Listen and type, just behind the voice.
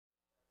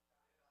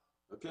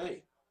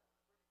Okay.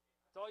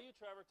 It's all you,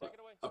 Trevor. Take it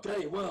away.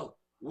 Okay, well,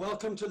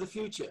 welcome to the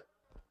future.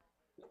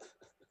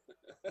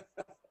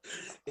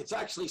 It's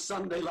actually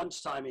Sunday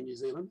lunchtime in New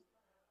Zealand,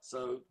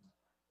 so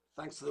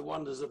thanks to the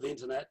wonders of the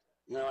internet,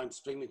 I'm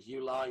streaming to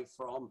you live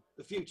from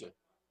the future,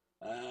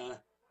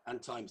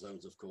 and time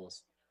zones, of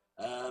course.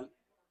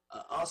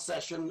 Our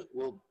session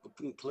will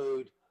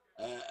conclude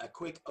a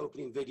quick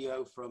opening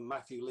video from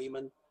Matthew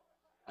Leaman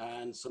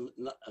and some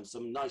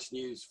nice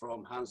news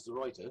from Hans de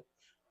Ruiter,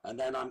 and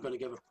then I'm going to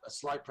give a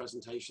slide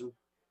presentation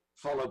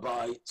followed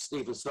by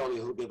Stephen Solie,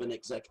 who'll give an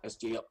exec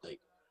SG update.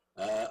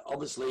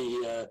 Obviously,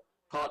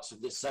 parts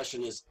of this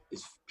session is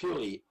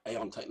purely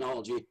AON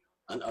technology,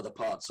 and other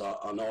parts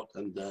are not,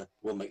 and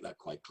we'll make that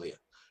quite clear.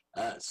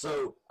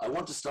 So I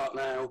want to start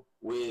now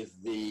with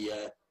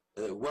the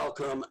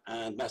welcome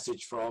and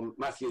message from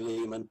Matthew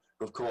Leaman,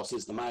 who of course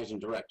is the Managing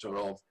Director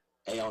of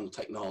AON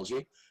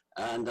Technology.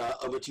 And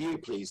over to you,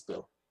 please,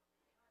 Bill.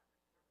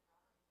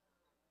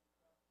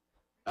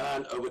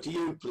 And over to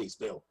you, please,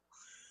 Bill.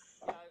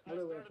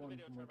 Hello everyone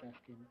from my desk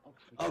in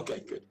Oxford.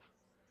 Okay, good.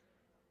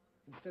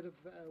 Instead of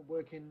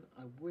working,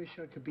 I wish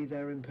I could be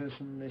there in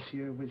person this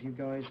year with you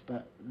guys,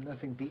 but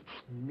nothing beats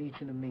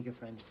meeting Amiga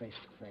friends face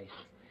to face.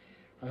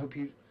 I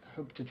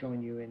hope to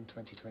join you in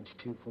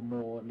 2022 for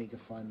more Amiga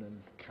fun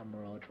and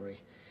camaraderie.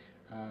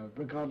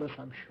 Regardless,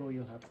 I'm sure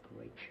you'll have a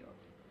great show.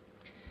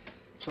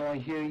 So I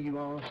hear you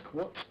ask,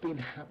 what's been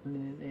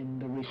happening in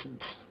the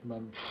recent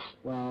months?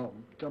 Well,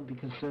 don't be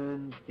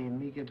concerned, the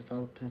Amiga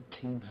developer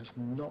team has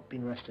not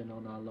been resting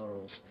on our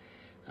laurels.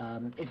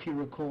 If you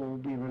recall,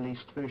 we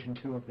released version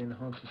 2 of the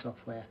enhancer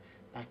software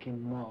back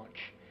in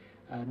March.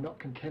 Not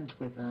content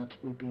with that,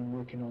 we've been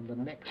working on the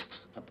next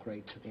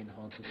upgrade to the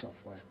enhancer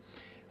software.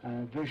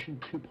 Version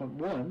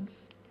 2.1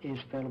 is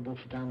available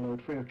to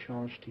download free of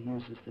charge to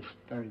users this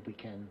very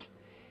weekend.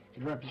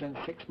 It represents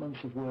 6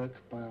 months of work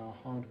by our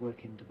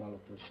hard-working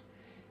developers.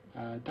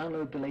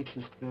 Download the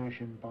latest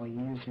version by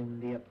using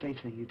the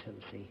Updater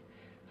utility.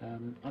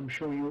 I'm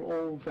sure you're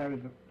all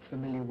very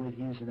familiar with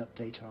using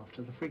Updater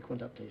after the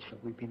frequent updates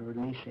that we've been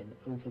releasing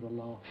over the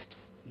last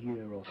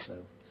year or so.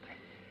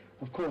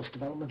 Of course,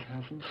 development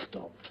hasn't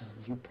stopped, and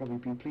you'll probably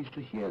be pleased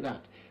to hear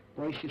that.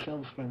 Brace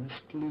yourselves for an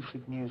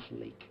exclusive news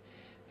leak.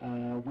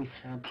 We've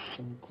had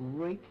some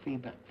great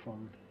feedback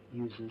from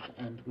users,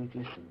 and we've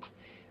listened.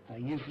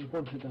 Users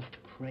wanted us to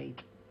create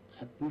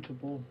a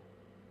bootable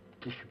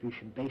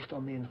distribution based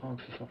on the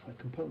enhancer software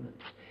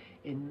components.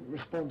 In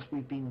response,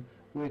 we've been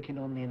working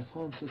on the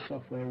enhancer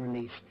software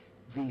release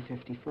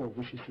V54,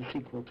 which is the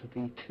sequel to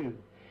V2.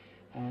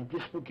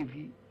 This will give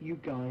you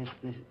guys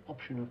the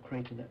option of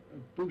creating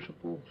a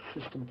bootable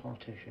system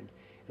partition.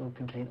 It will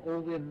contain all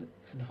the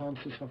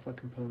enhancer software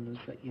components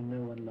that you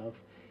know and love.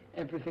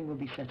 Everything will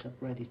be set up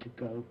ready to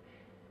go.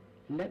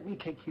 Let me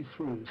take you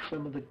through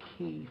some of the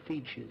key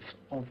features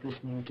of this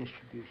new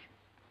distribution.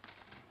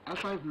 As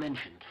I've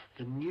mentioned,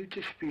 the new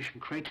distribution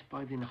created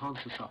by the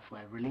enhancer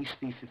software, Release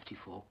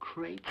V54,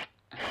 creates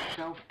a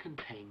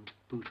self-contained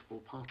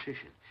bootable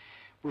partition,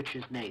 which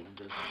is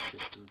named as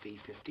System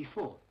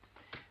V54.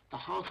 The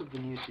heart of the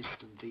new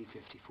System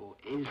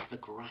V54 is the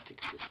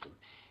graphics system.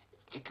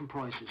 It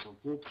comprises of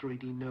Warp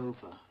 3D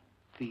Nova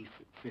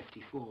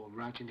V54,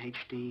 Radeon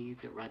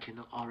HD, the Radeon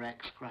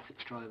RX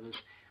graphics drivers,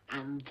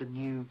 and the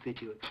new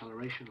video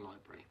acceleration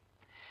library.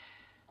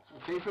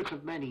 A favourite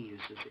of many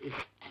users is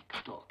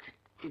Xdoc.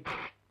 It's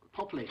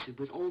populated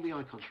with all the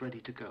icons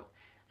ready to go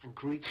and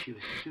greets you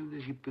as soon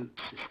as you boot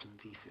System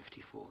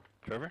V54.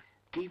 Trevor?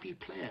 DV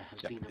Player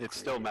has been upgraded. It's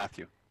still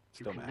Matthew.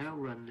 You can now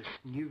run this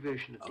new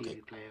version of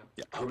DV Player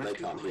I hope they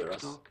can't hear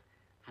us.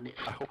 and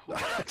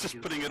it's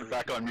just putting it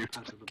back on mute.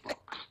 Out of the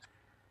box.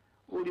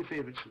 All your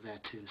favourites are there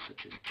too,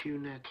 such as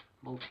TuneNet,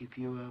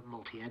 Multi-Viewer,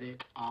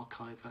 Multi-Edit,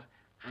 Archiver,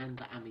 and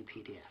the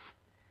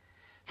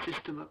AmiPDF.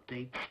 System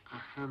updates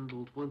are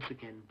handled once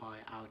again by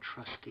our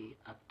trusty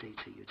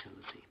Updater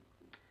utility.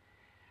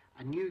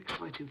 A new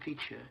exciting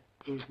feature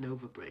is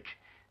Nova Bridge.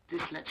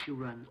 This lets you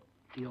run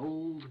the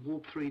old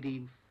Warp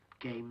 3D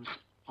games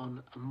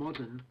on a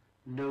modern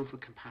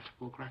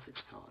Nova-compatible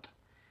graphics card.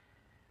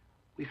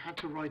 We've had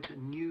to write a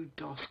new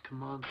DOS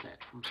command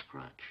set from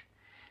scratch.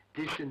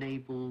 This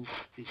enables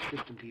the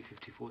System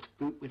V54 to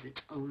boot with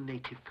its own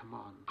native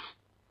commands.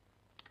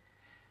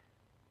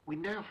 We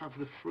now have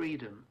the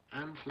freedom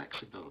and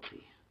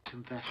flexibility to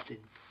invest in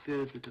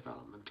further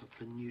development of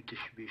the new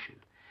distribution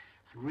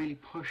and really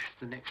push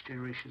the next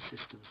generation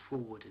systems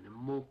forward in a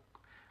more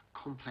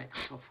complex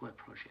software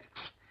projects.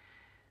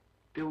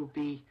 There will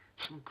be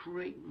some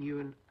great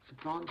new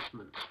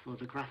advancements for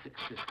the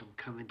graphics system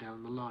coming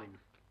down the line.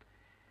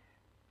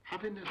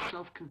 Having a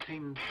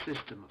self-contained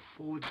system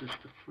affords us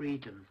the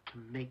freedom to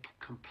make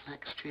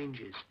complex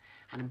changes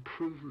and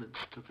improvements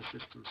to the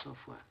system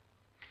software.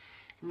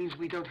 It means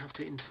we don't have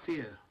to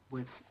interfere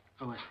with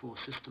OS4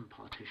 system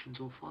partitions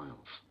or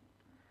files.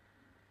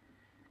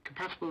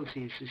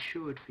 Compatibility is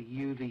assured for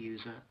you, the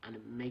user, and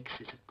it makes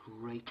it a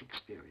great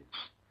experience.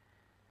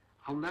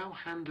 I'll now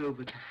hand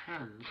over to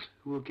Hans,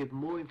 who will give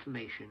more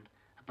information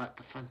about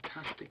the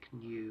fantastic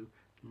new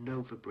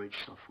Nova Bridge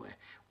software,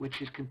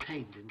 which is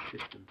contained in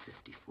System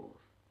 54.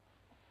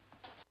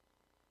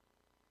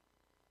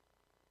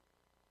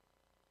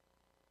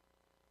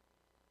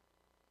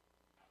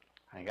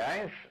 Hi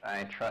guys,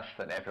 I trust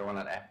that everyone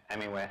at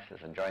Amiwest is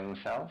enjoying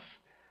themselves.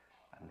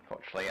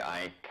 Unfortunately,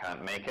 I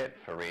can't make it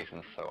for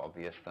reasons so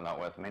obvious they're not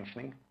worth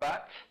mentioning,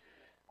 but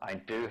I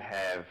do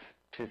have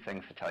two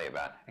things to tell you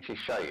about. Actually,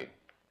 show you.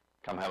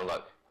 Come have a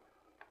look.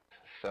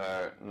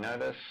 So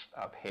notice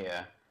up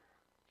here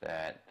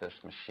that this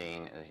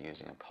machine is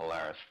using a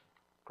Polaris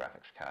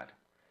graphics card.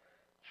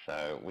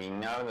 So we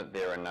know that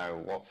there are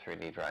no Warp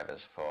 3D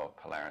drivers for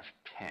Polaris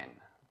 10,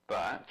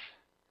 but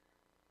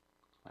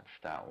let's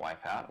start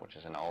Wipeout, which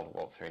is an old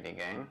Warp 3D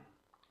game,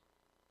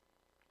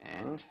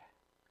 and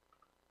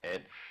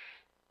it's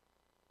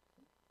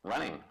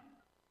running.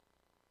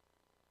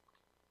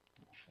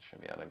 So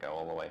should be able to go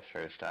all the way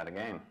through, start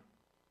again.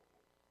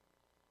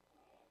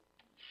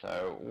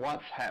 So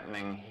what's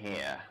happening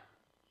here?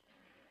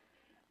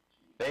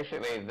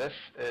 Basically, this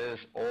is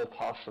all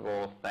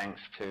possible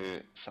thanks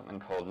to something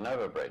called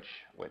Nova Bridge,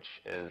 which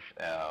is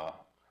our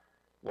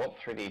Warp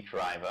 3D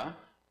driver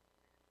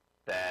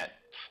that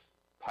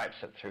pipes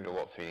it through to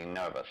Warp 3D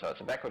Nova. So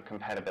it's a backward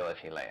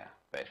compatibility layer,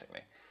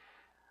 basically.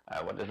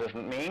 What does this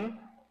mean?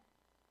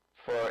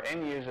 For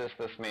end users,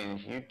 this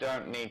means you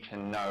don't need to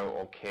know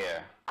or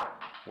care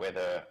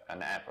whether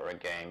an app or a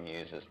game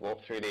uses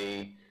Warp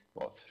 3D,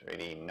 Warp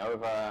 3D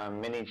Nova,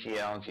 Mini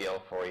GL,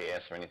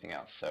 GL4ES, or anything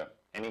else. So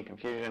any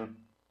confusion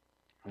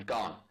is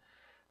gone.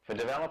 For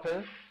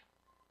developers,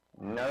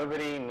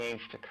 nobody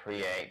needs to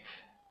create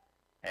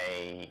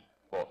a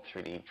Warp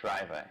 3D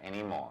driver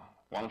anymore.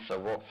 Once a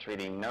Warp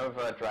 3D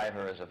Nova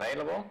driver is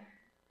available,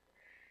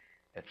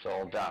 it's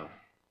all done,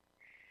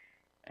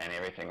 and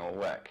everything will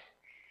work.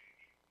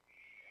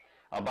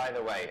 Oh, by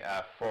the way,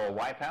 for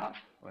Wipeout,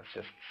 let's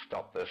just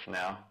stop this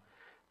now.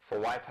 For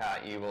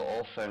Wipeout, you will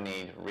also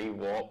need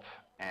Rewarp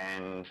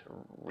and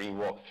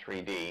Rewarp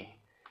 3D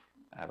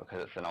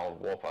because it's an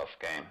old Warpos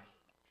game.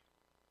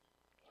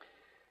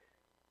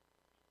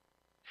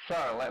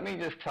 So let me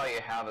just tell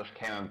you how this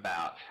came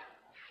about.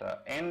 So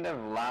end of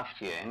last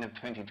year, end of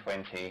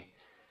 2020,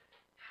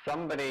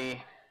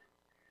 somebody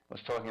was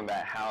talking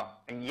about how,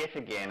 yet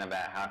again,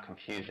 about how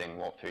confusing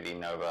Warp 3D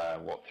Nova,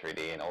 Warp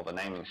 3D, and all the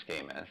naming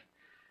scheme is,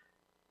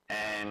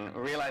 and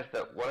realized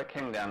that what it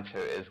came down to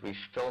is we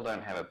still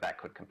don't have a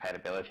backward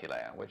compatibility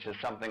layer, which is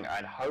something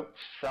I'd hoped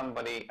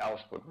somebody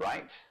else would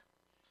write.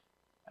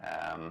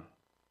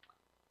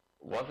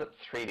 Was it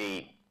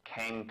 3D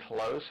came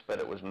close, but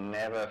it was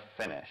never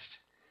finished.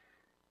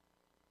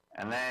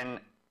 And then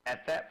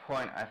at that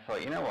point I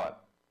thought, you know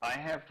what? I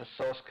have the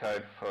source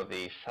code for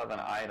the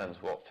Southern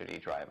Islands Warp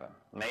 3D driver.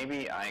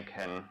 Maybe I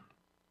can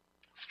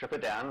strip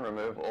it down,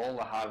 remove all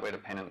the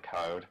hardware-dependent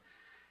code,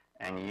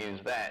 and use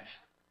that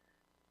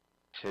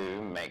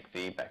to make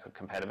the backward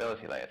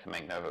compatibility layer, to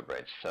make Nova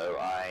Bridge. So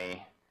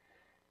I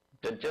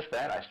did just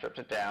that. I stripped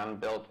it down,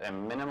 built a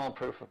minimal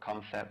proof of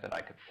concept that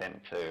I could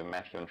send to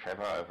Matthew and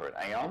Trevor over at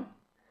AmigaOne.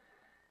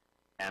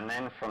 And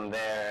then from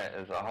there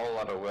is a whole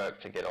lot of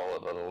work to get all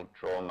the little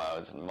draw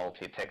modes and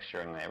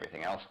multi-texturing and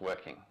everything else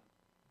working.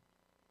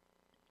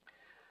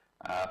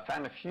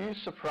 Found a few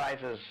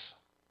surprises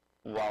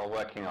while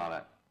working on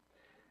it.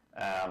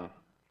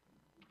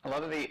 A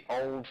lot of the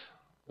old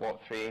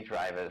Warp 3D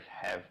drivers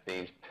have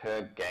these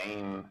per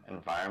game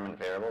environment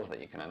variables that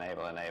you can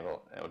enable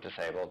or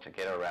disable to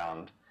get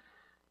around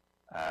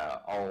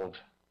old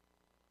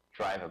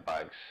driver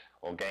bugs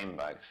or game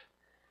bugs.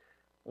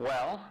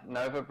 Well,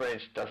 Nova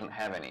Bridge doesn't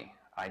have any.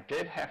 I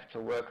did have to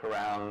work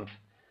around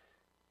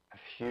a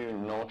few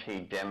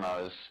naughty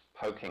demos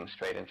poking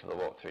straight into the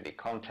Warp 3D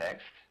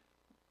context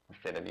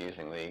instead of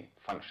using the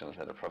functions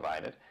that are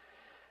provided.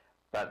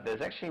 But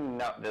there's actually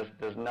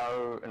there's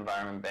no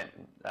environment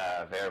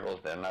variables.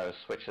 There are no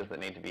switches that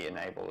need to be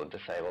enabled or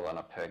disabled on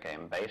a per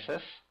game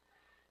basis.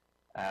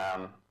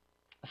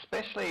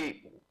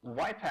 Especially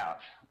Wipeout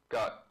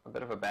got a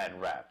bit of a bad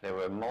rap. There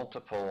were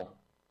multiple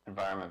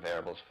environment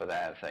variables for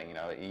that, saying, you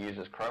know, it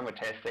uses chroma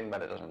testing,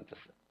 but it doesn't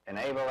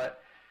enable it.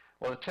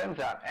 Well, it turns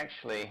out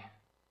actually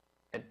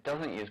it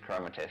doesn't use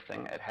chroma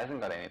testing. It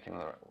hasn't got anything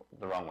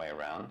the wrong way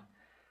around.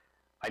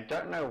 I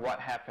don't know what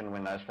happened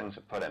when those things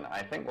were put in.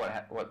 I think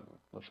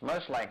what's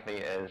most likely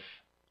is,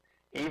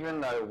 even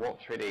though Warp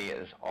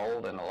 3D is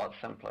old and a lot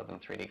simpler than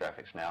 3D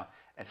graphics now,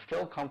 it's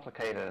still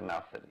complicated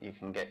enough that you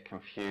can get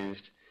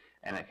confused,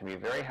 and it can be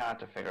very hard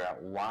to figure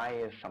out why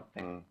is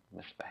something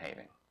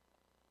misbehaving.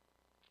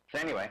 So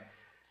anyway,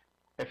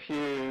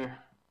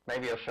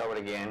 maybe I'll show it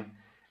again.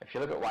 If you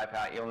look at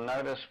Wipeout, you'll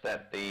notice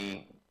that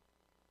the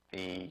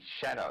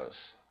shadows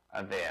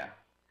are there,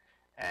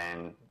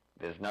 and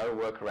there's no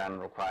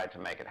workaround required to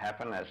make it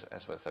happen, as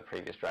with the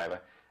previous driver.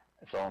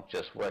 It's all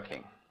just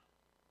working.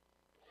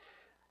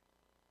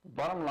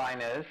 Bottom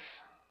line is,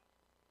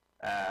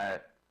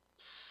 as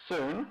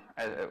soon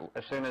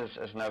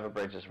as Nova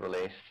Bridge is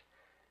released,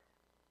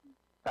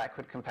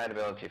 backward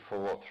compatibility for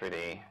Warp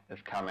 3D is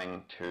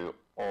coming to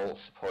all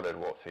supported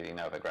Warp 3D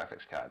Nova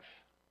graphics cards.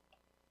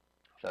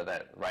 So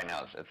that right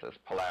now it's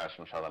Polaris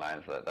and Southern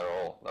Islands. That they're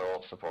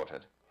all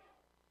supported.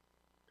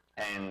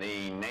 And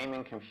the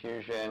naming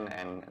confusion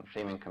and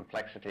seeming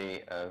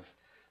complexity of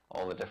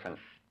all the different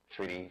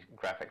 3D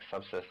graphics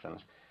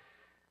subsystems,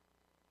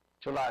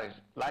 to a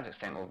large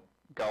extent, will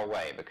go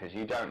away because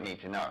you don't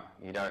need to know.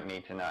 You don't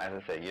need to know, as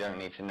I said, you don't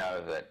need to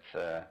know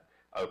that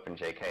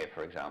OpenJK,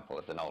 for example,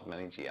 is an old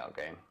mini-GL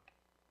game,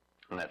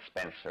 and that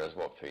Spencer is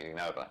Warp 3D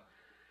Nova.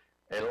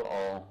 It'll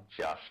all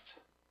just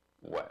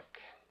work.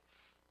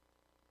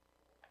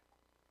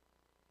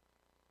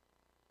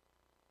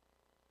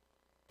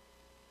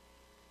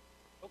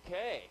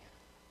 Okay,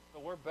 so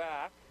we're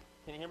back.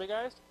 Can you hear me,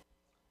 guys?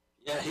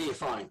 Yeah, I hear you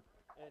fine.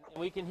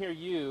 And we can hear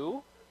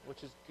you,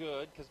 which is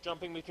good, because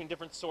jumping between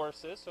different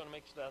sources, so I want to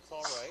make sure that's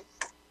all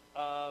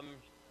right.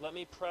 Let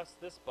me press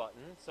this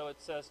button. So it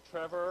says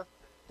Trevor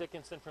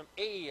Dickinson from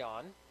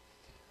AmigaOne.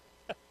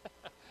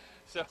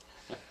 So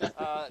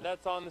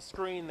that's on the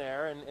screen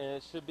there, and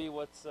it should be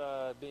what's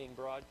being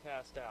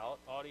broadcast out.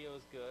 Audio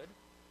is good.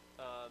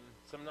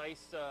 Some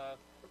nice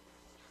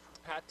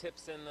hat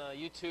tips in the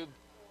YouTube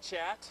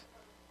chat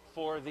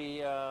for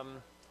the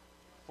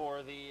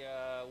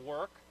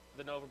work,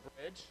 the Nova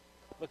Bridge.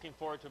 Looking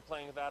forward to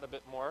playing that a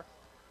bit more.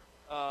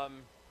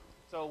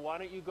 So why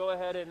don't you go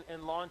ahead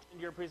and launch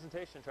into your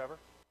presentation, Trevor?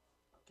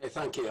 Okay,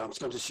 thank you. I'm just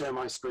going to share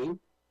my screen.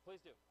 Please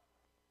do.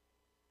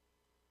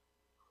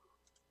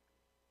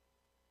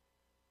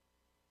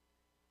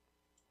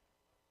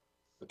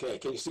 Okay,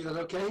 can you see that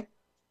okay?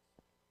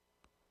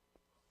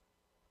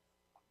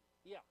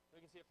 Yeah, we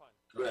can see it fine.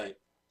 Great.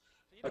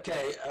 So you don't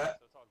Okay, have to,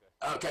 so it's all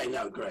good. okay,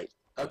 no, great.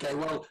 Okay,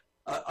 well,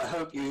 I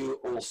hope you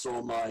all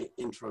saw my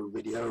intro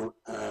video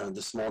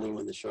this morning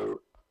when the show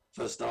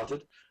first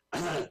started.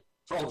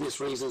 For obvious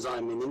reasons,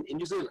 I'm in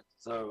New Zealand.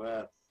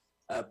 So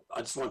I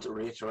just want to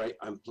reiterate,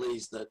 I'm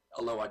pleased that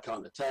although I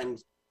can't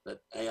attend, that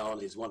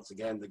AmigaOne is once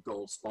again the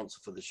gold sponsor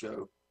for the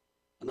show.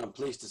 And I'm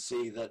pleased to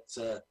see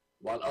that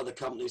while other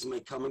companies may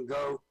come and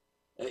go,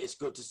 it's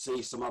good to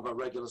see some of our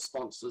regular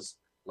sponsors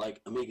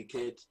like Amiga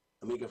Kit,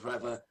 Amiga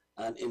Forever,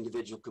 and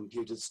Individual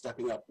Computers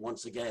stepping up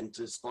once again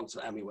to sponsor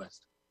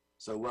Amiwest.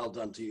 So well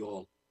done to you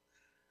all.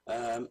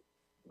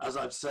 As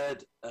I've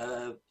said,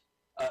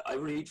 I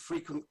read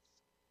frequent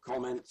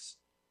comments,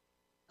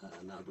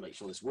 now to make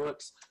sure this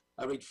works,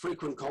 I read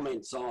frequent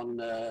comments on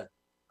the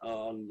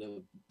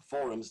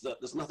forums that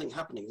there's nothing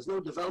happening. There's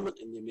no development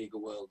in the Amiga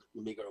world,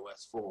 Amiga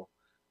OS 4.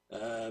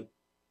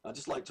 I'd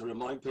just like to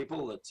remind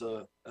people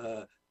that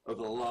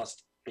over the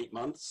last 8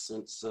 months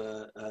since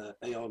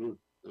AmigaOne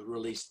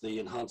released the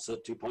Enhancer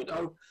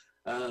 2.0,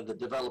 the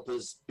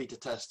developers, beta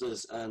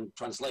testers, and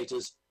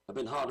translators have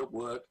been hard at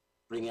work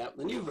bringing out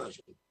the new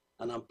version.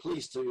 And I'm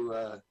pleased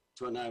to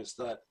announce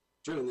that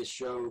during this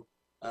show,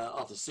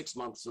 after 6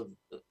 months of,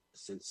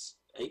 since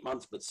 8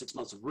 months, but 6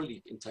 months of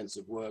really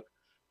intensive work,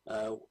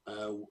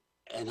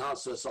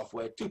 Enhancer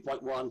software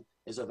 2.1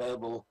 is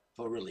available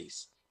for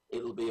release.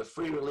 It will be a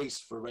free release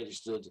for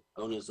registered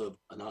owners of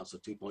Enhancer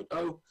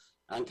 2.0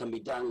 and can be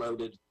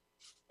downloaded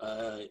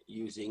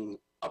using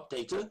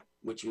Updater,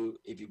 which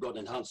if you've got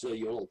Enhancer,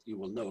 you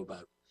will know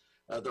about.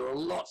 There are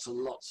lots and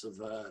lots of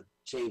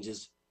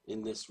changes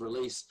in this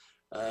release.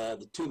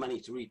 Too many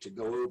to read to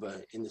go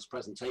over in this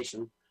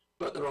presentation,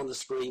 but they're on the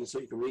screen so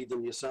you can read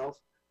them yourself.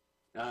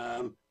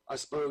 I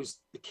suppose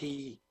the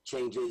key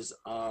changes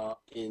are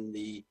in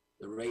the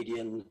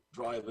Radeon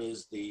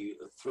drivers, the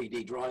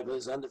 3D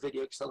drivers, and the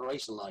video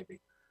acceleration library.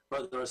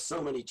 But there are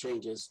so many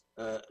changes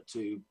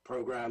to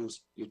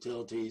programs,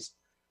 utilities,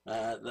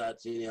 that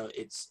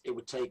it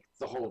would take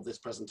the whole of this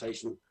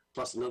presentation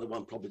plus another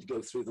one probably to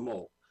go through them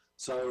all.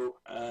 So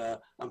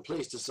I'm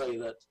pleased to say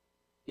that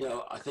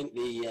I think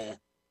the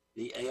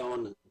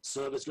AmigaOne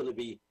server is going to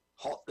be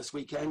hot this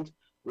weekend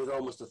with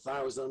almost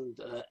 1,000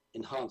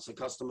 Enhancer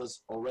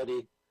customers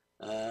already.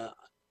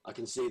 I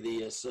can see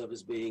the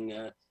servers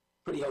being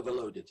pretty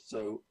overloaded.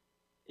 So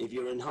if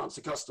you're an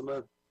Enhancer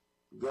customer,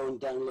 go and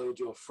download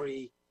your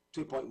free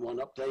 2.1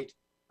 update.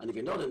 And if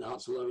you're not an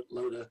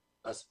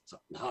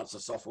Enhancer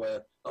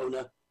software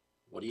owner,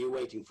 what are you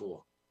waiting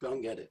for? Go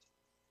and get it.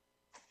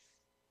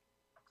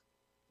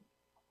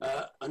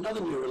 Another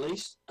new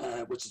release,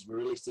 which is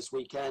released this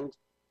weekend,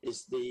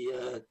 is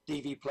the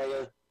DV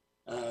player,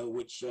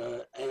 which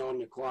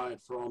AmigaOne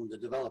acquired from the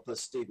developer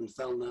Stephen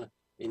Fellner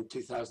in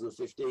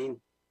 2015.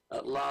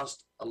 At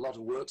last, a lot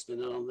of work's been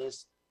done on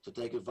this to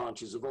take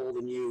advantage of all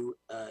the new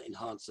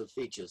Enhancer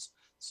features.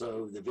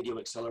 So the video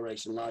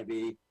acceleration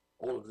library,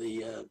 all of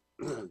the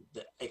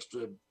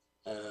extra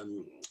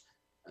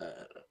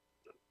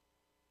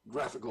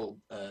graphical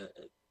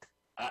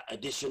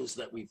additions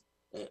that we've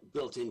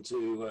built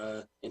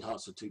into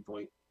Enhancer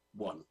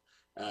 2.1.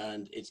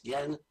 And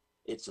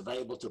it's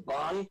available to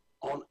buy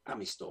on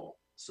AmiStore.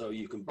 So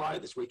you can buy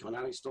it this week on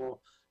AmiStore,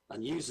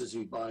 and users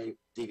who buy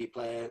DV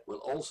Player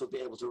will also be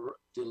able to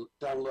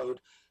download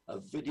a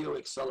video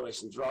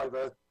acceleration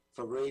driver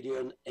for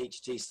Radeon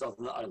HT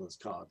Southern Islands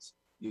cards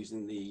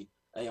using the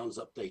AmigaOne's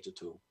Updater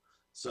tool.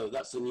 So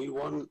that's the new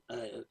one.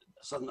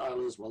 Southern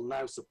Islands will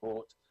now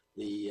support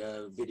the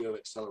video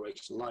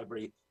acceleration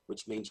library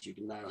which means you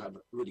can now have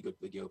really good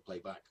video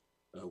playback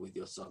with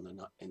your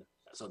Southern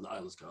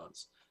Islands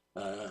cards.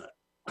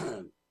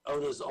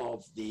 Owners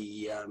of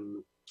the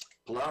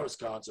Polaris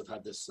cards have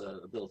had this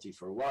ability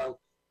for a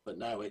while, but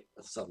now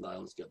Southern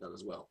Islands get that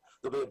as well.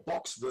 There'll be a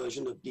box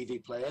version of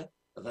DV Player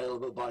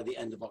available by the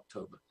end of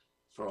October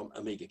from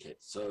Amiga Kit.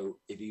 So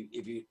if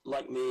you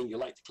like me and you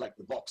like to collect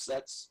the box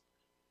sets,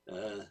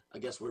 I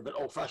guess we're a bit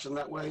old-fashioned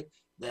that way,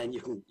 then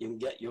you can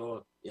get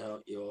your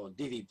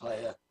DV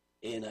Player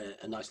in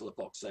a nice little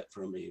box set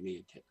from the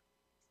Amiga Kit.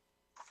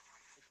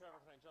 Hey,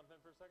 Trevor, can I jump in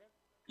for a second?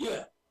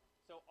 Yeah.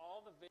 So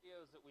all the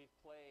videos that we've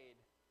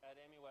played at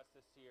Amiwest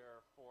this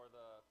year for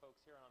the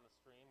folks here on the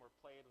stream were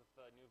played with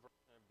the new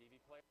version of DV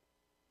Player.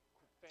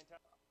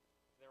 Fantastic.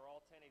 They were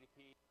all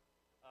 1080p.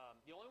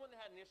 The only one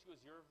that had an issue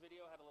was your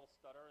video had a little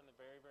stutter in the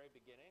very, very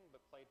beginning, but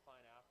played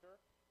fine after.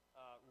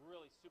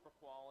 Really super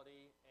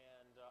quality,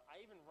 and I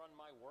even run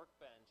my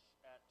workbench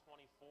at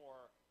 24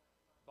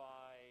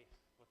 by,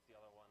 what's the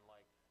other one,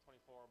 like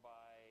 24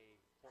 by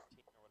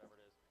 14 or whatever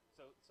it is.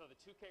 So the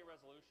 2K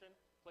resolution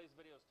plays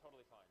videos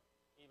totally fine,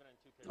 even in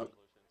 2K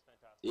resolution. It's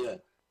fantastic. Yeah.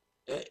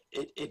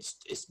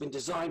 It's been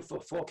designed for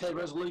 4K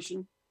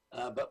resolution,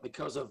 but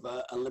because of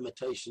a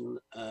limitation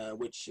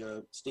which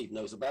Steve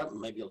knows about, and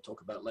maybe he'll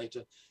talk about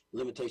later,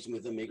 limitation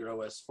with Amiga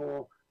OS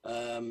 4,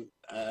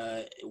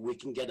 we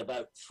can get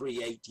about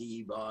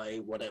 380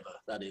 by whatever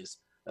that is.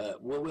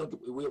 We'll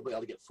be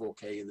able to get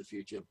 4K in the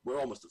future. We're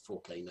almost at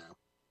 4K now,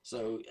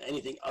 so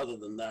anything other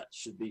than that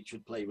should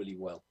play really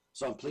well.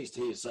 So I'm pleased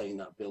to hear you saying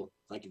that, Bill.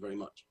 Thank you very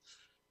much.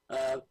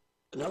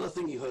 Another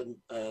thing you heard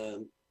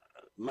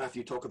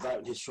Matthew talk about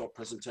in his short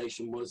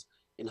presentation was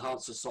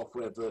Enhancer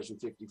Software version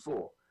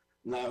 54.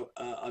 Now,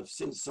 I've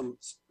seen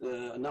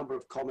a number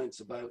of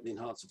comments about the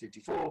Enhancer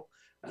 54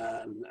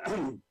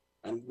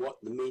 and what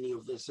the meaning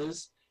of this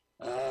is.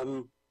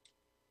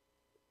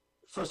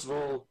 First of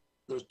all,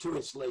 there's two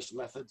installation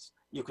methods.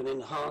 You can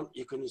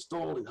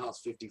install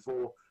Enhancer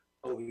 54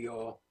 over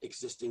your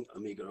existing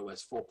Amiga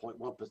OS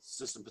 4.1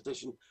 system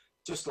partition,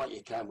 just like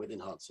you can with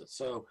Enhancer.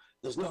 So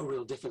there's no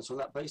real difference on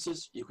that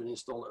basis. You can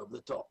install it over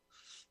the top.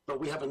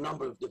 But we have a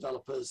number of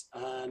developers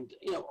and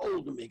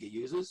old Amiga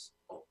users,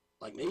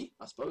 like me,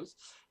 I suppose,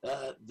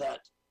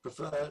 that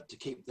prefer to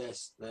keep their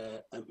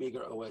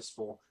Amiga OS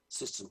 4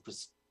 system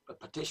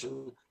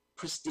partition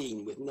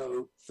pristine with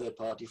no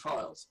third-party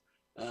files.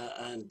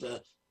 And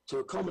to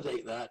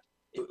accommodate that,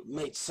 it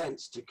made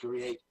sense to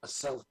create a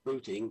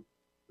self-booting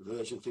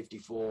version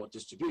 54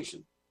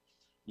 distribution.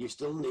 You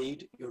still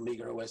need your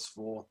Amiga OS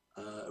 4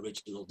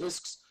 original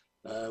disks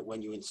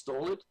when you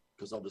install it,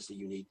 because obviously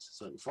you need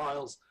certain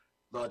files,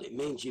 but it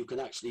means you can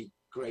actually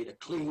create a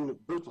clean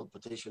bootable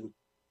partition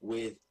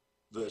with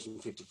version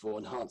 54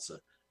 Enhancer.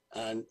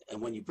 And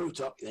when you boot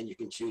up, then you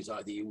can choose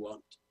either you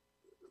want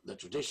the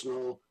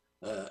traditional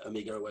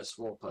Amiga OS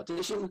 4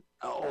 partition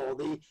or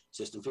the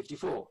System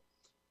 54.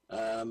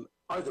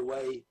 Either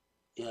way,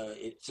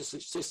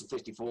 System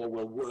 54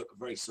 will work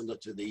very similar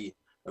to the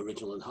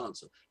original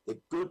Enhancer. The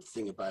good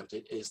thing about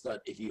it is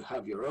that if you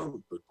have your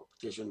own bootable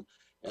partition,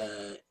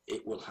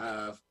 it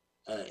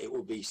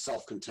will be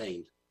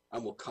self-contained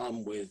and will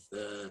come with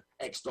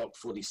Xdoc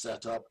fully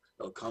set up.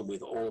 It'll come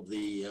with all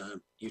the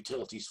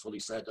utilities fully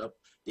set up,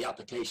 the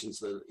applications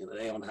that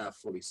AON have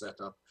fully set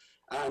up,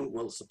 and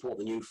will support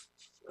the new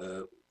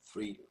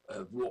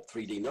Warp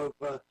 3D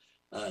Nova,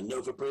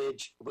 Nova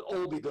Bridge. It will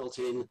all be built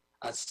in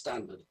as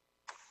standard.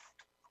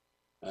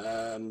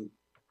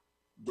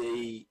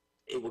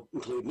 It will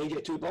include Media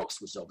Toolbox,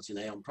 which is obviously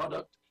an AON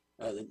product,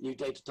 the new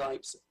data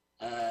types,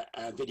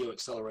 and video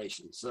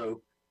acceleration.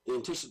 So the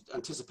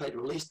anticipated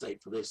release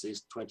date for this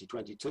is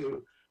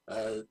 2022.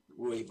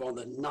 We're on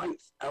the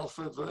 9th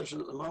alpha version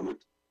at the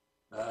moment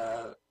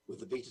with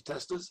the beta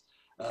testers.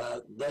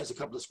 There's a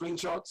couple of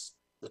screenshots.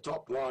 The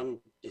top one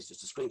is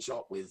just a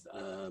screenshot with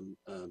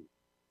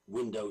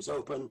Windows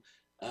open,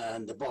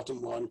 and the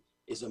bottom one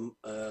is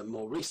a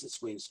more recent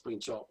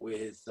screenshot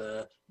with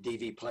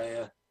DV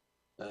Player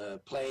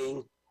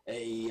playing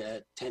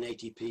a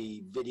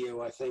 1080p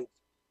video, I think.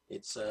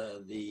 It's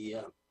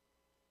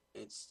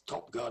it's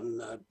Top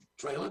Gun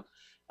trailer,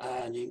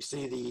 and you can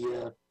see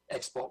the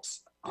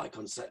Xbox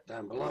icon set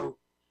down below.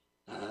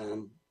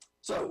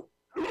 So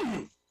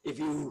if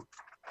you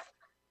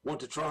want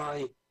to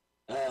try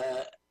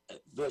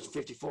version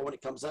 54 when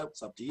it comes out,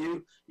 it's up to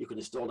you. You can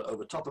install it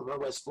over top of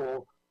OS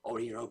 4 or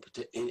your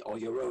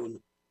own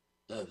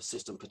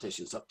system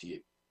partition. It's up to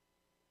you.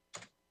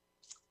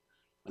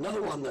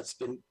 Another one that's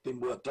been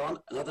worked on,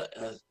 another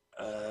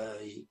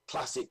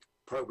classic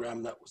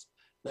program that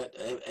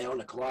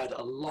AON acquired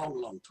a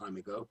long time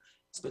ago.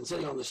 It's been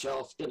sitting on the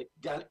shelf,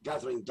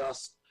 gathering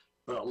dust,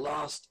 but at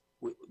last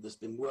there's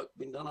been work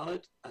being done on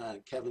it.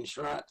 Kevin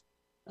Schratt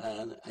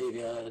and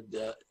Javier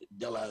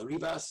de la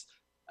Rivas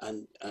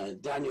and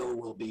Daniel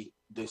will be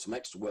doing some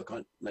extra work on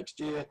it next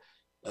year.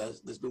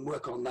 There's been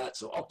work on that,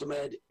 so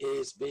Optimed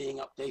is being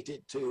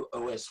updated to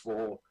OS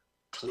 4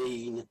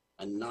 clean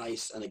and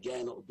nice, and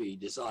again it will be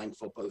designed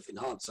for both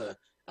Enhancer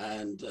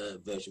and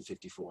version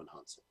 54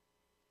 Enhancer.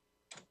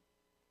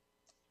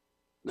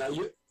 Now,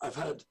 I've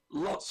had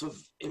lots of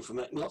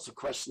information, lots of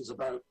questions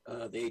about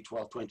the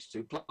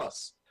A1222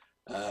 Plus.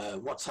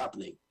 What's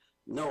happening?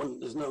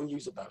 There's no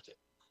news about it.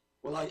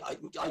 Well,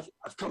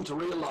 I've come to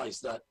realize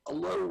that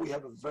although we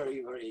have a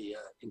very, very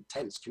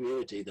intense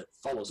community that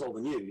follows all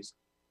the news,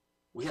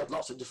 we have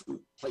lots of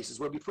different places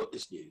where we put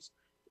this news.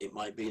 It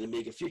might be in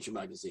Amiga Future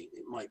magazine.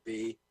 It might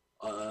be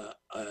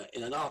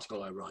in an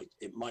article I write.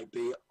 It might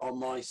be on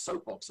my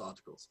soapbox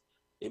articles.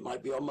 It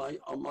might be on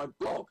my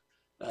blog.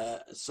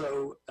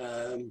 So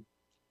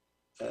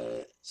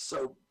it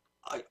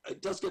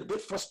does get a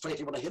bit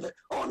frustrating when I hear that,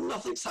 oh,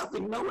 nothing's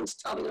happening, no one's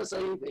telling us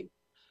anything.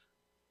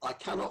 I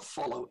cannot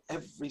follow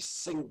every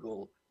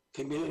single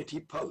community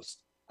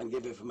post and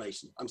give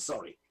information. I'm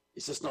sorry,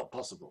 it's just not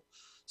possible.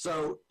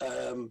 So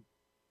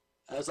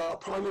as our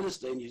Prime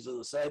Minister in New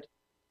Zealand said,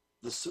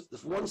 the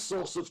one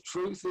source of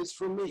truth is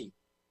from me.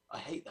 I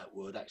hate that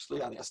word,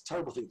 actually. I think that's a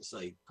terrible thing to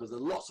say, because there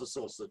are lots of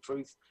sources of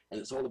truth, and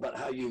it's all about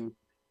how you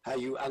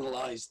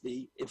analyze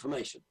the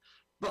information.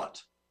 But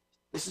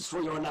this is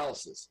for your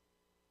analysis.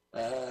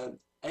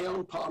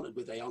 Aon partnered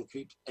with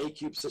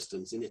A-Cube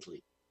Systems in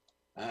Italy,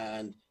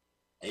 and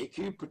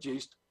A-Cube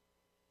produced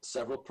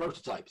several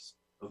prototypes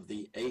of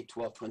the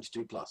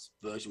A1222 Plus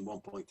version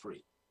 1.3.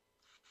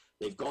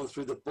 They've gone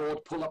through the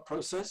board pull-up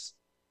process,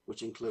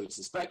 which includes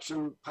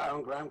inspection, power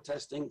and ground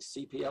testing,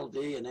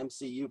 CPLD and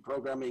MCU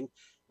programming,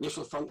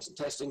 initial function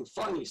testing,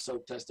 finally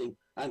soak testing,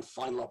 and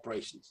final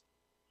operations.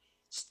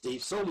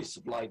 Steve Solie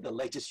supplied the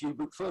latest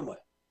U-boot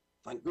firmware,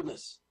 thank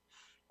goodness.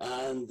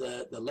 And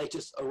the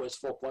latest OS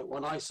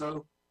 4.1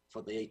 ISO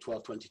for the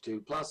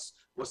A1222 Plus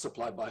was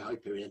supplied by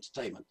Hyperion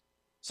Entertainment.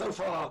 So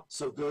far,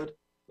 so good.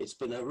 It's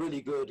been a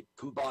really good,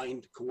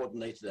 combined,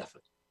 coordinated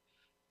effort.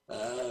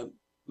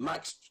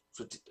 Max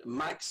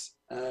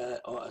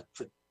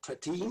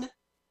Tretini,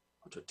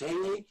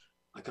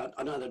 I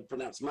don't know how to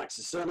pronounce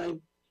Max's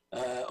surname,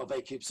 of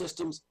A-Cube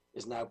Systems,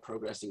 is now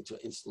progressing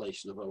to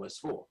installation of OS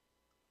 4.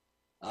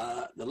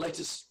 The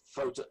latest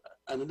photo,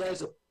 and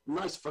there's a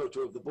nice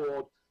photo of the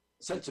board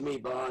sent to me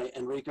by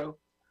Enrico.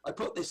 I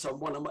put this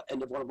on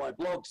end of one of my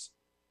blogs,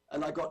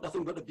 and I got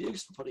nothing but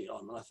abuse for putting it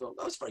on. And I thought,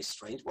 that's very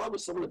strange. Why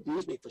would someone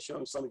abuse me for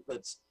showing something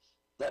that's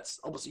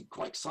obviously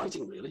quite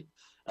exciting, really?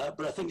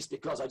 But I think it's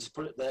because I just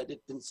put it there,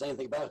 didn't say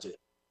anything about it.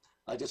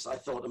 I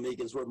thought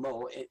Amigans were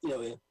more,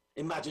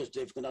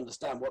 imaginative, can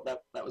understand what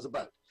that was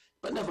about.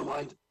 But never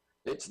mind,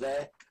 it's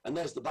there. And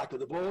there's the back of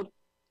the board.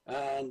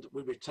 And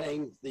we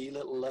retained the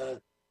little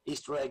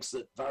Easter eggs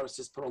that Varus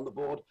has put on the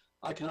board.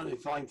 I can only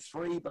find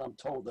 3, but I'm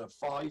told there are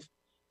 5.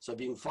 So if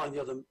you can find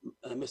the other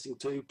missing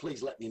 2,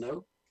 please let me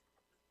know.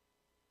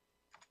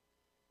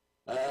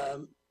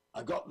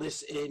 I got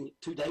this in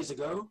 2 days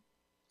ago,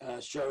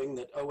 showing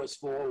that OS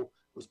 4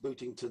 was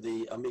booting to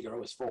the Amiga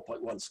OS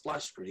 4.1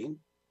 splash screen,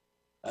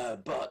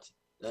 but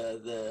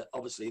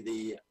obviously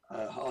the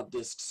hard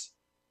disks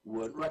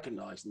weren't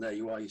recognized, and there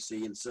you are, you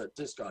see insert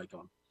disk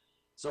icon.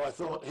 So I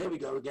thought, here we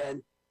go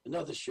again,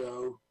 another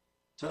show,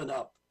 turn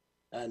up,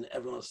 and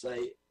everyone will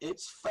say,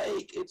 it's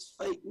fake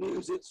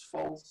news, it's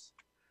false.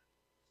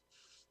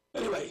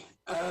 Anyway,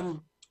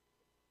 I'm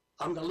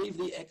going to leave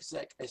the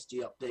exec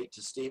SG update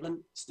to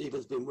Stephen.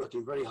 Stephen's been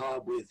working very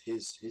hard with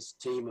his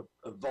team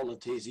of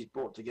volunteers he's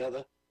brought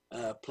together,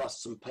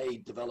 plus some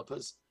paid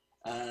developers,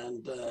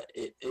 and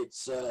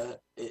it's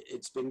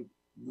been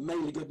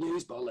mainly good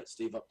news, but I'll let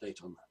Steve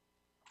update on that.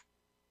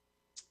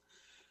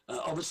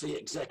 Obviously,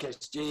 exec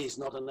SG is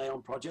not a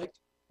Neon project.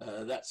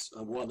 That's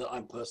one that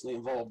I'm personally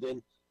involved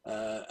in,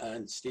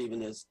 and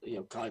Stephen has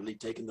kindly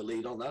taken the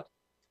lead on that.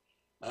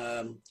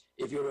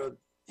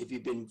 If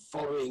you've been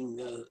following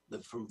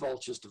the From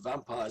Vultures to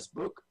Vampires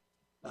book,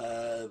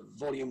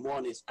 Volume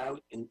 1 is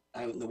out in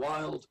the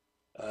wild.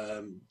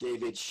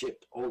 David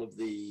shipped all of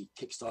the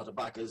Kickstarter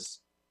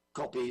backers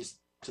copies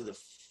to the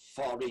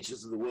far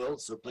reaches of the world,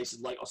 so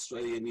places like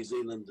Australia, New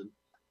Zealand, and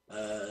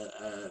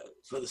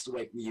furthest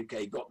away from the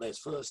UK got theirs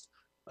first,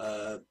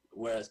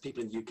 whereas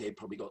people in the UK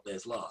probably got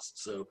theirs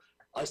last. So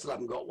I still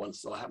haven't got one,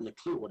 so I haven't a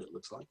clue what it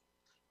looks like.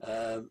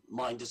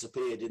 Mine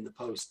disappeared in the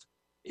post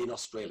in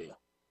Australia.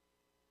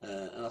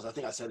 And as I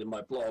think I said in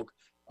my blog,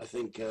 I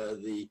think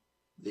the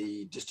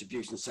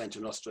distribution center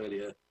in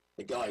Australia,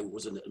 the guy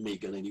was an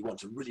Amigan and he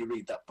wanted to really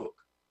read that book.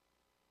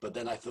 But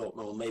then I thought,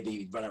 well, maybe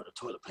he ran out of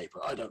toilet paper.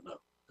 I don't know.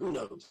 Who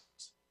knows?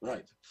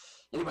 Right.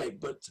 Anyway,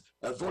 but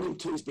Volume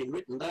 2 has been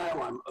written now.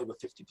 I'm over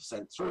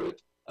 50% through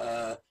it.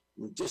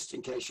 Just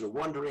in case you're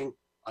wondering,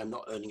 I'm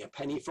not earning a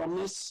penny from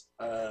this.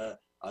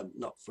 I'm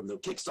not from the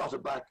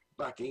Kickstarter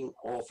backing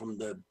or from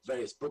the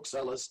various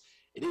booksellers.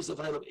 It is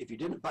available. If you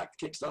didn't back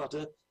the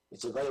Kickstarter,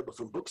 it's available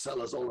from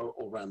booksellers all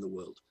around the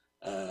world.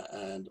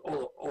 And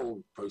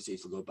all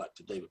proceeds will go back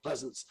to David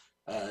Pleasance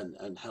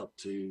and help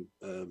to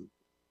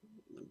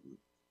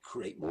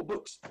create more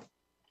books.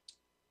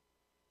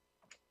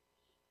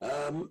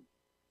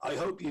 I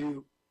hope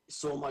you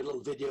saw my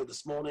little video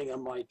this morning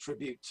and my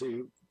tribute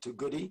to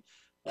Goody.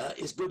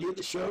 Is Goody at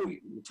the show? You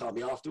can tell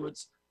me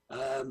afterwards.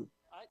 I'm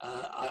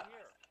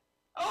here.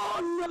 Oh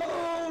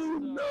no,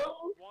 no!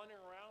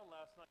 Wandering around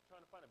last night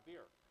trying to find a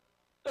beer.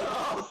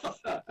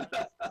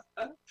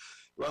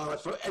 Well,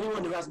 for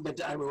anyone who hasn't been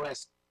to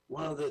Amiwest,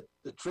 one of the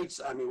treats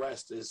at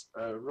Amiwest is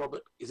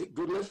Robert, is it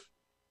Goodliff?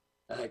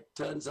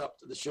 Turns up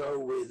to the show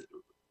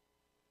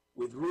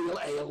with real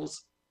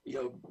ales,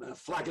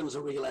 flagons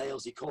of real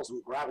ales. He calls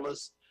them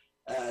growlers,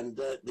 and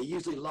they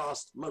usually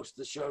last most of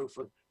the show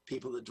for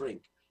people that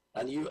drink.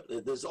 And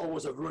there's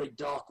always a very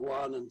dark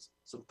one and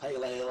some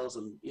pale ales,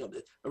 and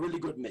a really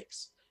good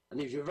mix. And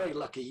if you're very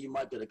lucky, you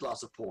might get a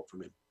glass of port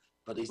from him.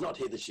 But he's not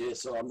here this year,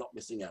 so I'm not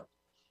missing out.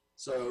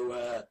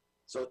 So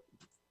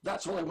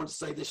that's all I want to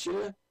say this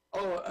year.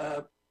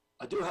 Oh,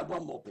 I do have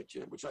one more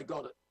picture, which I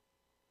got at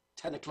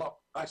 10 o'clock,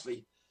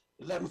 actually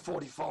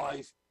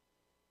 11:45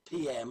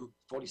 p.m.,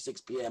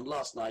 46 p.m.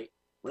 last night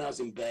when I was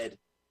in bed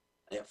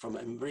from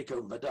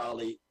Enrico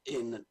Badali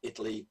in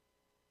Italy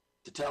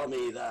to tell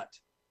me that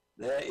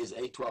there is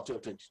a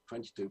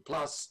 1222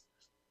 Plus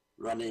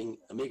running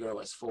Amiga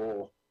OS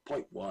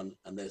 4.1,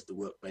 and there's the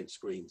workbench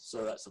screen.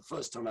 So that's the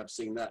first time I've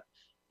seen that.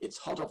 It's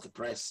hot off the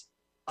press.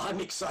 I'm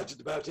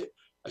excited about it.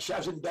 I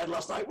shouted in bed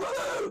last night,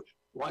 whoa!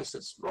 Wife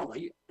said, "Ron, are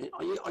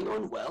you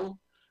unwell?"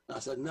 And I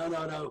said,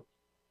 no.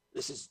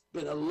 This has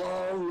been a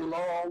long,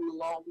 long,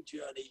 long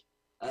journey,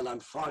 and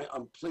I'm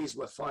pleased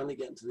we're finally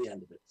getting to the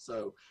end of it.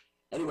 So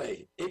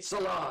anyway, it's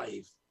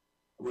alive.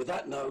 With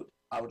that note,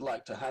 I would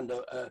like to hand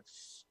over,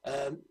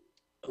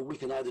 we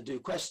can either do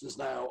questions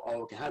now, or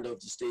we can hand over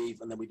to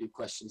Steve, and then we do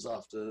questions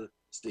after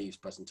Steve's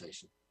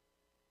presentation.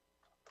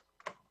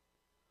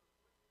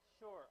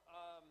 Sure.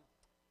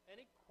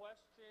 Any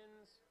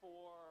questions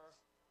for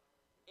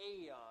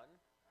AmigaOne?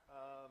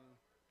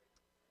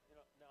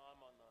 Now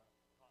I'm on the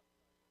hot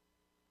side.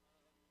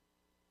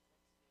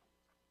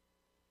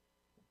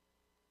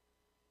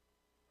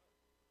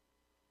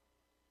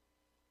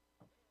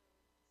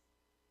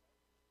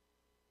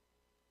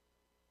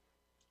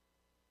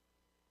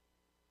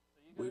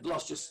 We've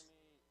lost you. Sorry,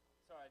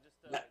 I just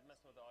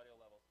messing with the audio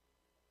levels.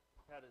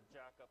 Had to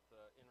jack up the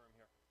in-room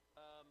here.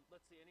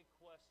 Let's see, any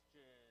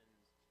questions?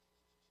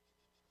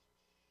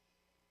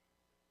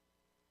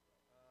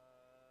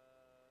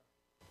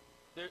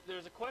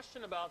 There's a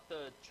question about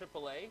the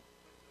AAA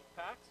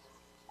packs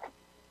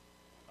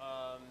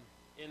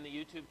in the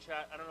YouTube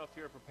chat. I don't know if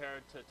you're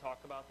prepared to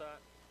talk about that.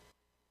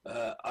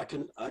 I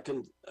can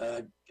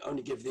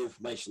only give the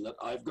information that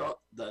I've got,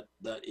 that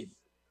if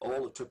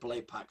all the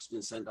AAA packs have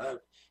been sent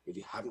out, if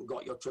you haven't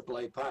got your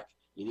AAA pack,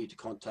 you need to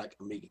contact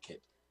Amiga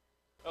Kit.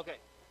 Okay.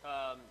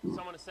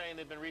 Someone is saying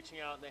they've been reaching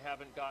out and they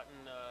haven't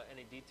gotten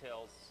any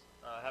details,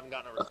 haven't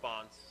gotten a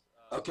response.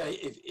 Okay,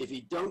 if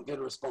you don't get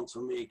a response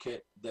from Amiga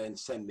Kit, then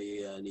send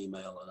me an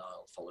email and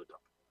I'll follow it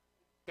up.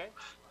 Okay.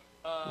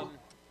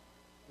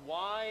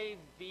 Why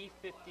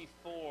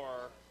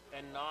V54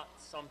 and not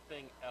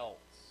something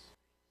else?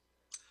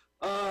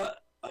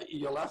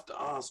 You'll have to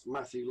ask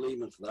Matthew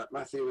Leaman for that.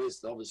 Matthew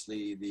is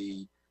obviously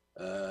the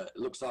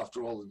looks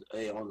after all the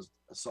AmigaOne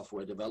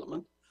software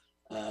development,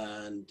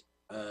 and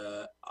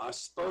I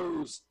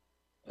suppose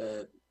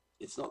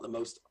it's not the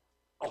most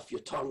off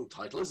your tongue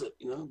title, is it?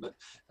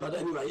 But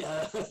anyway,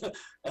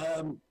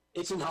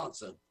 it's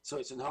Enhancer. So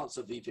it's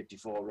Enhancer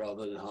V54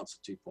 rather than Enhancer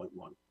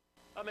 2.1.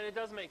 I mean, it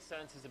does make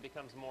sense as it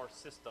becomes more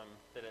system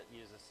that it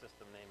uses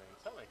system naming.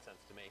 So that makes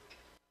sense to me.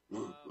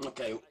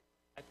 Okay.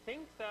 I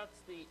think that's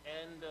the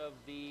end of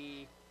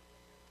the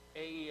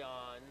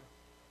AmigaOne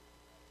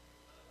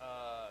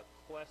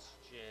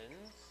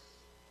questions.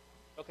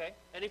 Okay.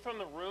 Any from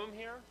the room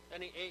here?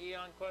 Any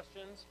AmigaOne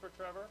questions for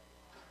Trevor?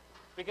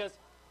 Because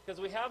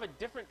we have a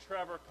different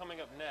Trevor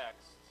coming up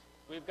next.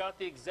 We've got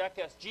the exec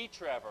SG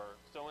Trevor.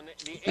 So when the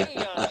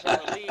AmigaOne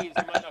Trevor leaves,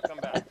 he might not come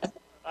back.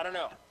 I don't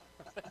know.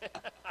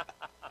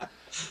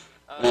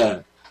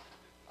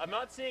 I'm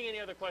not seeing any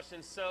other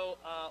questions, so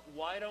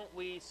why don't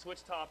we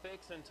switch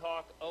topics and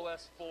talk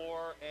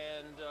OS4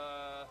 and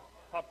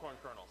popcorn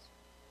kernels?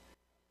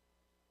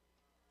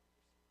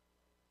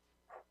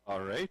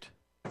 All right.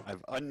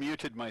 I've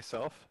unmuted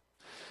myself.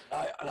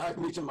 I've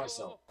muted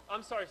myself. Oh,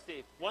 I'm sorry,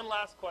 Steve. One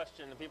last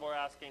question that people are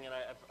asking, and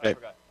I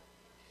forgot.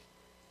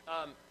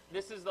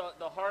 This is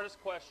the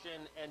hardest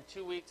question, and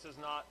 2 weeks is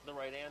not the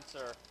right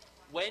answer.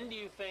 When do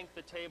you think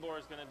the Tabor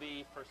is going to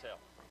be for sale?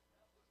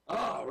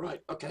 Oh,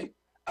 right. Okay.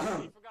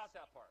 You forgot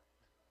that part.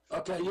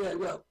 Okay, yeah,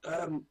 well,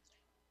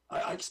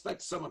 I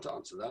expect someone to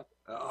answer that,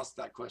 ask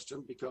that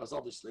question, because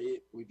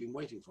obviously we've been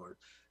waiting for it.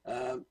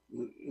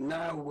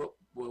 Now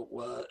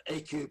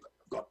ACube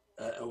got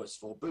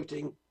OS4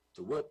 booting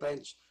to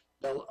Workbench.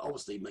 They'll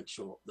obviously make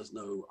sure there's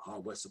no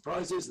hardware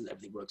surprises and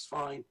everything works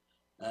fine.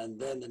 And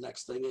then the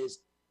next thing is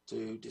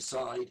to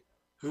decide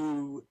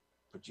who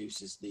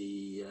produces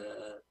the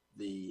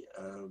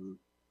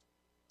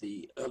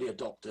early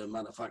adopter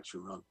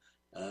manufacturing run.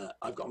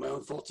 I've got my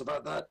own thoughts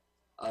about that.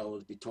 I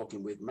will be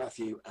talking with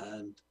Matthew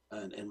and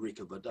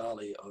Enrico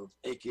Badali of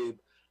ACube,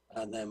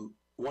 and then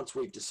once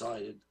we've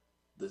decided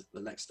the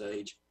next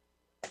stage,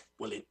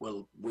 we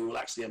will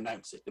actually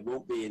announce it. There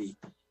won't be any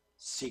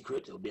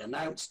secret. It'll be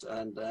announced,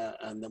 and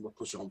then we'll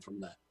push on from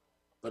there.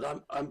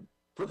 But I'm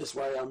put this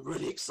way, I'm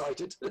really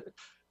excited.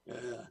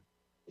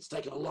 it's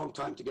taken a long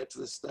time to get to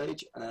this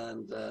stage,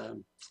 and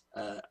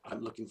I'm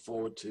looking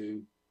forward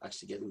to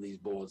actually getting these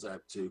boards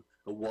out to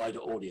a wider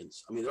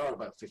audience. I mean, there are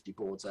about 50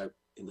 boards out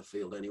in the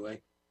field anyway,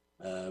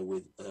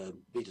 with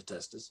beta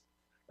testers.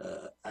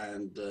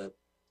 To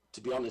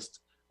be honest,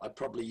 I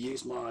probably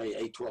use my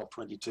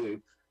A1222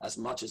 as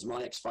much as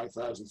my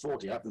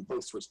X5040. I have them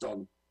both switched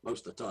on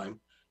most of the time.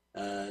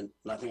 And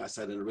I think I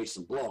said in a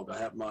recent blog, I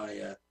have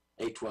my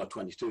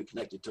A1222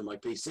 connected to my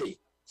PC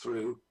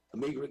through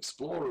Amiga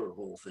Explorer of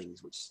all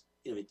things, which,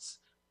 you know, it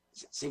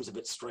seems a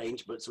bit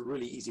strange, but it's a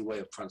really easy way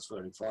of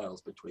transferring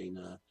files between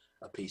a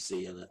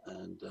PC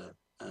and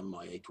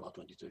my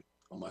A1222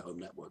 on my home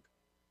network.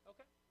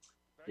 Okay.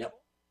 Very cool.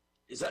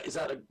 Is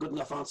that a good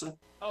enough answer?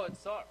 Oh, it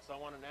sucks. I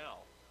want it now.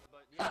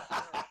 But yeah,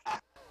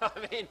 sure.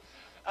 I mean,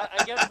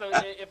 I guess so,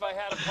 if I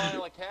had a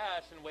pile of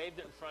cash and waved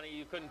it in front of you,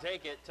 you couldn't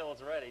take it till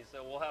it's ready,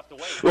 so we'll have to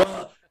wait.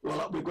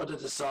 Well, we've got to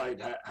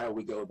decide how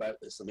we go about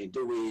this. I mean,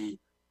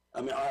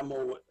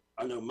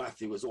 I know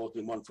Matthew has always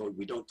been one for,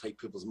 we don't take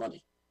people's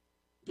money,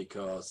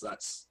 because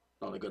that's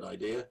not a good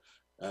idea.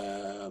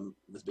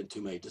 There's been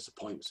too many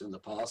disappointments in the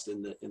past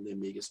in the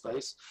Amiga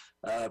space,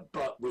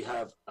 but we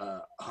have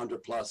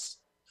 100 plus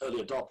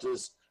early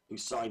adopters who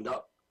signed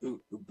up, who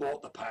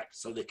bought the pack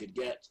so they could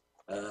get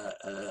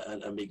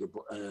an Amiga,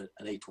 an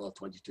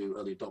A1222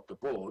 early adopter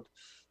board.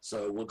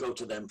 So we'll go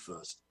to them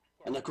first.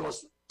 And of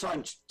course,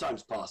 times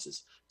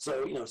passes.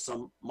 So, you know,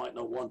 some might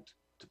not want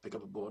to pick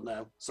up a board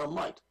now, some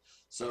might.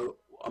 So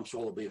I'm sure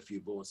there'll be a few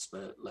boards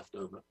left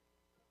over.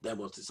 Then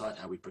we'll decide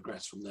how we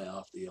progress from there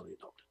after the early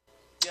adopter.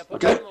 Yeah,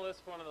 put me on the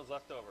list for one of those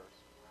leftovers.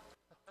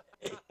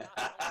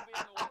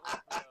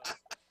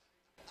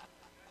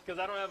 Because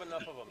I don't have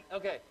enough of them.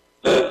 Okay,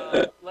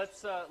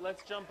 let's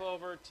jump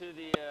over to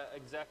the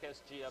exec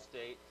SG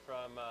update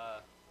from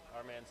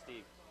our man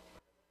Steve.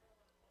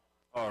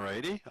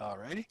 Alrighty.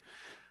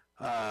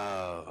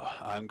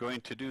 I'm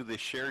going to do the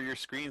share your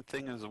screen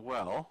thing as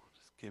well.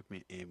 Just give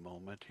me a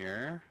moment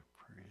here.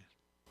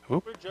 We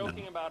were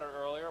joking about it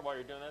earlier while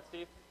you're doing that,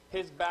 Steve.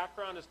 His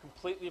background is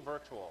completely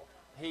virtual.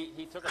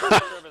 He took a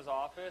picture of his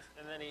office,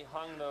 and then he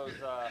hung those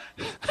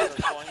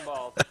bowling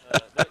balls.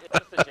 It's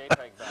just a JPEG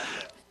back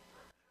there.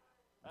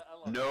 I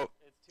love nope,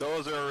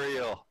 those are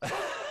real.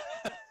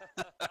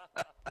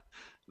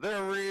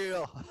 They're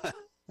real.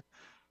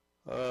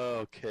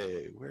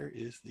 Okay, where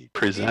is the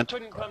present? He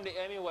couldn't come to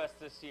Amiwest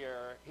this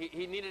year.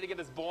 He needed to get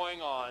his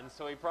Boeing on,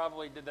 so he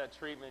probably did that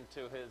treatment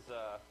to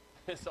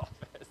his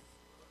office.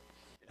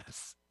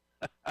 Yes.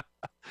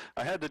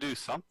 I had to do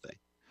something.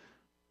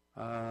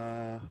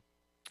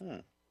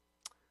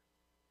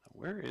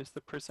 Where is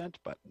the present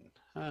button?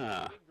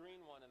 The big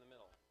green one in the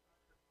middle.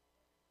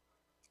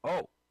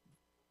 Oh,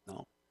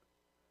 no.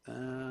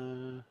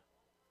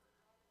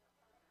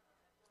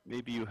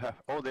 Maybe you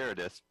have, oh, there it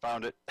is.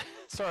 Found it.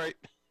 Sorry.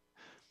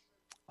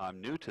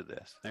 I'm new to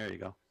this. There you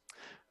go.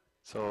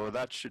 So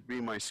that should be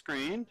my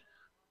screen.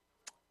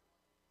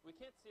 We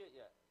can't see it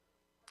yet.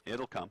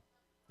 It'll come.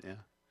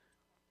 Yeah.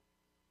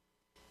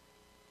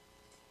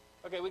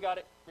 Okay, we got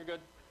it. You're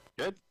good.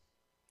 Good.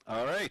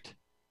 All right.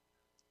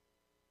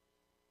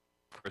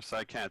 Of course,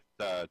 I can't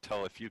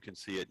tell if you can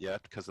see it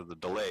yet because of the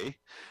delay.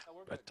 Oh,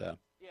 we're but good.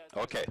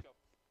 Yeah, okay.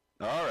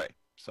 All right.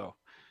 So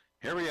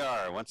here we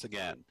are once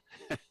again.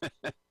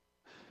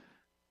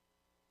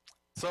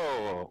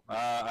 So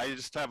I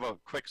just have a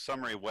quick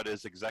summary of what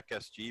is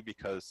exec-SG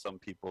because some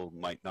people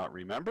might not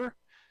remember.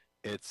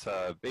 It's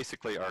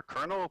basically our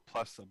kernel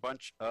plus a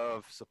bunch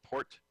of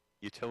support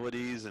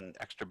utilities and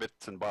extra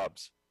bits and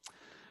bobs.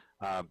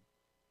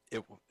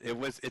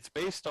 It's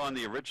based on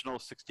the original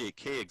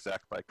 68K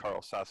exec by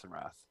Carl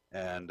Sassenrath,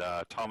 and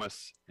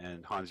Thomas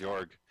and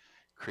Hans-Jörg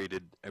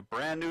created a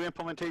brand new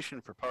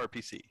implementation for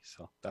PowerPC.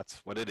 So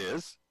that's what it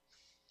is.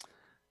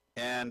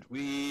 And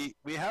we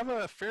have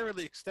a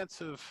fairly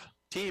extensive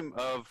team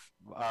of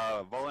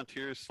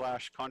volunteers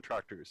 /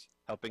 contractors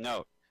helping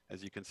out,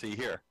 as you can see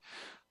here.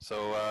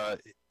 So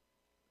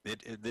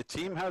the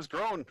team has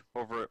grown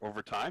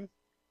over time,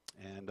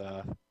 and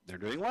they're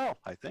doing well,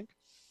 I think.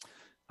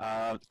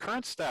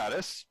 Current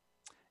status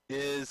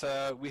is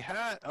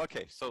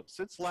so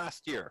since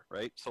last year,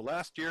 right? So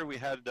last year we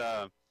had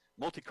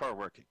multi-car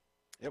working.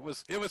 It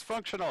was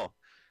functional,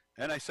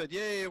 and I said,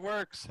 yay, it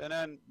works. And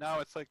then now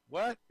it's like,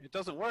 what? It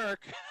doesn't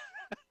work.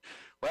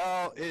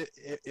 Well,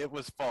 it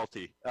was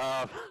faulty,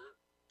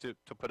 to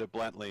put it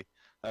bluntly.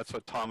 That's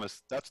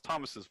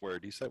Thomas's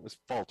word. He said it was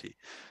faulty.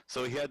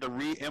 So he had to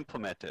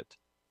re-implement it.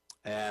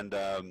 And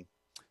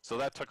so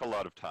that took a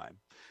lot of time.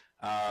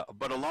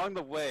 But along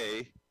the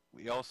way,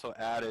 we also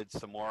added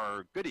some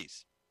more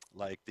goodies,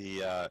 like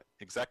the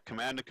exec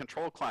command and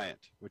control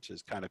client, which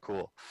is kind of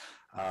cool.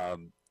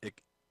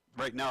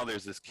 Right now,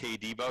 there's this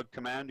kdebug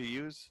command you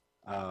use.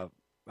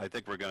 I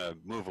think we're going to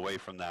move away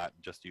from that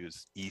and just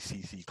use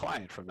ECC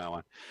client from now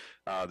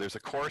on. There's a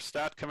core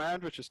stat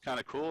command, which is kind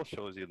of cool.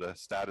 Shows you the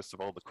status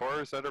of all the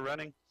cores that are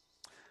running.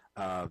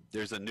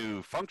 There's a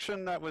new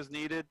function that was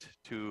needed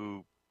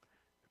to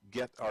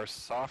get our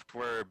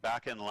software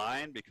back in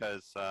line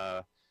because,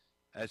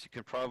 as you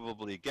can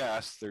probably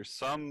guess, there's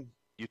some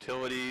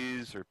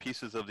utilities or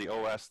pieces of the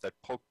OS that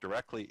poke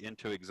directly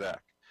into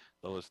exec,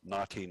 those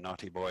naughty,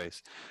 naughty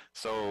boys.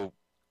 So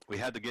we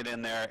had to get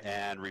in there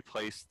and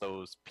replace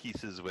those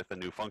pieces with a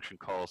new function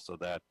call so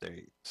that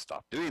they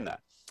stop doing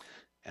that.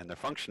 And they're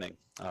functioning.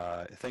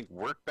 I think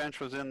Workbench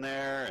was in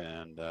there,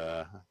 and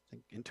I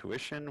think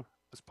Intuition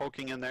was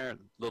poking in there,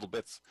 little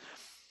bits.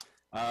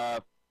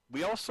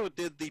 We also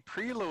did the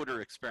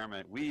preloader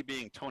experiment, we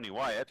being Tony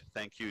Wyatt.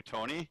 Thank you,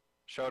 Tony.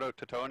 Shout out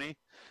to Tony,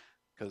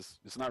 because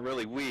it's not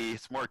really we,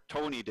 it's more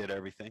Tony did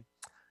everything.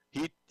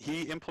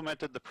 He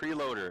implemented the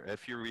preloader.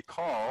 If you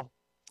recall,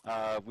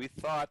 we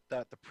thought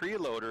that the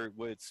preloader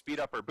would speed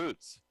up our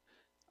boots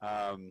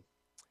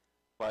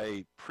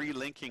by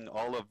pre-linking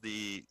all of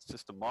the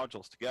system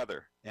modules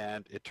together.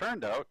 And it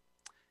turned out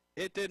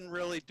it didn't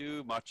really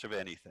do much of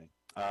anything.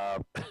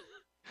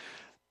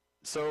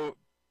 So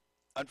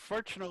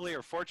unfortunately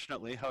or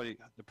fortunately,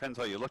 depends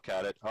how you look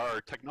at it, our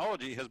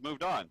technology has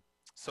moved on.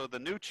 So the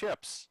new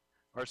chips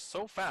are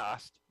so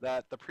fast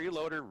that the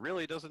preloader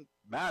really doesn't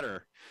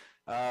matter.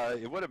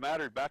 It would have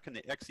mattered back in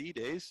the XE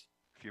days,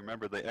 if you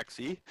remember the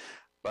XE,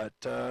 but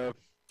oh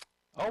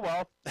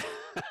well.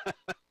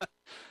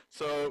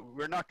 So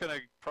we're not going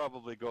to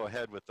probably go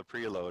ahead with the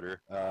preloader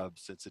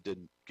since it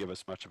didn't give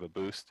us much of a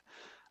boost.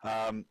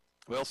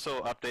 We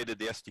also updated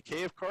the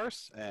SDK, of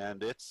course,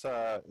 and it's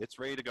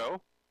ready to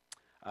go.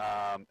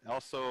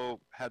 Also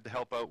had to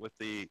help out with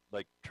the,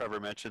 like Trevor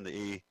mentioned,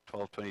 the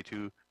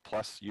A1222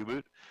 Plus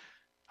U-boot.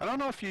 I don't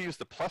know if you use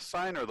the plus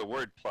sign or the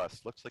word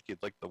plus. Looks like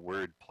you'd like the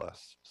word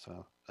plus,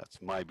 so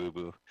that's my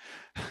boo-boo.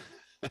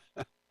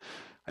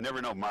 I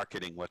never know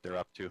marketing what they're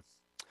up to.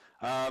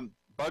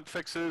 Bug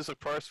fixes, of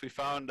course, we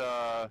found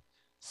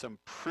some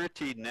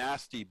pretty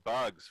nasty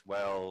bugs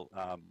while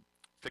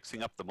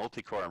fixing up the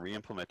multi-core and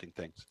re-implementing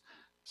things.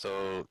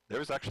 So there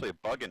was actually a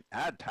bug in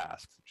add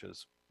tasks, which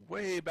is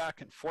way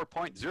back in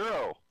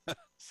 4.0.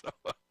 So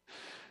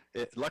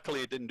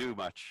luckily it didn't do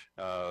much,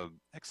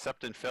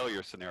 except in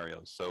failure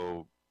scenarios.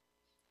 So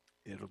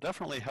it'll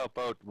definitely help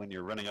out when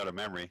you're running out of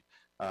memory.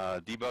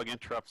 Debug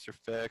interrupts are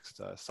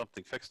fixed,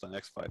 something fixed on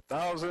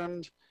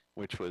X5000,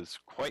 which was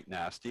quite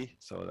nasty,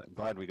 so I'm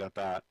glad we got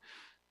that.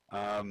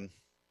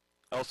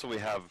 Also, we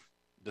have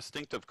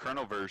distinctive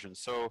kernel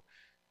versions. So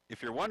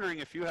if you're wondering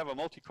if you have a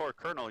multi-core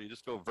kernel, you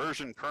just go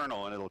version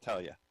kernel and it'll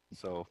tell you.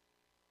 So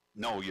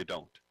no, you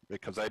don't,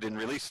 because I didn't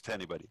release it to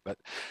anybody. But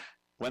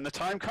when the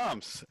time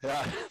comes,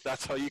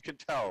 that's how you can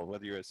tell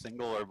whether you're a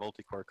single or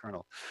multi-core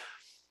kernel.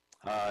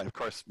 Of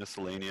course,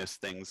 miscellaneous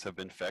things have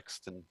been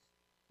fixed and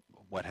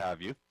what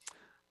have you.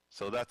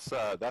 So that's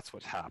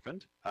what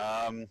happened.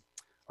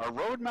 Our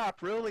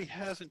roadmap really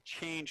hasn't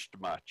changed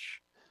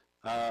much.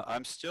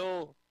 I'm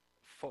still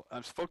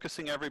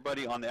focusing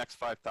everybody on the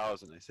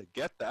X5000. I said,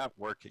 get that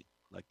working.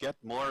 Like, get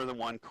more than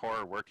one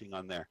core working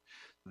on there.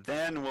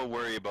 Then we'll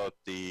worry about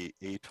the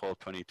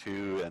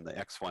A1222 and the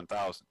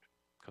X1000,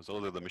 because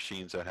those are the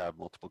machines that have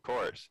multiple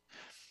cores.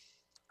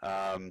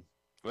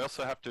 We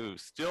also have to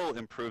still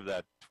improve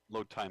that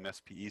load time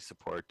SPE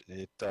support.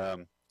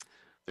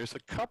 There's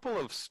a couple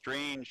of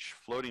strange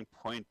floating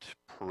point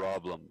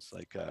problems,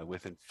 like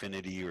with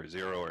infinity or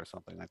 0 or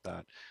something like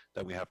that,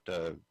 that we have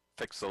to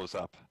fix those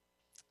up.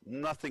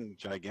 Nothing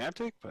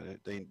gigantic, but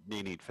they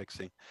need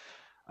fixing.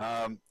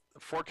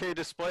 4K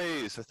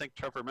displays, I think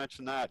Trevor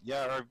mentioned that.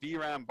 Yeah, our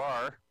VRAM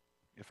bar,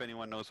 if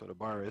anyone knows what a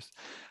bar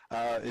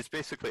is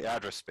basically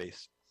address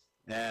space.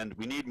 And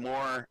we need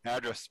more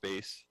address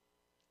space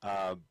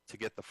to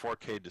get the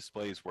 4K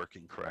displays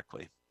working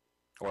correctly,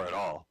 or at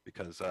all,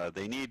 because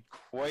they need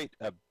quite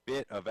a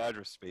bit of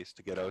address space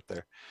to get out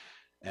there.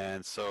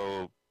 And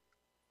so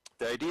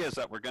the idea is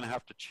that we're going to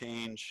have to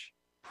change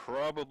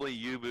probably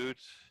U-boot,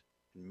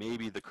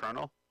 maybe the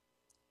kernel,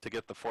 to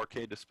get the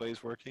 4K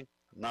displays working.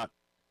 I'm not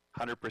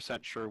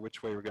 100% sure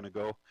which way we're going to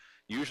go.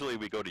 Usually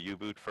we go to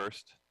U-boot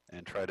first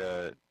and try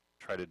to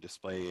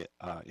display,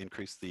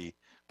 increase the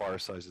bar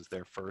sizes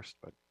there first.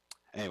 But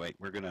anyway,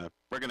 we're gonna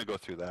go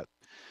through that.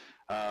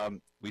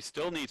 We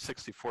still need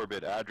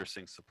 64-bit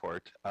addressing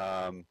support.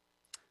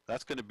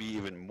 That's going to be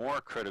even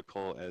more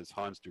critical as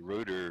Hans de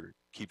Ruiter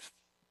keeps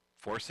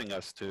forcing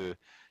us to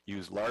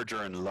use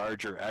larger and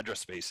larger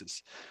address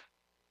spaces.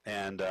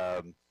 And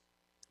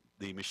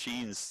the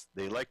machines,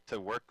 they like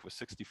to work with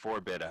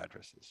 64-bit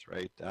addresses,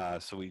 right?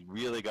 So we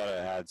really got to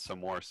add some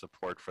more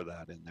support for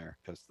that in there,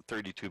 because the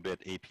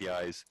 32-bit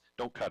APIs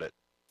don't cut it,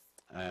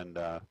 and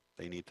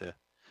they need to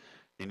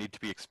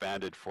be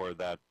expanded for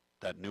that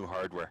new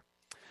hardware.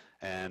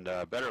 And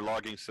better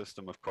logging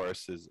system, of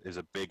course, is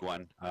a big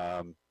one.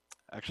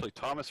 Actually,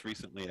 Thomas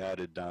recently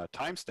added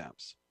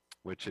timestamps,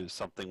 which is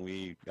something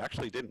we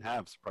actually didn't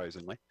have,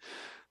 surprisingly.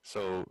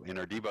 So in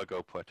our debug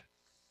output,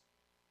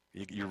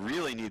 you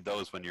really need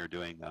those when you're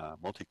doing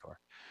multi-core.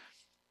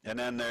 And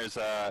then there's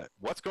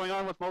what's going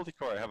on with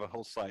multi-core. I have a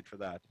whole slide for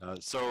that.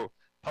 So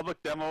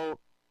public demo,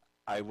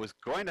 I was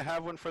going to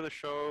have one for the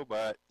show,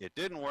 but it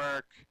didn't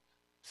work.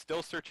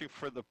 Still searching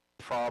for the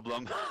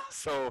problem.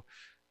 So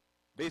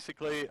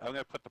basically, I'm going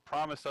to put the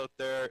promise out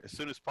there as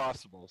soon as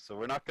possible. So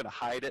we're not going to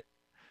hide it.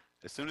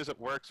 As soon as it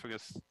works, we're going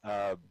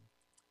to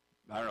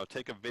I don't know,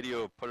 take a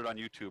video, put it on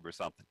YouTube or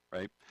something,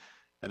 right?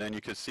 And then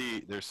you can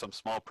see there's some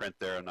small print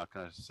there. I'm not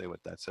going to say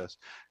what that says.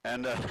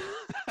 And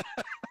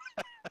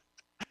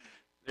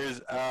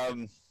there's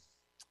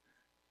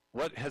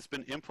what has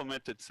been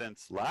implemented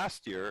since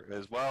last year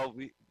as well.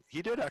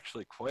 He did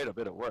actually quite a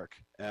bit of work.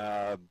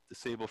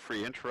 Disable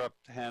free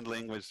interrupt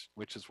handling,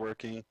 which is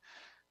working.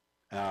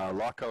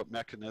 Lockout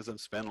mechanism,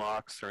 spin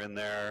locks are in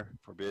there.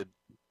 Forbid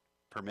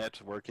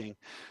permit working.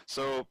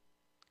 So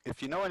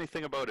if you know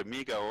anything about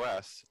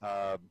AmigaOS,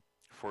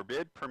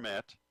 forbid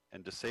permit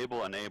and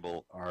disable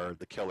enable are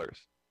the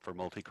killers for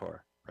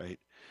multi-core, right?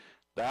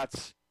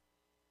 That's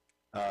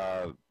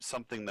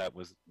something that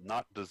was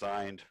not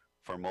designed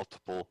for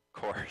multiple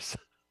cores.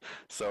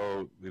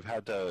 So we've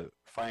had to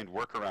find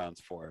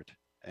workarounds for it.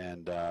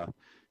 And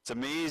it's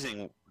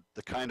amazing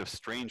the kind of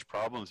strange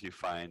problems you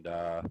find.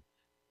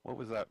 What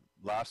was that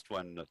last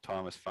one that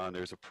Thomas found?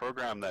 There's a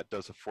program that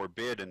does a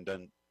forbid and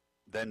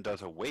then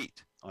does a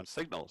wait on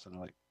signals. And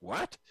I'm like,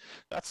 what?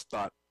 That's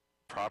not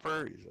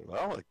proper. He said,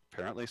 well,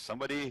 apparently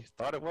somebody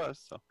thought it was.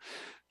 So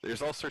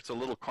there's all sorts of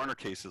little corner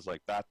cases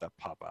like that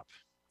pop up.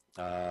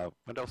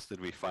 What else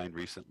did we find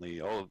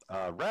recently? Oh,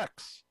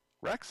 Rex.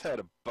 Rex had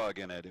a bug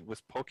in it. It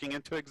was poking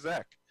into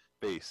exec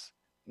base.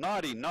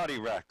 Naughty, naughty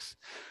Rex.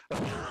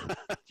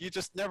 You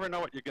just never know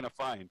what you're going to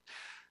find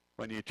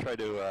when you try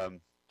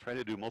to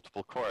do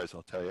multiple cores,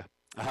 I'll tell you.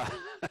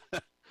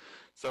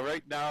 So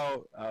right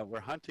now, we're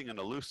hunting an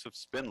elusive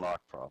spin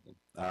lock problem.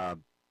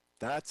 I'm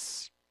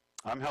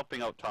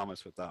helping out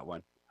Thomas with that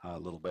one a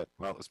little bit,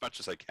 well, as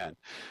much as I can.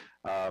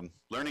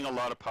 Learning a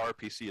lot of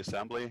PowerPC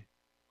assembly,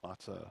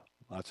 lots of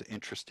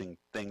interesting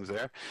things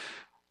there.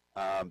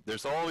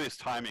 There's always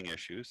timing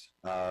issues.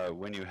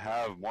 When you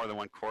have more than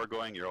one core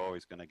going, you're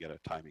always going to get a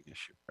timing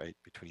issue, right,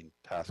 between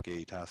task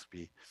A, task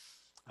B,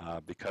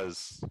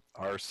 because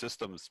our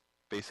systems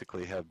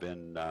basically have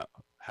been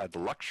had the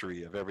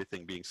luxury of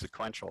everything being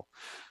sequential.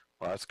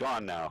 Well, it's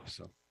gone now,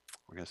 so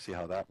we're going to see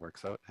how that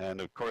works out. And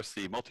of course,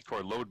 the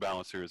multi-core load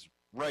balancer is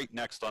right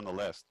next on the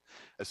list.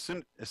 As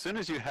soon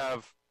as you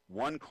have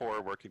one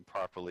core working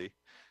properly,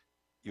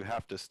 you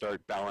have to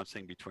start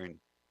balancing between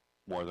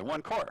more than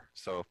one core.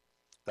 So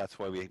that's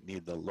why we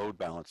need the load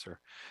balancer.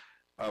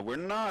 We're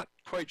not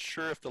quite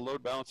sure if the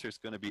load balancer is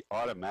going to be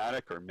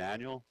automatic or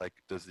manual. Like,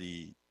 does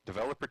the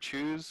developer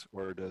choose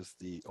or does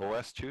the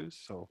OS choose?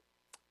 So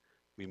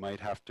we might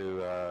have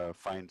to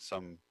find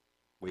some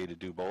way to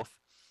do both.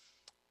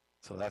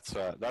 So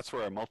that's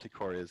where our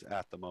multi-core is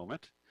at the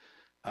moment.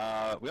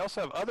 We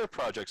also have other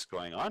projects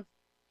going on.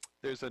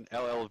 There's an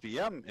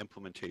LLVM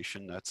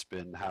implementation that's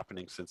been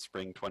happening since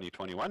spring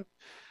 2021.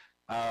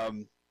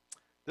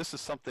 This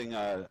is something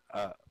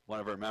one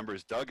of our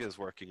members, Doug, is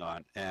working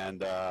on,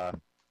 and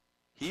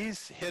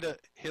he's hit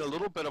a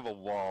little bit of a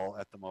wall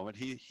at the moment.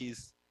 He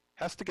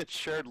has to get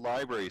shared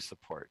library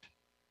support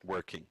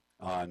working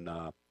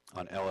on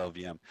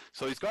LLVM.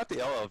 So he's got the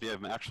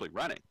LLVM actually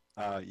running.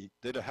 He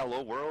did a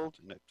hello world,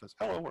 and it says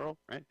hello world,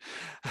 right?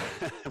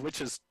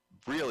 Which is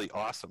really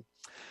awesome.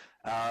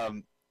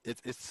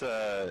 It's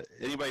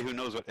anybody who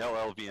knows what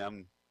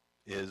LLVM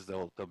is,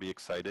 they'll be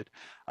excited.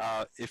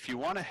 If you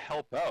want to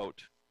help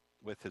out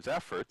with his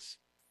efforts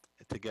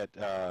to get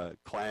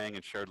Clang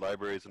and shared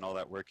libraries and all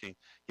that working,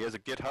 he has a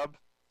GitHub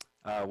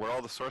where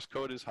all the source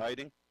code is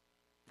hiding.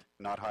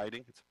 Not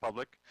hiding, it's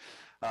public.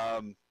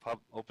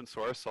 Open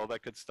source, all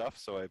that good stuff.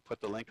 So I put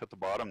the link at the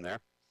bottom there.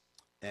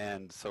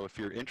 And so if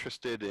you're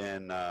interested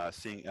in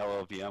seeing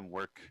LLVM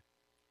work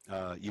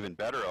even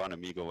better on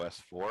AmigaOS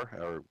 4,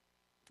 or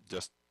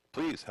just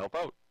please help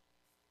out.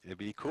 It'd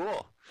be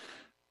cool.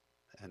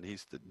 And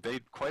he's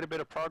made quite a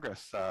bit of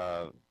progress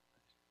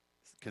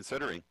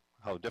considering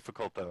how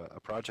difficult a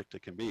project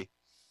it can be.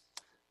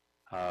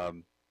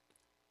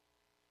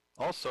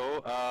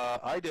 Also,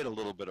 I did a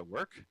little bit of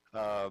work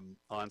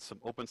on some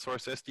open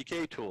source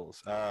SDK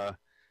tools.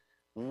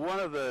 One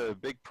of the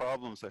big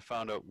problems I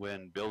found out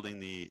when building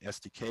the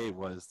SDK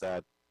was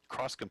that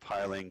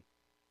cross-compiling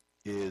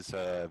is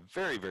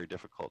very, very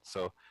difficult.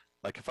 So,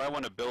 like if I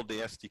want to build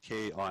the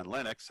SDK on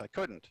Linux, I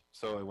couldn't.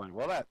 So I went,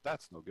 well,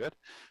 that's no good.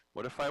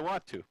 What if I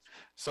want to?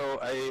 So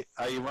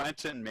I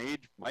went and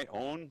made my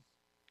own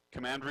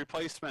command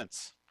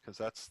replacements, because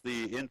that's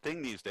the in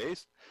thing these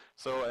days.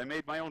 So I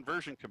made my own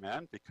version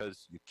command,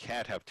 because you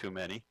can't have too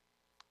many.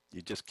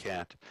 You just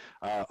can't.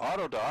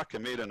 Autodoc, I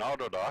made an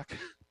autodoc,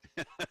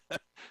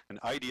 an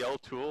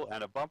IDL tool,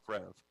 and a bump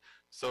rev.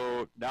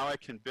 So now I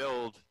can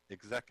build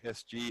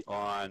exec-sg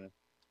on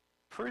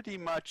pretty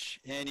much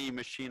any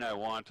machine I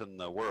want in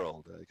the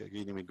world. I can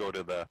even go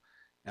to the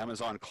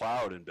Amazon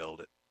cloud and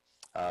build it.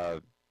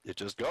 It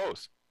just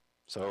goes.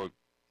 So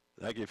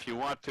like if you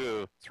want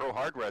to throw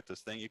hardware at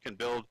this thing, you can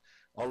build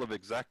all of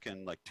exec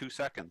in like 2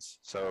 seconds.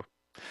 So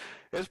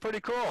it's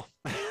pretty cool.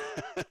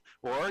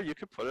 Or you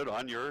could put it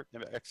on your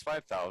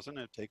X5000 and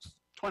it takes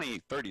 20,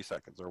 30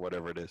 seconds or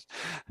whatever it is.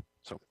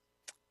 So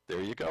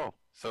there you go.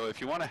 So if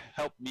you want to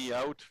help me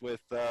out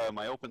with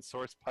my open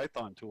source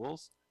Python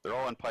tools, they're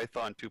all on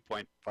Python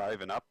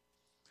 2.5 and up.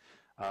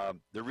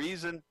 The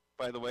reason,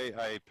 by the way,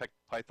 I picked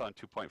Python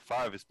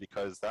 2.5 is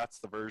because that's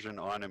the version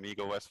on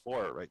AmigaOS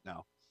 4 right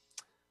now.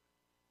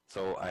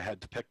 So I had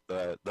to pick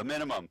the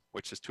minimum,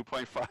 which is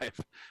 2.5.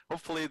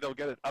 Hopefully they'll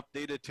get it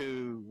updated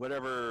to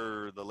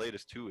whatever the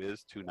latest 2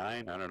 is,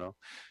 2.9, I don't know.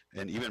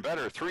 And even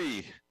better,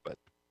 3. But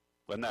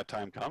when that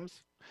time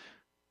comes,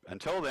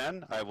 until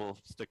then, I will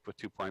stick with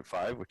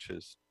 2.5, which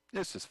is,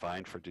 this is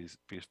fine for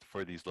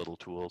these little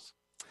tools.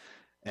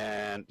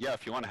 And yeah,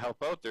 if you want to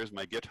help out, there's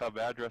my GitHub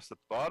address at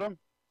the bottom.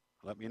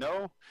 Let me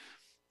know.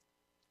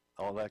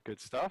 All that good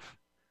stuff.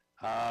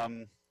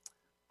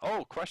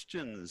 Oh,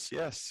 questions.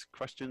 Yes,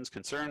 questions,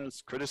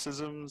 concerns,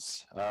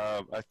 criticisms.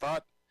 I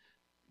thought,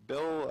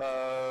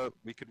 Bill,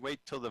 we could wait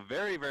till the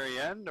very, very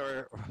end,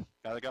 or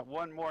I got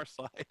one more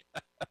slide.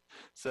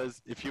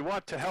 Says, if you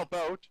want to help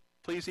out,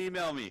 please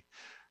email me.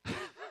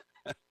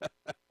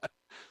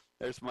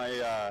 There's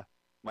my,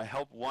 my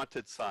help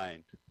wanted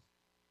sign.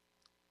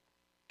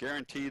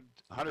 Guaranteed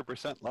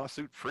 100%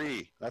 lawsuit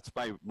free. That's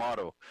my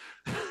motto.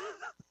 I'm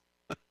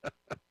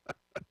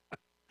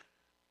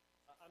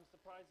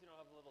surprised you don't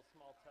have a little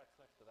small text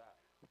next to that.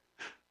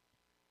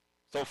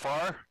 So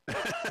far? No,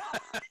 the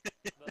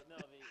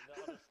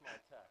other small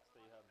text that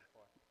you had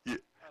before. Yeah.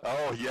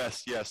 Oh, yes,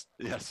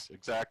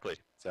 exactly.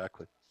 So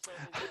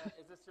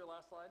is this your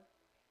last slide?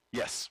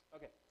 Yes.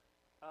 Okay.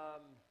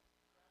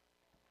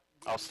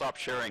 I'll stop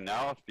sharing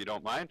now if you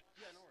don't mind.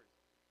 Yeah, no worries.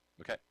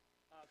 Okay.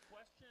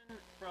 Question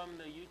from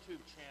the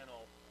YouTube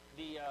channel.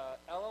 The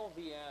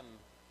LLVM,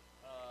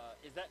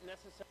 is that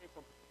necessary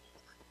for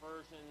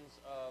versions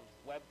of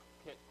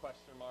WebKit ?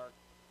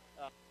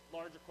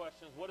 Larger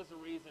questions, what is the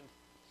reason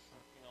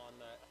for on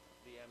the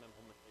VM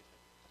implementation?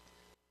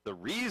 The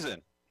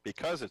reason,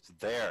 because it's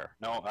there.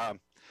 No,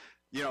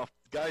 you know,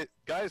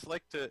 guys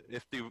like to,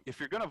 if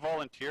you're going to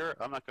volunteer,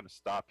 I'm not going to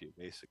stop you,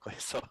 basically.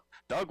 So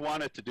Doug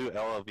wanted to do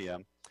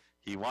LLVM.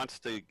 He wants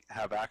to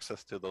have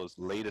access to those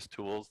latest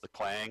tools, the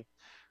Clang,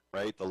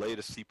 right, the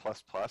latest C++,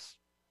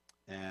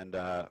 and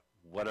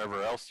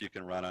whatever else you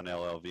can run on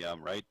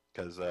LLVM, right,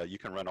 because you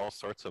can run all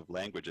sorts of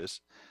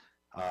languages,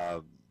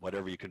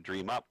 whatever you can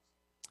dream up.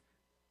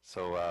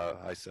 So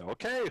I said,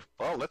 okay,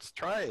 well, let's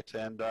try it.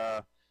 And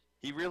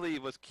he really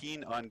was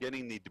keen on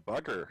getting the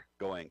debugger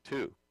going,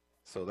 too.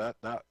 So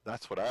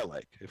that's what I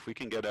like. If we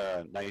can get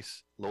a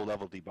nice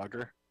low-level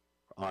debugger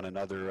on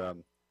another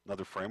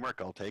framework,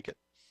 I'll take it.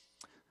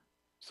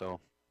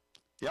 So,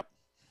 yep.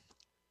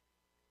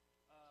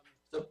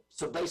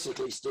 So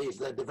basically, Steve,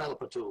 they're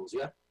developer tools,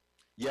 yeah?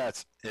 Yeah,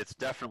 it's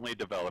definitely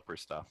developer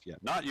stuff. Yeah,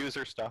 not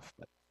user stuff,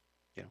 but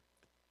you know.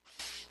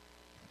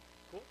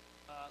 Cool.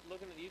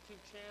 Looking at the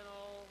YouTube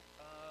channel,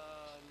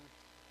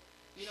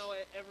 you know,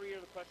 every year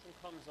the question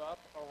comes up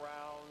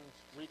around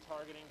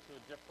retargeting to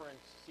a different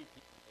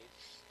CPU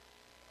base.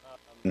 I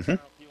don't know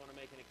if you want to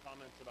make any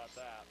comments about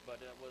that, but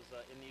it was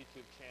in the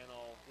YouTube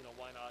channel. You know,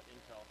 why not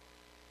Intel?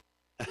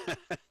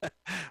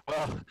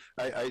 Well,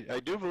 I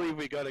do believe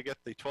we got to get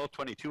the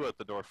 1222 out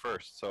the door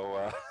first.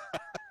 So,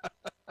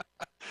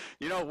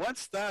 you know,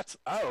 once that's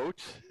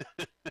out,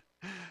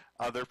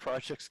 other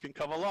projects can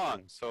come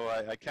along. So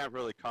I can't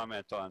really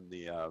comment on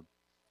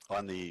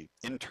the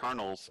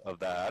internals of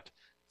that.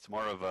 It's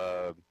more of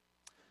a,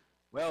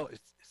 well,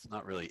 it's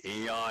not really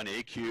Aeon,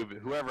 A-Cube,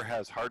 whoever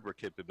has hardware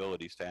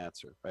capabilities to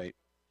answer, right?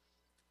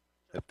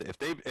 If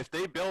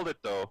they build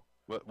it though,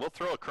 we'll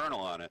throw a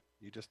kernel on it.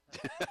 You just,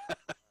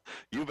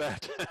 you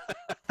bet.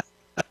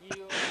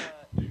 You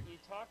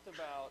talked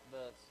about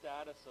the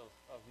status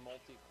of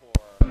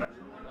multi-core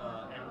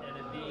and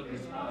it being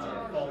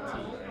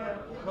faulty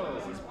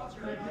code.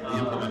 The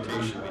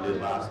implementation we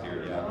did last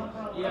year, yeah.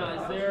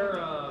 Yeah,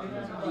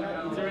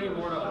 is there any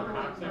more to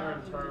unpack there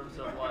in terms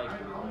of like,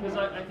 because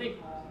I think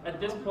at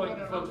this point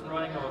folks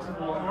running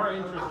OS4 are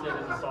interested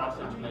in the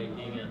sausage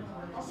making and,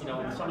 you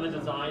know, some of the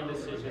design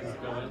decisions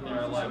that go in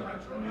there. Like,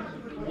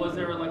 was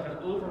there like an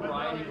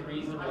overriding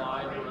reason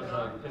why there was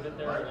a pivot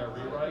there and a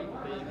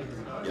rewrite that you could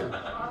discuss?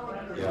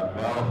 Yeah.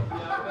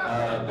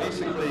 Well,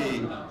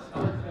 basically,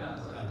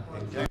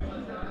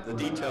 the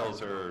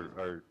details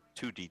are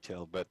too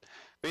detailed, but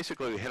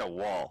basically we hit a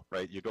wall,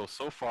 right? You go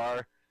so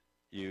far,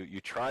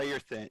 you try your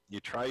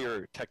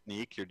your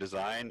technique, your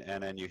design,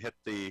 and then you hit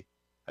the.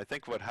 I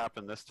think what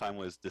happened this time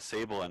was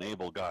disable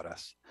enable got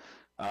us.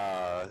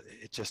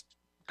 It just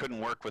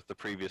couldn't work with the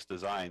previous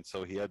design,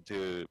 so he had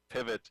to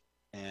pivot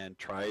and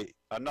try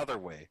another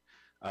way.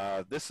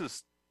 This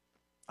is,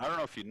 I don't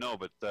know if you know,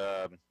 but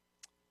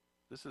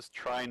this is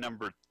try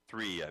number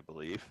 3, I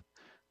believe.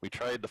 We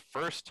tried the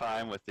first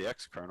time with the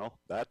X kernel.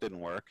 That didn't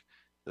work.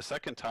 The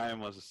second time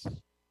was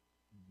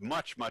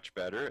much, much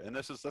better, and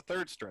this is the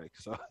third strike.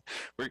 So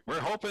we're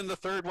hoping the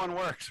third one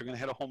works. We're going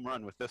to hit a home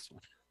run with this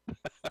one.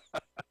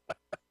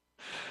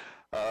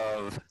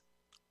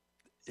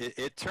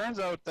 It turns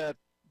out that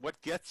what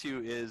gets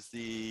you is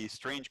the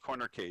strange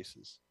corner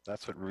cases.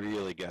 That's what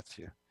really gets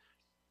you.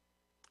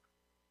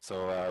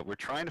 So we're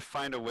trying to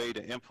find a way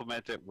to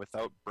implement it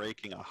without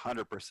breaking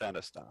 100%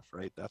 of stuff,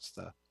 right? That's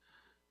the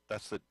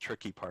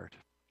tricky part.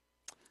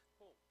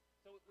 Cool.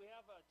 So we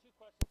have 2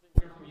 questions in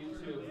here from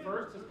YouTube.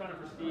 First is kind of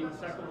for Steve. The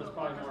second one is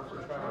probably more for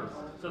Trevor.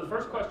 So the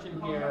first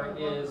question here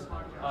is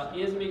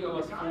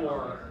AmigaOS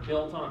 4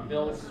 built on a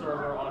build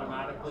server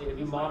automatically? Have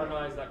you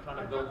modernized that kind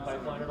of build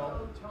pipeline at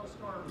all?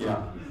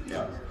 Yeah.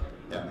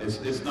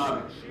 It's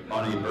not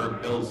on a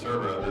build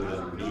server other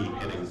than me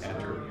hitting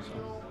enter.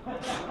 So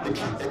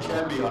it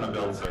can be on a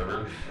build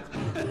server.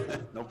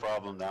 No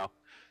problem now.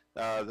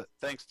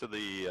 Thanks to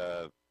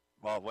the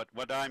I've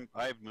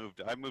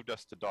moved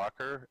us to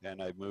Docker,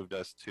 and I've moved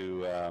us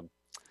to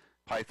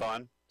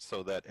Python,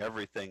 so that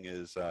everything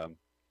is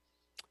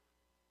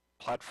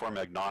platform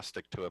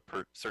agnostic to a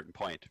certain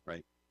point,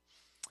 right?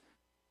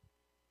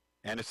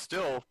 And it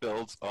still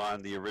builds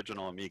on the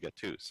original Amiga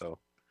too, so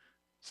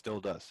still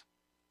does.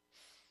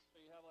 So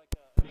you have like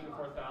a Amiga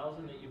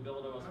 4000 that you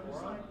build OS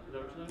 4 on? Is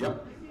that what you're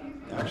saying?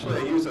 Yep. Actually,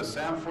 I use a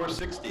SAM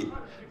 460. No,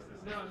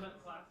 I meant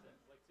classic,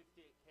 like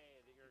 68K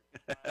that you're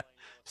compiling.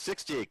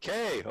 68K?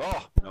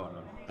 Oh, no.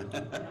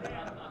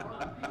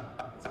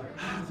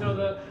 So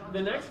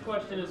the next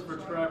question is for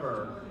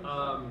Trevor.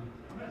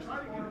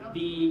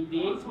 The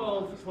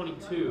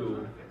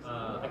A1222,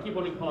 I keep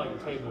wanting to call it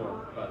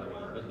Tabor, by the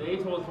way, but the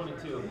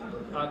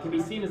A1222 can be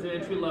seen as an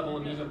entry-level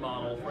Amiga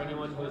model for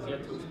anyone who has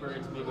yet to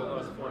experience Amiga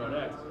OS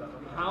 4.x.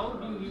 How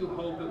do you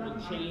hope it will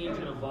change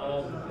and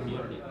evolve the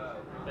community?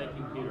 Thank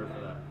you, Peter,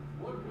 for that.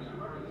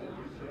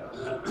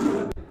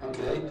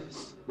 Okay.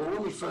 Well,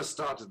 when we first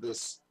started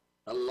this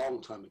a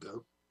long time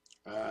ago,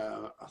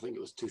 I think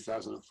it was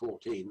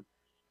 2014,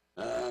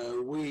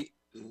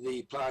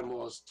 the plan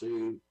was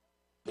to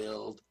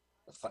build,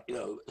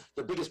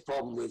 the biggest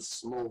problem with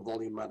small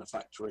volume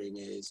manufacturing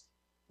is,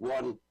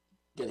 one,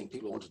 getting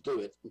people who want to do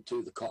it, and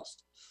two, the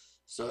cost.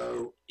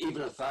 So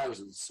even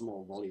 1,000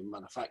 small volume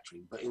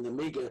manufacturing, but in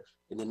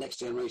the next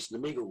generation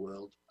Amiga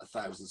world,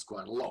 1,000 is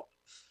quite a lot.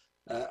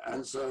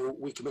 And so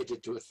we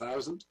committed to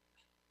 1,000,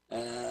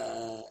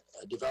 a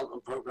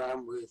development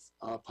program with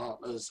our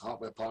partners,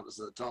 hardware partners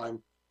at the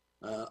time,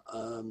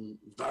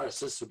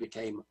 Viruses, who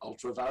became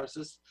Ultra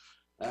Viruses,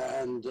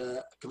 and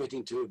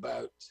committing to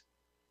about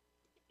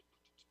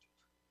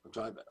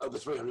over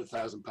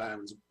 £300,000,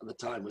 and the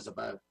time was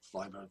about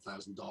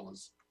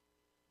 $500,000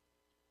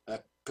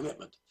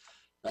 commitment.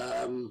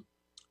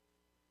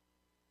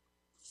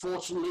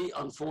 Fortunately,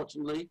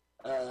 unfortunately,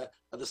 at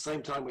the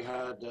same time we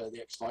had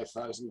the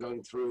X5000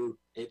 going through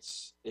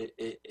its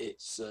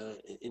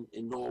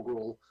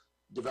inaugural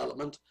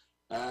development,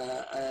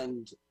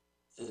 and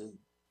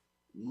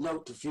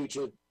note to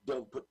future,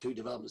 don't put two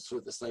developments through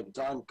at the same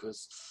time,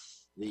 because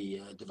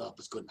the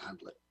developers couldn't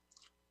handle it.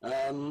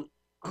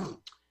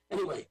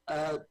 Anyway,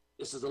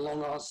 this is a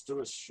long answer to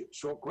a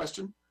short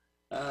question.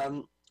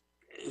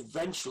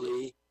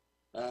 Eventually,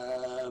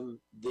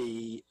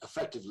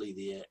 effectively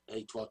the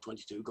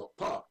A1222 got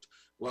parked.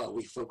 Well,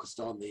 we focused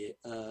on the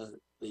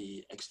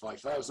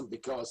X5000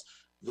 because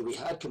we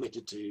had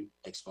committed to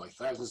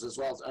X5000s as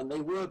well, and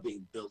they were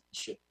being built and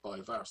shipped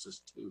by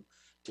Viruses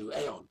to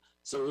Aon.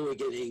 So we were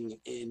getting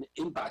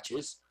in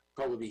batches,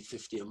 probably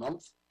 50 a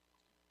month,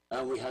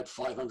 and we had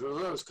 500 of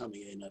those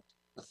coming in at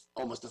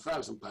almost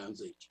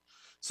 £1,000 each.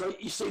 So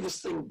you see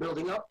this thing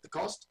building up, the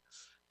cost,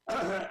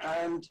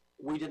 and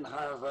we didn't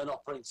have an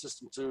operating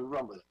system to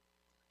run with it.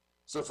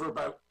 So for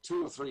about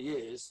 2 or 3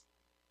 years,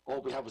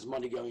 all we had was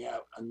money going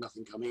out and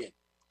nothing coming in.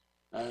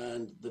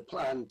 And the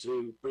plan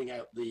to bring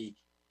out the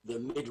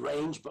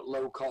mid-range but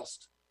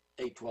low-cost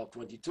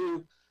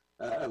A1222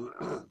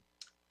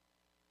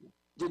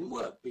 didn't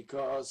work,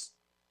 because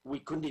we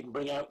couldn't even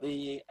bring out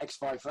the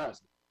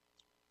X5000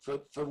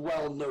 for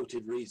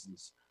well-noted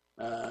reasons.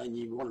 And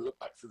you want to look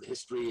back through the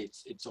history,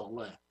 it's all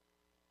there.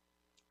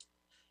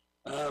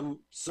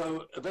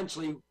 So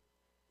eventually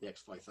the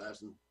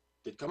X5000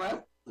 did come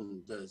out,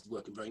 and it's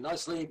working very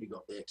nicely. We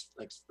got the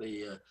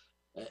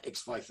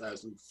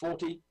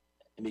X5040,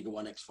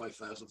 AmigaOne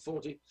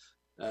X5040.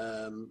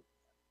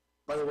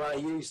 By the way, I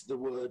used the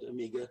word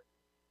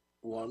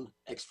AmigaOne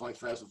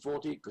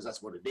X5040 because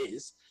that's what it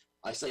is.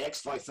 I say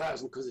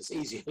X5000 because it's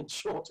easier and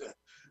shorter.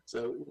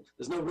 So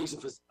there's no reason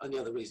for any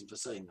other reason for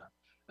saying that.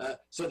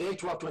 So the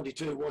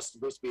A1222 was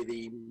supposed to be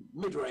the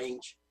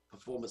mid-range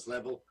performance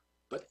level,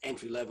 but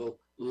entry-level,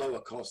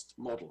 lower-cost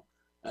model.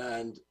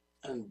 And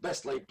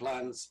best laid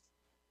plans,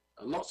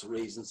 lots of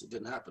reasons, it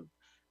didn't happen.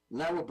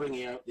 Now we're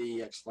bringing out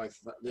the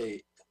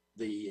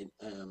the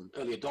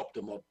early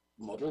adopter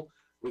model.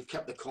 We've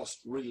kept the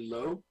cost really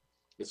low.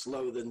 It's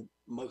lower than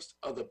most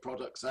other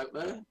products out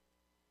there.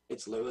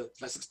 It's lower,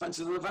 less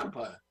expensive than a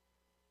Vampire.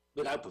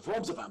 It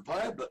outperforms a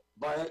Vampire, but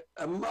by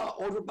an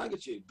order of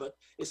magnitude, but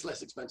it's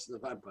less expensive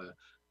than a Vampire.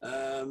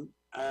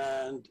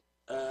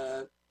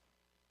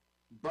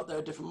 But there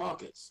are different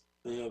markets.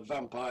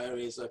 Vampire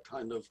is a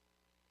kind of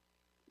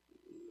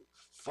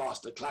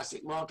faster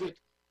classic market,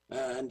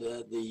 and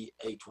the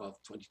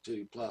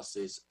A1222 Plus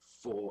is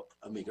for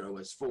Amiga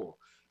OS 4.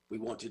 We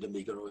wanted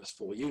Amiga OS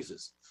 4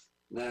 users.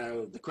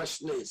 Now, the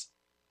question is,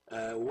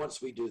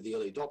 once we do the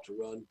early adopter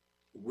run,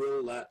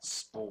 will that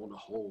spawn a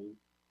whole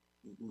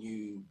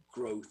new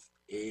growth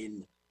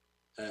in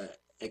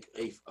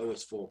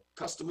OS 4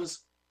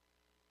 customers,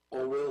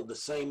 or will the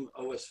same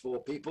OS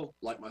 4 people,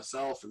 like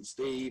myself and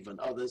Steve and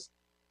others,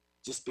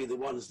 just be the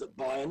ones that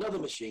buy another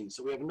machine.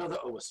 So we have another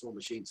OS4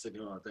 machine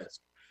sitting on our desk.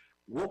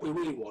 What we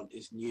really want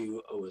is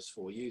new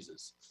OS4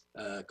 users,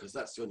 because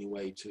that's the only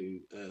way to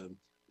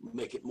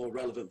make it more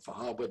relevant for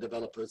hardware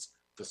developers,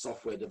 for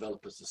software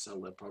developers to sell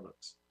their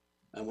products.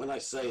 And when I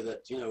say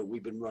that, you know,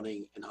 we've been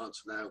running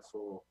Enhancer now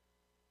for,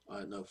 I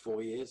don't know,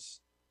 4 years,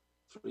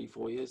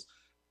 4 years,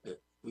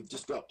 we've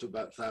just got up to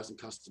about 1,000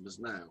 customers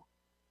now.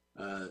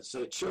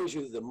 So it shows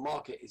you the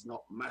market is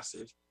not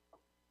massive.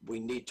 We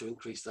need to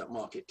increase that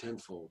market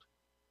tenfold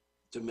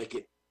to make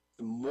it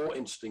more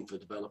interesting for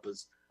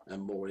developers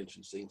and more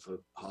interesting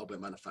for hardware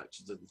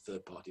manufacturers and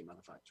third-party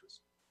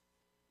manufacturers.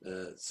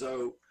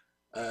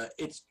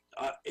 It's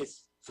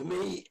for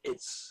me,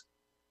 it's,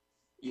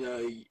 you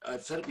know,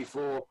 I've said it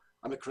before,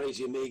 I'm a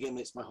crazy Amigan,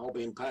 it's my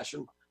hobby and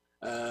passion,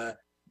 but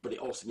it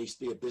also needs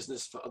to be a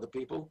business for other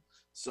people.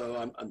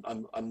 So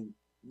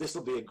this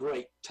will be a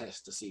great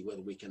test to see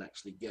whether we can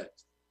actually get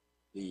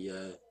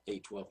the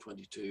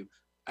A1222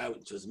 out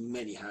into as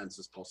many hands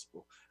as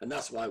possible. And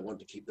that's why I want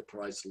to keep the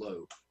price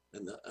low.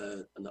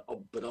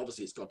 But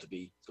obviously it's got to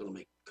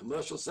make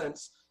commercial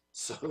sense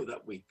so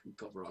that we can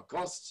cover our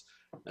costs.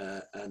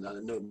 And I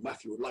know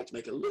Matthew would like to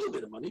make a little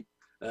bit of money.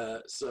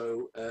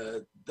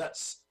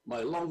 That's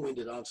my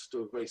long-winded answer to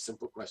a very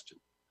simple question.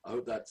 I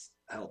hope that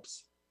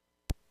helps.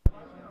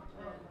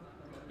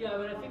 Yeah, I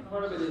mean, I think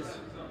part of it is,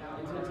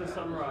 to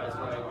summarize,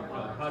 right, you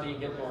know, how do you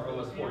get more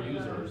OS4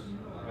 users,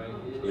 right?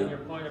 And your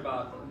point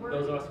about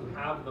those of us who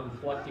have them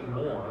collecting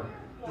more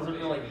doesn't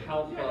really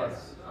help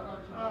us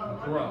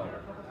grow.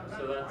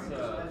 So that's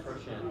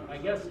friction. I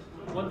guess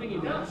one thing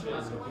you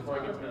mentioned, before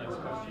I get to the next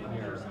question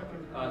here,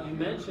 you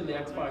mentioned the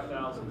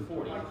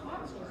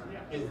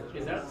X5040.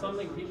 Is that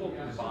something people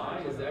can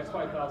buy? Is the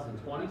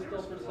X5020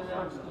 still for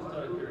sale? Just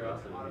out of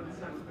curiosity.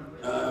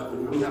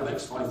 We have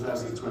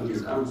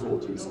X5020s and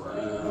 40s.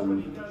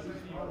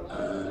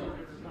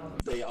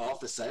 They are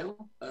for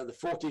sale. The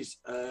 40s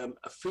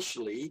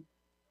officially,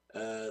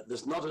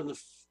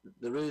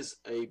 there is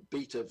a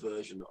beta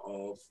version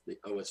of the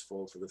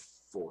OS4 for the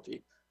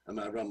 40. I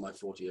mean, I run my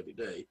 40 every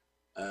day,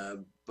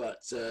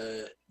 but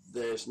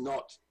there's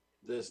not.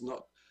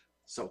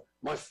 So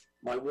my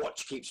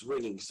watch keeps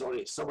ringing.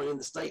 Sorry, it's someone in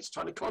the States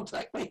trying to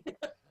contact me.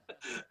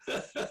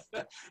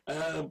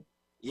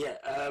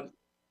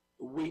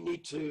 We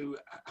need to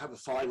have a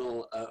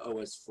final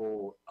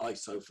OS4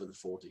 ISO for the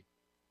 40.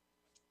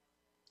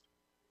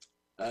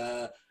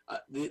 I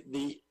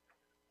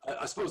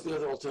suppose the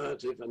other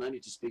alternative, and I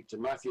need to speak to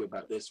Matthew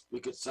about this, we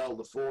could sell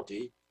the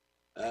 40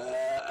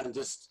 and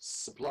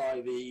just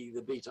supply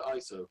the beta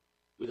ISO.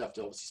 We'd have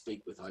to obviously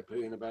speak with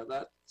Hyperion about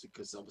that,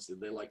 because obviously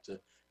they like their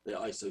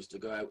ISOs to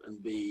go out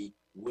and be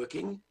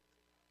working.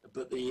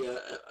 But the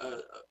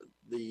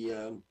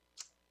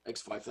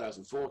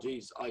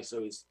X5040's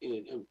ISO is,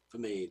 for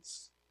me,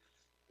 it's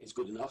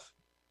good enough.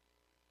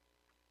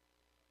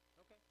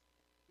 Okay.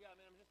 Yeah, I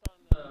mean, I'm just on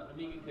the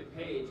AmigaKit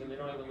page, and they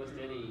don't even list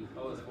any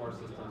OS4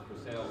 systems for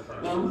sale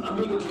currently.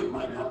 AmigaKit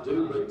might not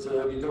do, but if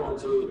you go on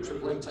to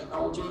AAA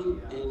Technology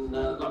in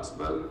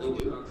Luxembourg, they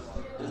do.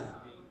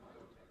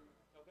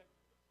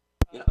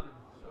 Yeah.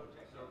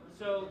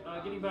 So,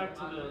 getting back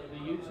to the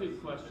YouTube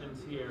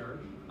questions here,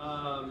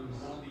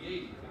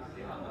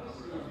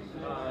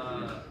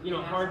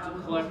 hard to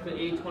collect the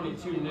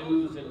A22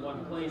 news in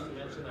one place. You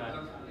mentioned that.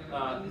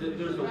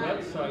 There's a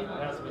website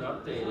that hasn't been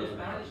updated.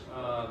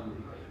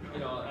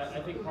 I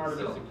think part of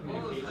it is a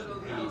communication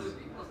piece. Do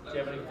you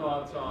have any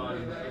thoughts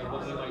on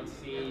when we might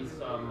see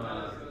some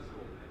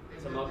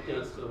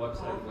updates to the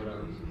website or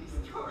whatever?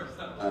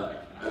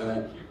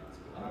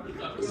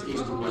 It's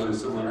easy to blame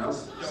someone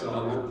else, so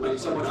I won't blame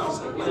someone else,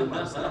 I'll blame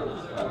myself.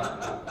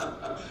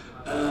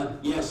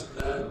 Yes,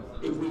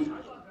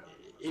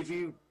 if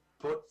you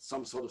put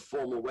some sort of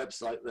formal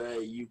website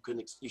there, you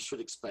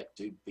should expect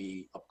to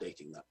be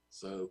updating that.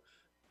 So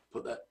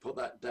put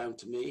that down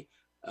to me.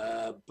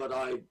 But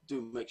I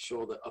do make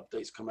sure that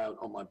updates come out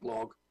on my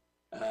blog,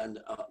 and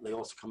they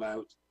also come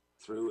out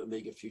through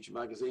Amiga Future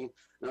magazine.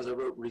 And as I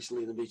wrote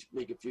recently in the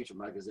Amiga Future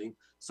magazine,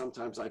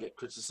 sometimes I get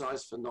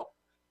criticized for not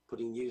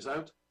putting news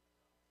out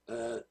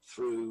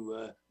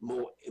through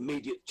more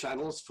immediate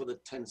channels for the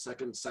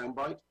 10-second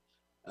soundbite.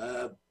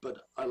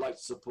 But I like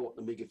to support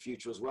Amiga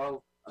Future as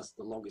well, as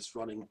the longest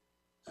running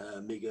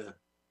Amiga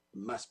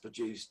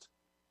mass-produced,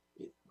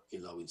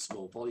 in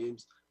small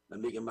volumes,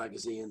 Amiga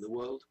magazine in the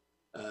world.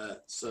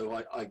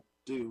 So I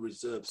do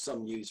reserve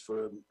some news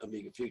for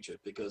Amiga Future,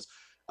 because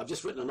I've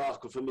just written an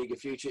article for Amiga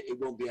Future. It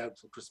won't be out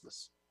till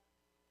Christmas.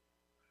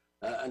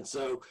 And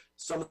so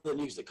some of the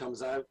news that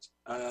comes out,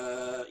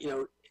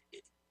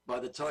 by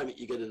the time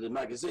you get it in the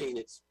magazine,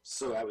 it's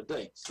so out of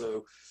date.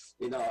 So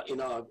in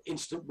our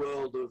instant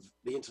world of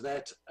the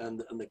internet and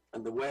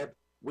the web,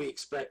 we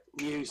expect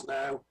news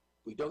now.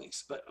 We don't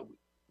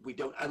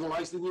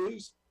analyze the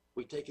news.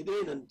 We take it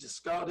in and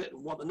discard it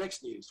and want the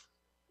next news.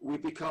 We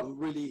become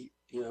really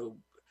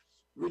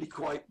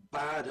quite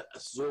bad at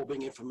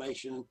absorbing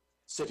information,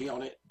 sitting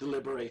on it,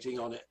 deliberating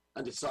on it,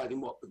 and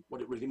deciding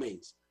what it really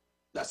means.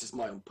 That's just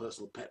my own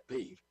personal pet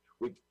peeve.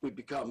 We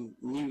become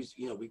news,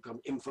 we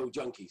become info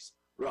junkies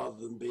rather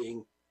than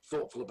being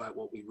thoughtful about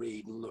what we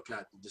read and look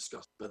at and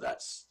discuss. But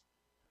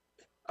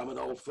I'm an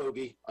old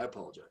fogey. I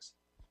apologize.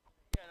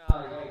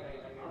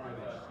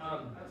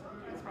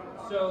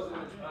 So,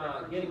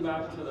 getting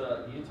back to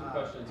the YouTube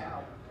questions,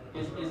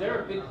 is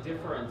there a big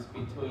difference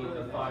between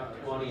the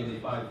 520 and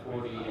the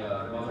 540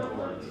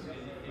 motherboards,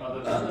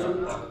 other than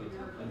the clock speed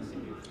and the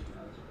CPU?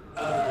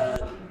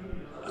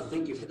 I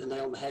think you've hit the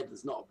nail on the head.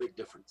 There's not a big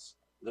difference.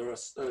 There are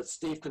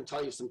Steve can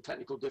tell you some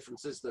technical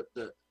differences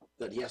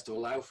that he has to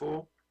allow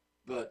for,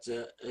 but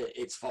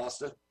it's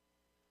faster.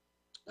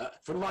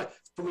 From a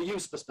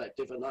user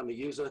perspective, and I'm a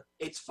user,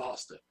 it's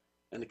faster.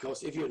 And of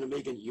course, if you're an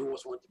Amigan, you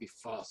always want it to be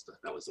faster.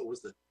 That was always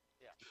the.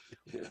 Yeah.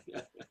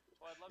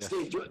 Well, I'd love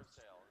Steve,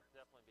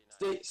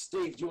 to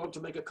Steve, do you want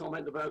to make a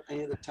comment about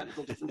any of the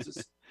technical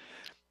differences?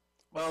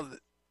 Well,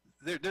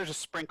 there's a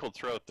sprinkled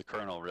throughout the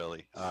kernel,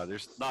 really.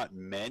 There's not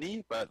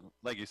many, but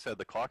like you said,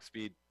 the clock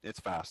speed, it's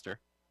faster.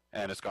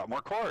 And it's got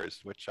more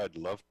cores, which I'd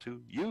love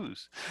to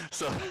use.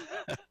 So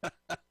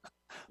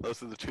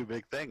those are the two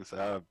big things.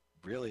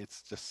 Really,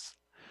 it's just,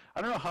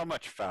 I don't know how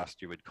much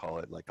fast you would call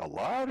it, like a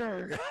lot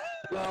or?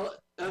 Well,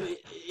 I mean,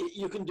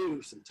 you can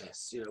do some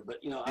tests, but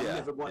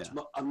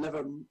I've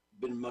never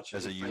been much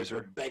as a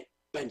user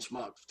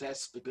benchmark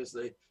tests because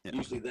they're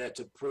usually there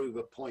to prove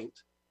a point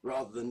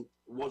rather than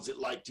what's it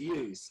like to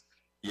use.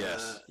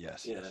 Yes.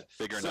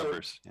 Bigger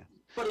numbers. Yeah.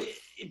 But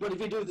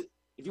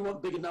if you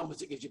want bigger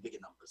numbers, it gives you bigger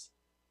numbers.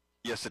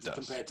 Yes, it does.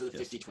 Compared to the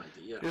 5020,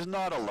 yeah. There's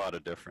not a lot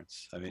of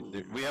difference. I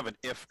mean, we have an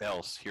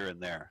if-else here and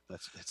there.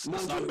 It's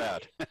not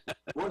bad.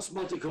 Once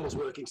multi-core's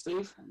working,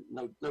 Steve,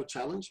 no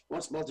challenge.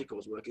 Once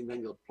multi-core's working,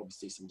 then you'll probably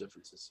see some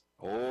differences.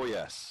 Oh,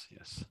 yes.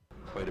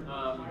 Quite a bit.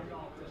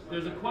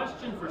 There's a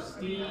question for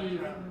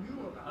Steve.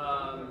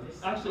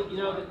 Actually,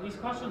 these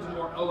questions are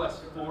more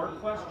OS4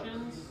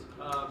 questions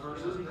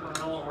versus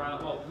kernel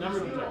around,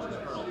 memory protection is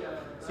kernel.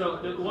 So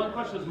the one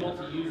question is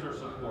multi-user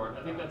support.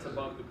 I think that's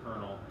above the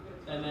kernel.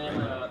 And then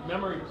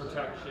memory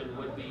protection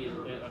would be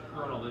a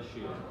kernel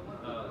issue.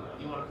 Do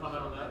you want to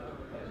comment on that?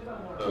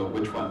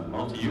 Which one?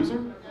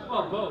 Multi-user?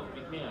 Well, both, if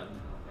you can.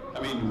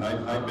 I mean,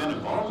 I've been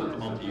involved with the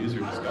multi-user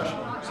discussion.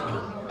 So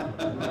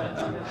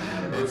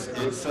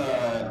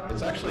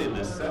it's actually a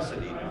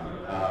necessity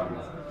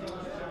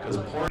because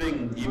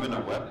porting even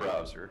a web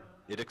browser,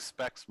 it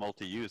expects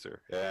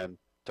multi-user, and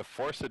to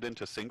force it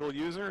into single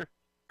user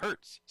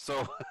hurts.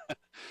 So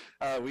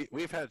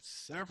we've had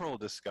several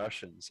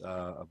discussions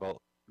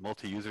about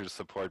multi-user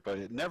support, but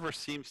it never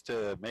seems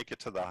to make it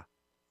to the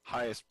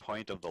highest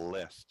point of the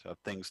list of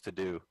things to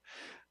do.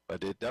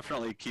 But it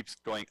definitely keeps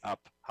going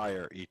up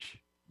higher each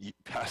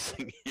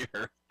passing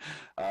year.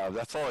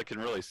 That's all I can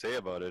really say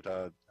about it.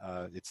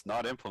 It's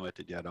not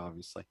implemented yet,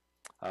 obviously.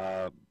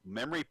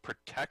 Memory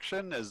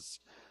protection is,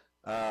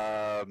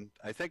 I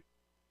think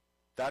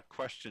that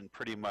question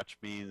pretty much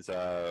means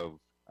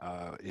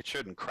it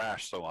shouldn't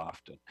crash so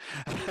often.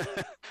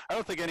 I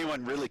don't think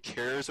anyone really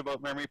cares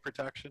about memory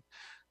protection.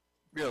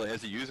 Really,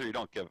 as a user, you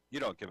don't give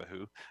a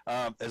who,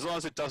 as long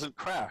as it doesn't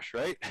crash,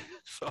 right?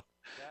 So,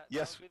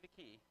 yes, that would be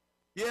the key.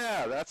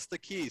 Yeah, that's the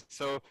key.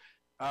 So,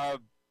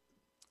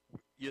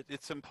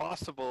 it's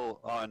impossible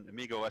on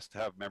AmigaOS to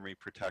have memory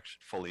protection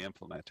fully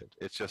implemented.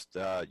 It's just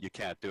you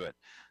can't do it.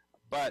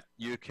 But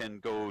you can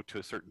go to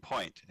a certain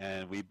point,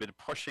 and we've been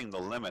pushing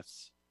the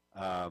limits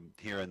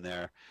here and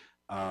there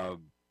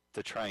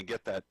to try and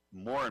get that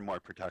more and more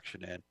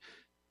protection in.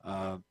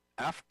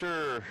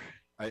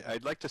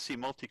 I'd like to see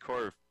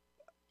multi-core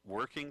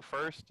working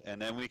first,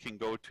 and then we can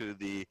go to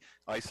the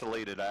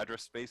isolated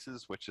address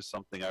spaces, which is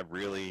something I've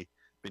really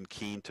been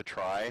keen to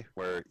try,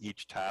 where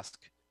each task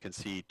can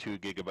see 2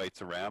 gigabytes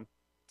of RAM.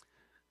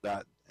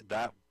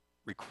 That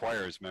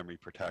requires memory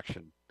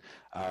protection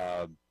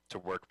to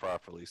work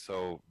properly.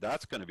 So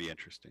that's going to be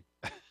interesting.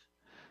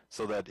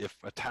 So that if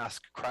a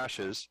task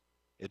crashes,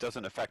 it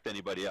doesn't affect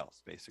anybody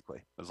else,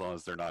 basically, as long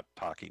as they're not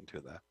talking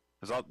to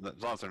as long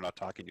as they're not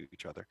talking to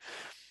each other.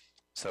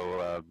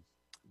 So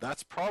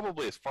that's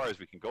probably as far as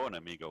we can go in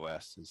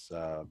AmigaOS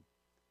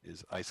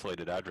is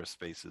isolated address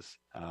spaces.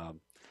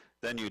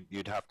 Then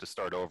you'd have to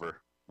start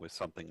over with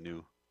something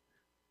new,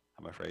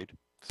 I'm afraid.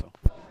 So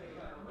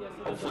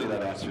hopefully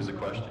that answers the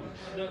question.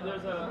 There's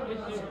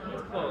it's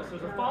close.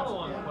 There's a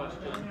follow-on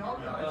question.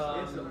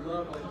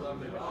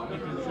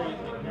 Making sure you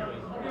can hear me.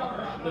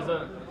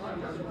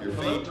 Your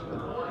fade.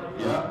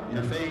 Yeah,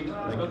 your fade.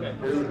 Okay.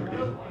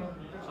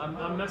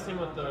 I'm messing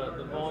with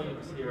the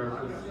volumes here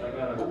because I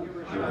got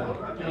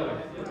anyway.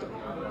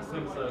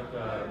 Seems like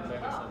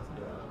mega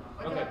sensitive.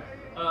 Okay.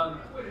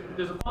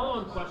 There's a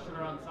follow-on question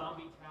around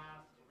zombie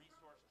tasks,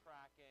 resource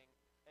tracking,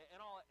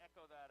 and I'll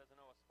echo that as an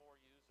OS4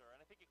 user,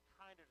 and I think it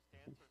kind of just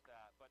answers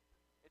that. But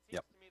it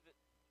seems to me that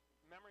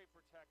memory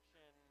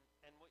protection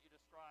and what you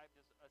described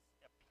is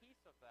a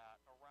piece of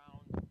that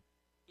around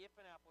if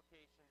an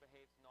application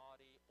behaves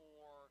naughty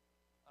or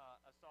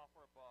a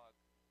software bug,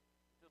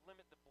 to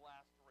limit the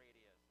blast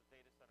radius, the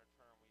data center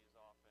term we use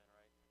often,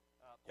 right?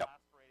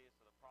 Blast radius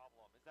of the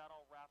problem. Is that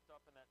all wrapped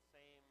up in that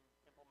same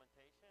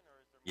implementation,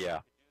 or is there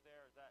more you could do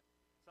there? Is that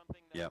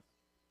something that's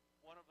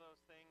one of those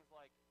things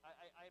like,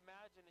 I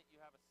imagine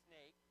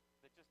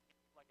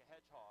just like a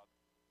hedgehog,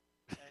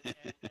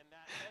 and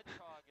that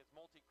hedgehog is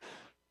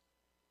multi-core,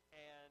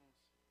 and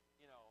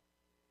you know,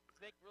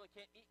 snake really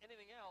can't eat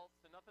anything else,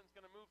 and nothing's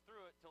going to move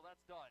through it till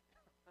that's done.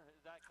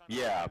 Is that kind of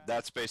Yeah,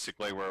 that's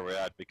basically where we're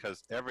at,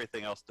 because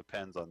everything else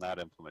depends on that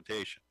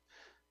implementation.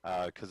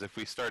 Because if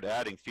we start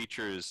adding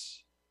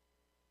features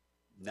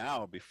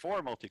now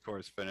before multi-core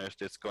is finished,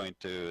 they're going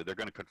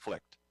to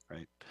conflict,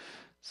 right?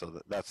 So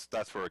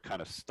that's where we're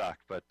kind of stuck.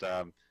 But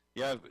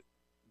yeah,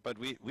 but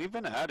we've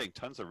been adding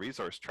tons of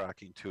resource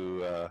tracking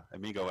to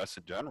AmigaOS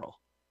in general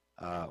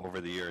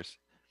over the years.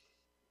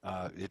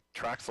 It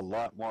tracks a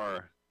lot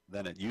more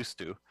than it used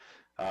to.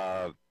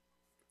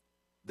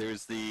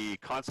 There's the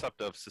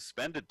concept of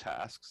suspended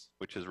tasks,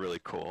 which is really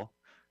cool.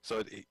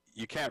 So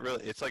you can't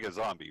really, it's like a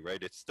zombie,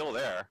 right? It's still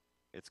there.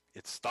 It's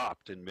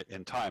stopped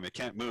in time. It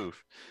can't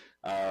move.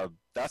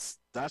 That's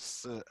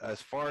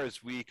as far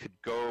as we could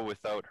go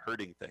without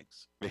hurting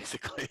things,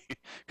 basically.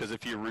 Because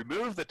if you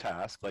remove the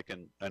task, like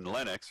in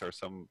Linux or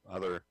some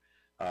other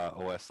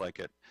OS like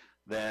it,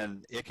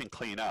 then it can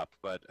clean up.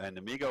 But in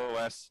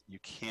AmigaOS, you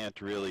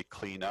can't really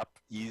clean up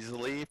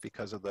easily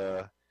because of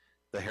the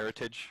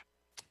heritage,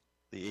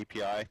 the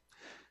API.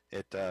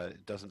 It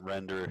doesn't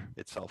render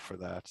itself for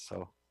that.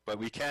 So, but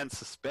we can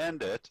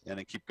suspend it and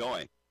then keep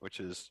going, which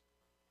is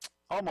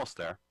almost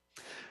there.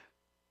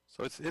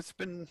 So it's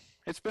been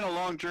a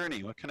long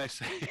journey. What can I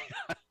say?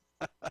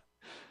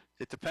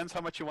 It depends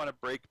how much you want to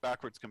break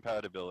backwards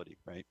compatibility,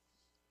 right?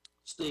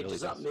 Steve, Really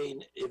does that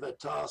mean if a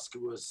task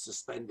was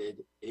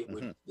suspended, it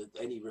would that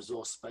any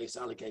resource space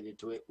allocated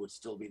to it would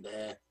still be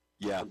there?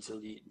 Yeah.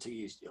 Until you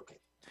okay.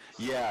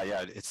 Yeah.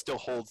 It still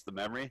holds the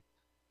memory,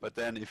 but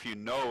then if you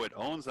know it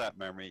owns that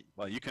memory,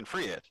 well, you can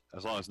free it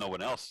as long as no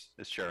one else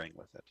is sharing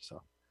with it.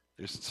 So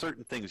there's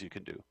certain things you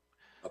can do.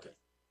 Okay.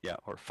 Yeah,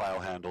 or file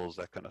handles,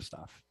 that kind of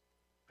stuff.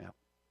 Yeah.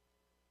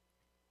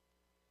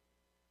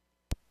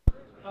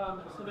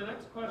 So the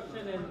next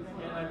question, and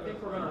I think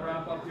we're going to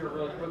wrap up here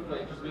really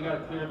quickly because we got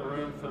to clear the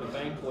room for the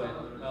banquet.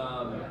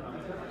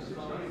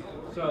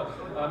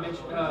 Mitch,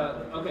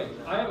 okay,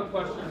 I have a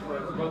question for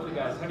both of you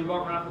guys. Have you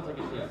bought raffle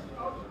tickets yet?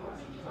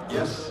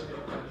 Yes,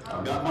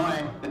 I've got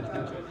mine.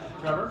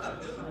 Trevor?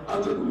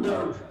 I didn't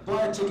know.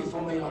 Buy a ticket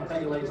for me, I'll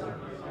pay you later.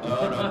 No,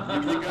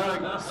 you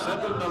gotta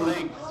send them the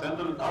link.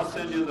 I'll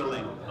send you the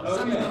link. Okay.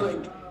 Send me the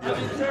link. I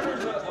mean,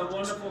 Trevor's a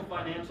wonderful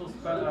financial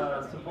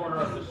supporter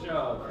of the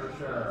show, for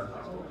sure.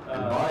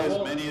 And buy as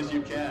many as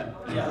you can.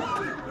 Yeah.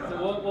 So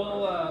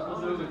we'll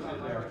move it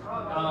through there.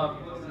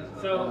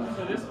 So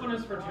this one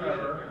is for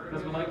Trevor,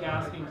 because we like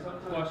asking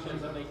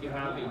questions that make you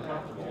happy and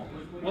comfortable.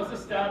 What's the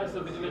status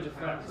of Image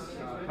Effects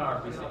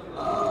PowerPC?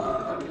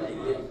 Okay,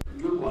 yeah,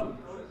 good one.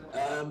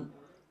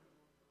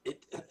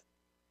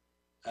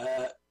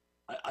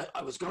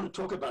 I was going to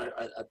talk about it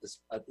at this.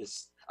 I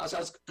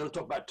was going to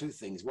talk about two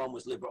things. One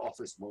was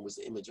LibreOffice, one was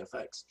the Image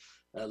FX.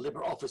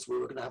 LibreOffice, we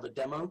were going to have a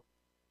demo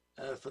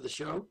for the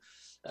show,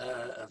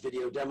 a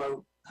video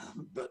demo,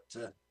 but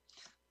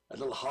a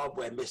little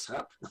hardware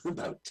mishap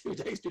about 2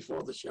 days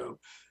before the show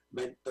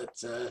meant that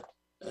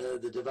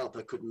the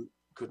developer couldn't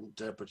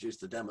produce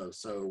the demo.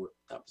 So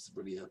that was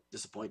really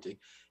disappointing.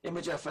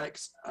 Image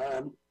FX,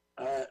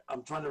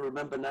 I'm trying to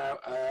remember now.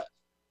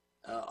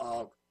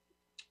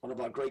 One of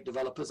our great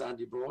developers,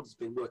 Andy Broad, has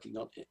been working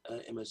on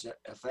Image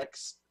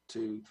FX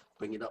to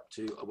bring it up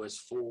to OS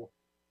 4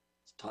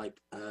 type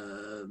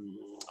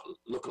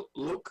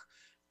look.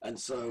 And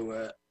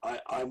so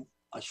I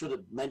should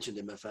have mentioned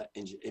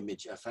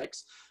Image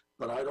FX,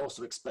 but I'd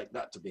also expect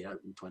that to be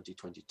out in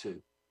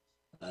 2022.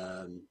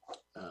 And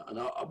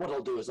what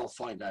I'll do is I'll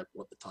find out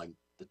what the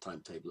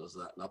timetable is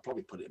of that, and I'll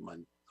probably put it in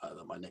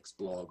my next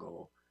blog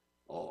or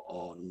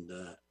on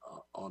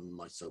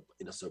my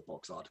in a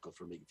soapbox article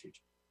for Amiga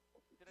Future.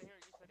 Did I hear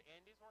you said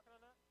Andy's working on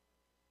that?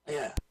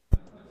 Yeah.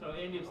 So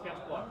Andy of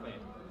Sketchblock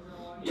fame.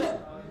 Yeah.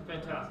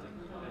 Fantastic.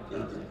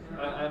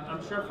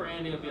 I'm sure for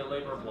Andy it'll be a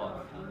labor of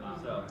love.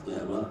 So.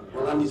 Yeah.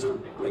 Well, Andy's a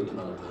great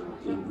developer.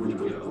 He's really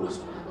good at voice.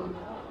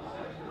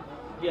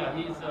 Yeah,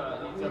 he's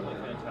definitely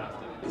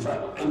fantastic. In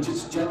fact, and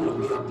just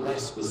generally, we are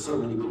blessed with so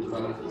many good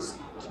developers.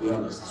 To be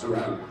honest,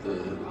 throughout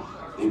the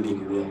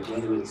Amiga world,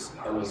 whether it's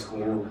OS 4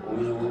 or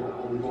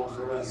more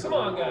for OS. Come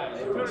on,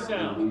 guys, put it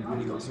down. We've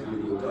really got some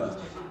really good guys.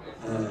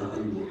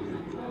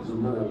 And the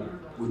more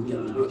we can get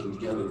them working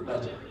together, the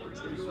better.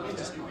 It's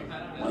just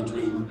my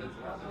dream.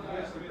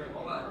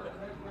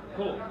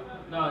 Cool.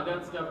 No,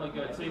 that's definitely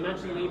good. So you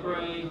mentioned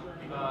Libre.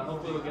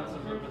 Hopefully we'll get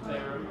some movement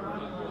there.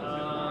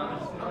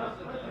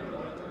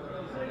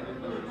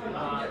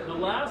 The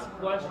last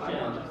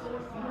question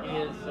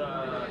is,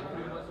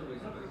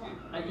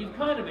 you've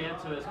kind of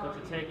answered this, but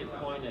to take it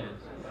pointed,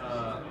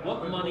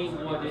 what money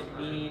would it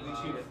need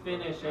to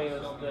finish the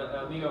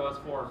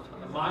AmigaOS 4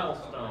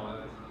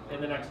 milestone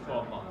in the next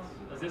 12 months?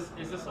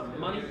 Is this a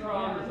money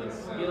problem? Is it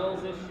a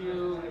skills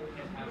issue?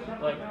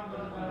 Like,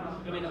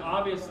 I mean,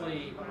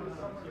 obviously,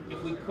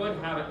 if we could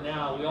have it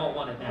now, we all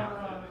want it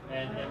now.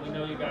 And we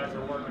know you guys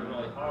are working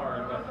really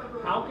hard,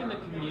 but how can the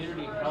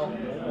community help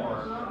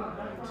more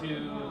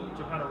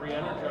to kind of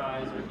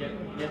re-energize or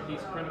get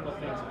these critical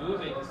things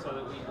moving so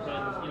that we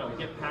can, you know,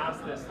 get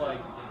past this, like,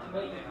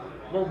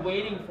 we're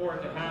waiting for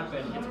it to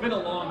happen. It's been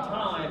a long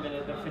time,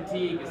 and the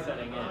fatigue is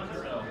setting in.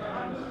 So,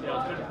 you know,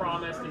 it's been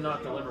promised and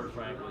not delivered,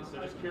 frankly. So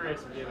just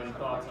curious if you have any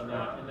thoughts on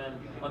that. And then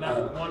on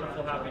that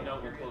wonderful, happy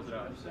note, we'll close it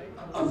out.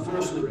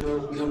 Unfortunately,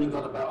 Bill, we only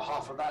got about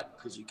half of that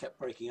because you kept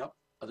breaking up.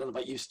 I don't know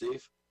about you,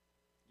 Steve.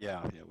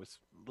 Yeah, it was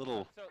a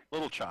little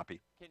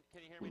choppy. Can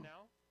you hear me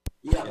now?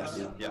 Yeah. Yes.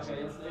 Yeah. Yes.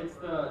 Okay,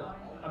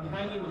 I'm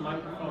hanging the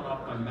microphone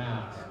off my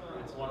mask.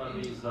 It's one of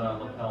these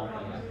lapel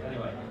things.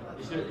 Anyway,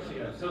 you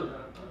should. So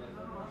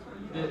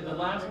the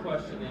last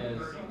question is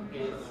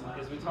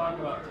we talk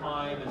about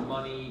time and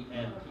money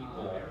and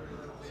people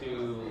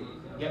to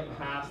get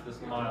past this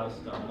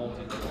milestone,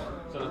 multi-core,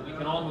 so that we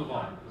can all move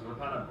on, because we're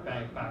kind of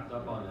backed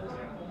up on this.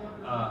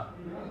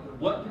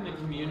 What can the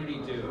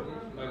community do?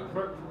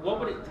 What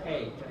would it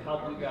take to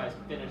help you guys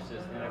finish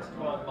this in the next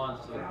 12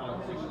 months to the point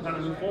where we can kind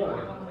of move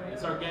forward and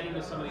start getting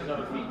to some of these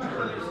other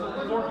features?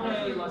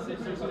 4K, less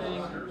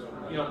interesting,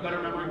 you know,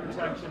 better memory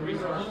protection,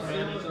 resource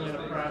management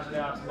of crashed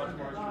apps, much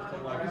more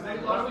interesting.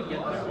 Like, how do we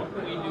get there? What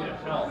can we do to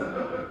help?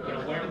 You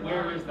know,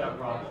 where is that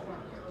problem?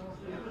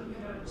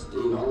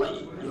 Steve, I'll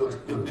let you.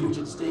 You're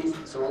muted, Steve,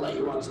 so I'll let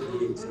you answer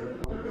these.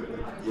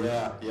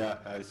 Yeah.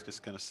 I was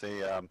just going to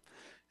say,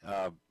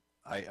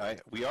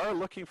 we are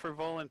looking for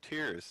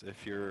volunteers.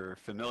 If you're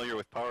familiar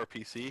with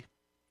PowerPC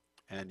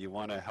and you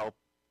want to help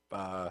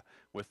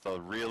with the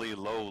really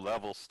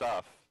low-level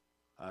stuff,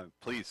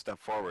 please step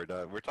forward.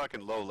 We're talking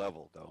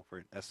low-level, though,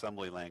 for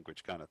assembly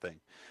language kind of thing.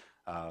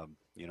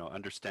 You know,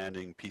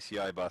 understanding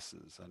PCI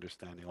buses,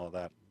 understanding all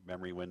that,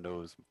 memory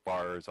windows,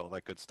 bars, all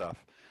that good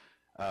stuff.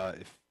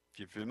 If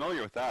you're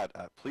familiar with that,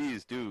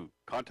 please do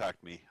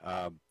contact me,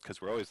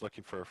 because we're always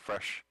looking for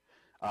fresh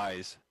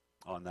eyes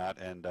on that,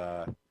 and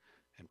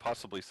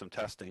possibly some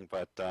testing.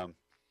 But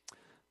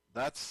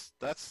that's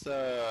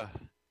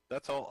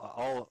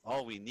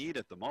all we need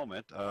at the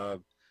moment.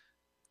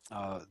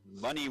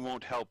 Money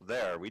won't help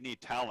there. We need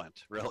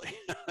talent, really.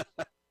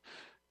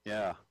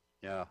 Yeah.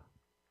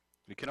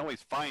 We can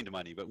always find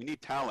money, but we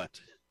need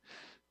talent.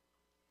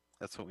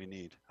 That's what we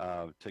need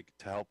to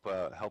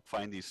help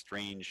find these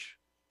strange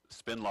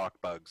spin lock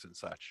bugs and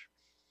such.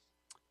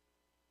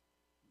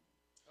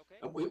 Okay.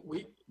 And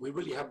we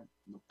really have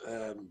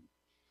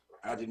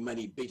added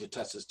many beta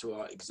testers to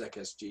our exec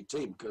SG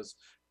team, because,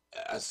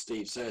 as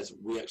Steve says,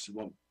 we actually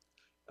want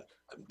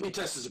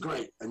beta testers are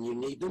great and you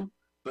need them,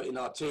 but in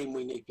our team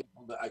we need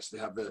people that actually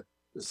have the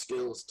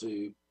skills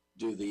to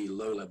do the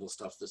low level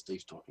stuff that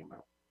Steve's talking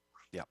about.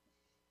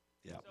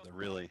 Yeah, So, they're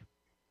really.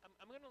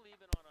 I'm going to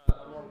leave it on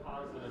a more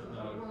positive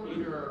note.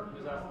 Peter,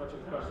 who's asked a bunch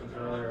of questions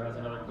earlier, has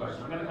another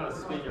question. I'm going to kind of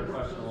spin your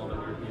question a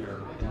little bit here,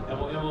 Peter. And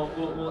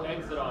we'll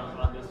exit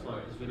on this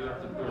one, because we do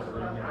have to clear the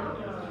room here in a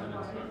few minutes.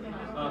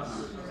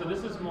 So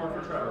this is more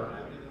for Trevor.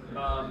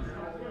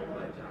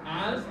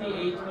 As the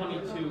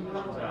A22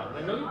 comes out,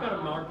 and I know you've got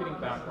a marketing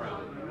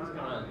background, it's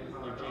kind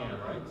of your jam,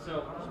 right?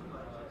 So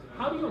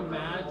how do you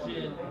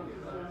imagine,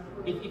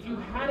 if you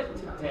had it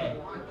today,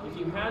 if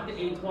you had the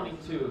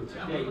A22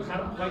 today, you had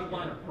a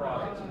pipeline of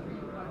products,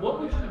 what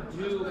would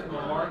you do from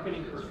a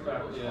marketing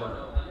perspective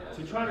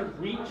to try to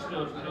reach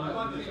those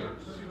new users?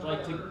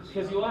 Like,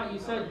 because you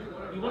said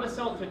you want to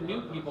sell to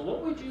new people.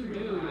 What would you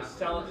do to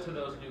sell it to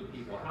those new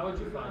people? How would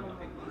you find them?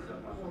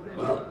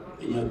 Well,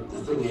 you know,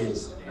 the thing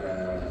is,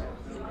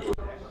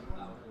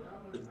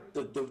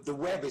 the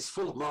web is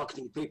full of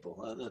marketing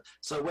people.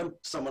 So when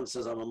someone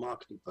says I'm a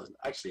marketing person,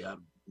 actually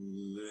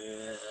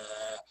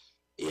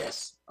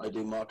yes, I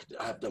do marketing.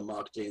 I have done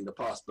marketing in the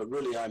past, but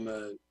really I'm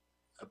a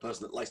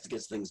person that likes to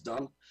get things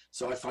done.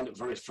 So I find it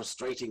very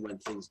frustrating when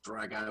things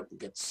drag out and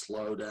get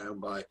slowed down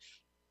by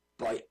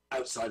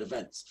outside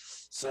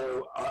events.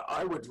 So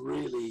I would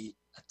really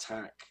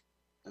attack,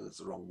 and it's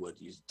the wrong word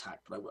to use,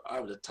 attack, but I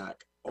would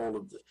attack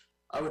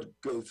I would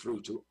go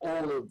through to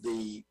all of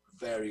the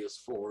various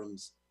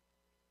forums,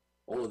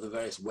 all of the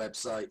various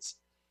websites.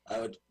 I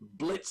would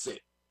blitz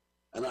it,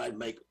 and I'd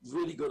make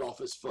really good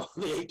offers for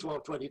the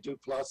A1222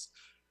 Plus,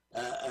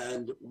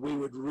 and we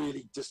would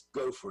really just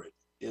go for it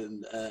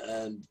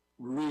and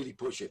really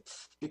push it.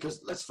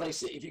 Because let's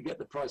face it, if you get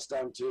the price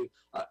down to,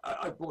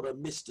 I bought a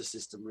Mister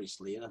system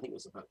recently, and I think it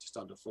was about just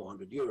under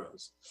 400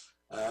 euros.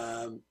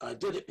 I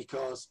did it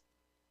because,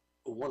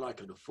 one, I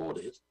could afford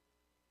it,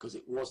 because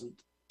it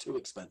wasn't too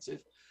expensive,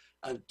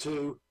 and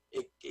two,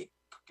 it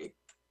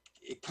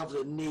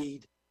covered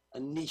a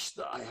niche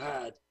that I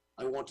had.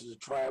 I wanted to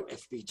try out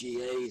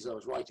FPGAs. I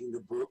was writing the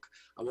book.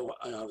 I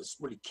was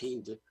really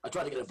keen to. I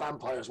tried to get a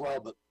vampire as well,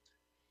 but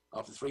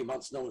after 3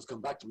 months, no one's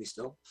come back to me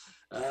still.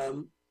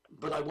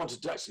 But I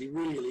wanted to actually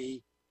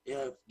really,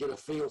 get a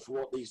feel for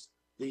what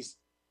these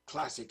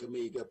classic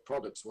Amiga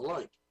products were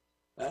like.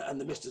 And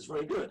the Mister's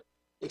very good.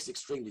 It's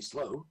extremely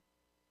slow,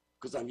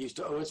 because I'm used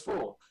to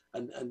OS4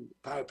 and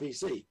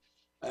PowerPC.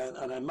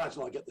 And I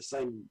imagine I'll get the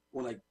same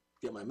when I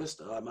get my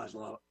Mister. I imagine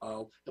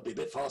it'll be a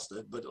bit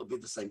faster, but it'll be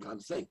the same kind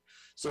of thing.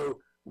 So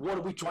what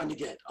are we trying to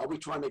get? Are we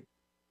trying to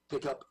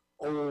pick up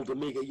old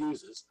Amiga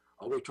users?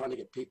 Are we trying to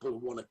get people who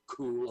want a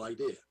cool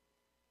idea,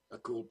 a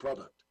cool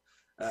product?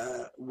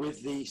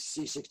 With the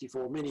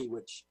C64 Mini,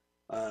 which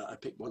I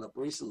picked one up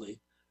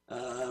recently,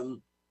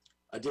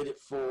 I did it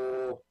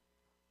for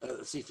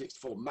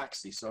C64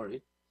 Maxi,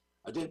 sorry.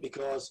 I did it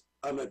because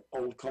I'm an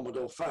old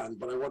Commodore fan,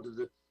 but I wanted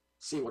to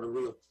see what a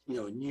real,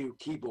 a new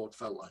keyboard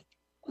felt like.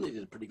 And they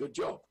did a pretty good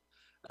job.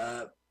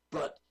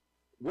 But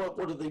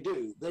what did they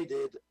do? They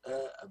did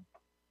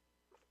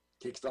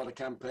Kickstarter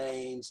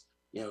campaigns,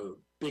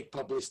 big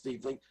publicity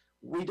thing.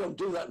 We don't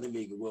do that in the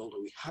Amiga world,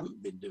 or we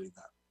haven't been doing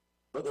that.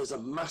 But there's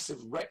a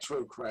massive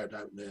retro crowd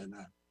out there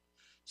now.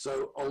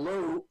 So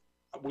although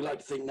we like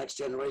to think next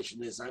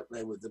generation is out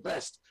there with the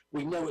best,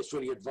 we know it's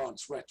really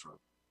advanced retro.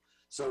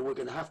 So we're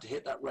going to have to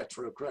hit that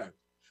retro crowd.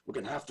 We're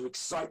going to have to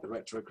excite the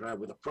retro crowd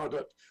with a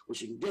product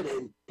which you can get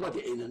in, plug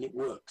it in, and it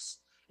works.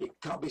 It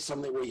can't be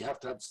something where you have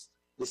to have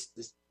this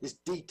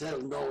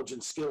detailed knowledge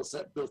and skill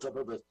set built up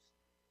over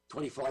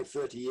 25,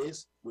 30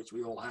 years, which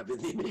we all have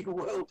in the Amiga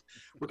world.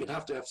 We're going to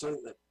have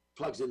something that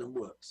plugs in and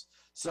works.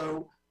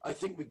 So I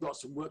think we've got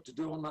some work to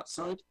do on that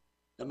side.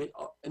 I mean,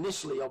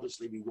 initially,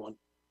 obviously, we want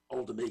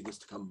old Amigas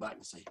to come back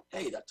and say,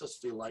 hey, that does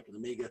feel like an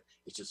Amiga.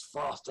 It's just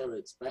faster,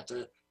 it's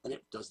better, and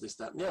it does this,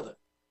 that, and the other.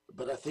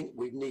 But I think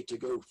we need to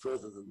go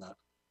further than that.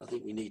 I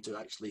think we need to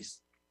actually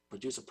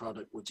produce a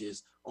product which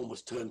is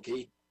almost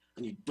turnkey,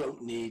 and you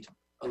don't need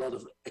a lot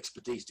of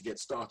expertise to get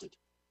started.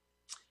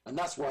 And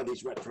that's why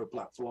these retro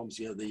platforms,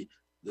 the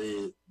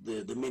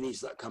minis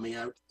that are coming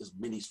out, there's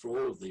minis for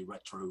all of the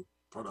retro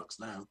products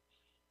now.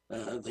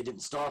 They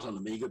didn't start on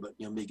Amiga, but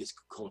Amiga's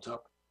caught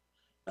up.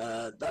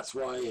 That's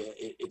why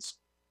it's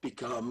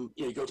become,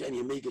 you go to any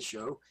Amiga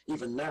show,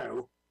 even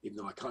now, even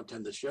though I can't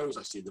attend the shows,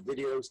 I see the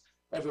videos,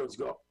 everyone's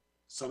got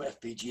some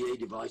FPGA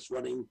device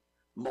running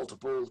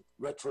multiple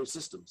retro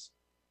systems.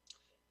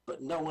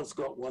 But no one's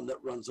got one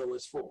that runs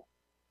OS4.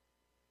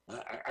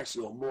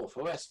 Actually, or more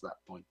for OS for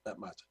that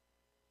matter.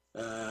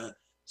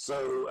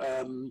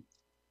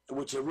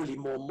 Which are really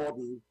more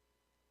modern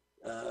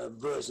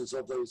versions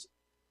of those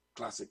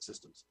classic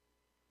systems.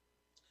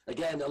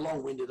 Again, a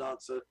long-winded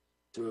answer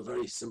to a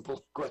very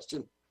simple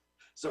question.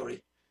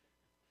 Sorry.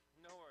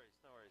 No worries,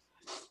 no worries.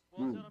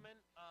 Well, gentlemen,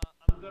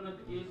 I'm going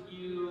to give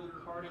you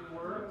parting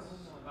words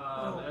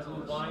as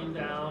we wind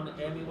down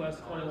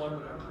Amiwest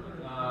 21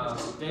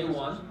 Day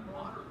 1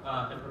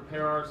 and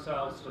prepare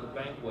ourselves for the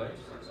banquet,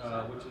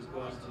 which is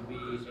going to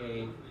be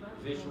a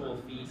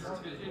visual feast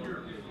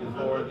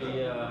for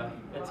the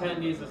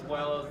attendees as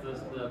well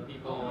as the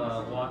people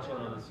watching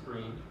on the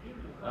screen.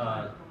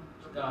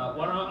 I'm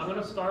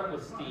going to start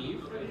with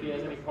Steve, if he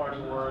has any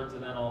parting words,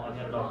 and then I'll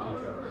hand it off to you,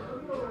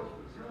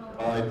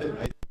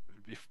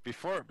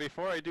 Trevor.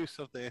 Before I do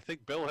something, I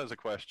think Bill has a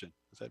question.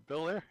 Is that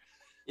Bill there?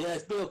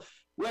 Yes, Bill.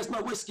 Where's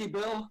my whiskey,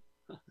 Bill?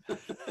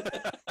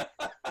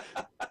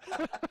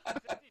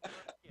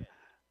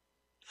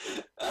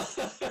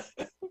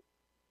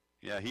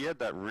 Yeah, he had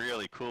that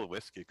really cool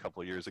whiskey a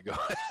couple of years ago.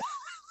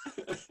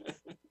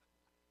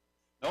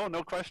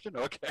 No question?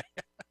 Okay.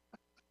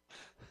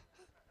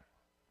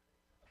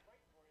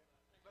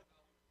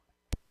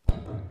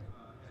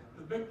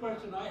 The big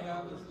question I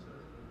have is,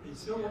 he's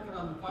still working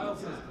on the file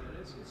system.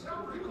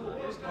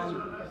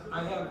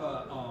 I have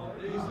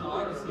using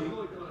Odyssey,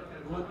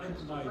 went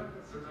into my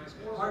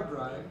hard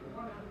drive.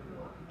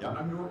 Yeah.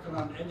 I'm working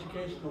on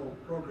educational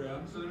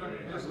programs. I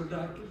go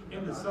down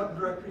in the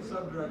subdirectory,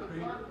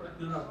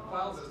 then a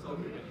file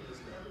system.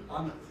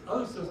 On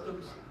other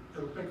systems,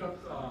 it'll pick up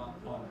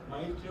my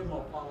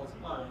HTML files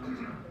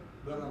fine,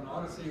 but on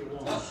Odyssey it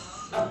won't.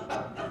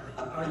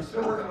 Are you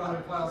still working on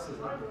a file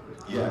system?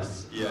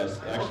 Yes.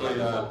 Actually,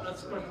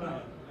 that's the question I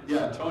have.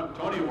 Yeah,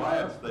 Tony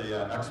Wyatt's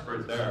the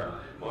expert there.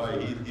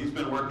 Boy, he's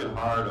been working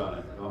hard on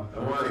it. Don't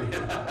worry.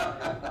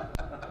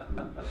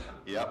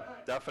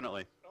 Yep,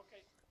 definitely.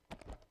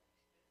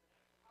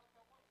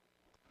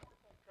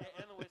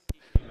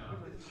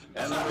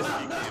 And the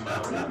whiskey came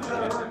out.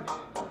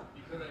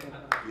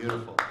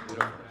 Beautiful.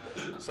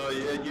 So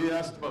you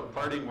asked about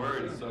parting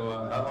words. So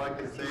all I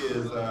can say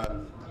is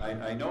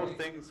I know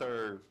things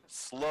are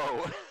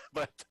slow,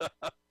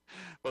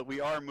 but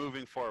we are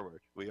moving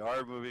forward. We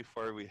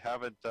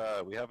haven't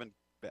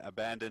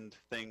abandoned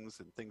things,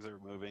 and things are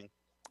moving.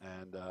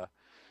 And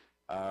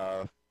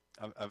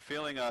I'm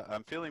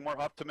feeling more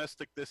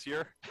optimistic this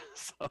year.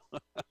 So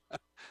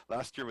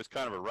last year was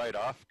kind of a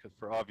write-off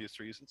for obvious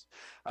reasons.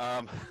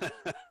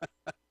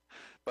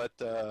 But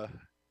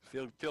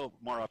feel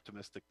more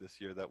optimistic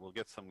this year that we'll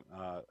get some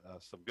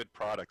good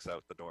products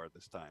out the door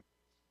this time.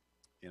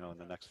 In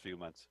the next few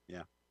months.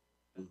 Yeah.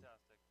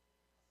 Fantastic.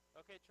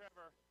 Okay,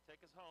 Trevor,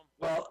 take us home.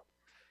 Well,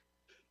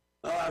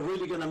 I'm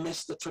really going to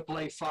miss the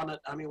AAA fun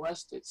at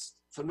Amiwest.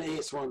 For me,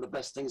 it's one of the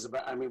best things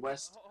about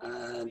Amiwest. What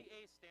does the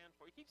A stand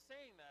for? You keep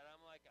saying that.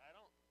 I'm like, I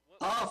don't.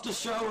 After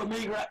show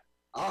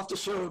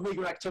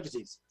Amiga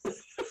activities.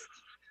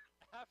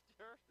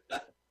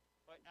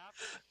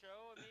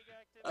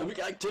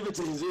 Amiga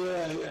activities,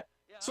 yeah.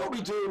 It's what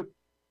we do.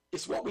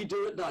 It's what we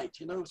do at night,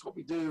 you know. It's what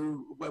we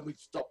do when we've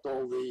stopped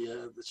all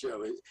the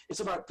show. It's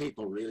about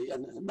people, really,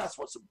 and that's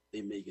what the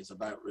Amiga is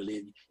about,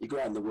 really. You go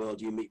around the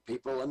world, you meet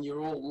people, and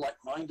you're all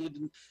like-minded,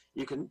 and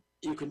you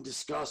can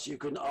discuss, you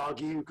can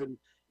argue,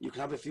 you can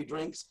have a few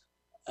drinks.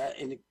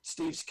 In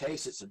Steve's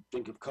case, it's a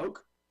drink of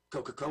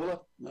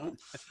Coca-Cola, no?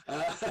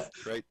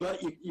 Right.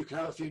 But you can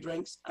have a few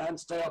drinks and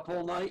stay up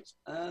all night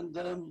and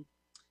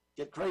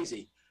get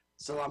crazy.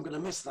 So I'm going to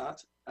miss that.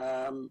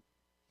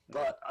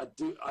 But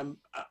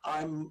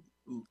I'm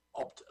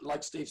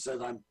like Steve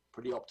said, I'm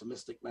pretty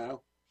optimistic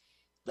now.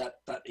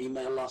 That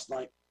email last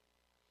night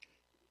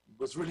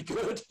was really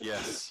good.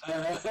 Yes,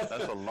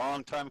 that's a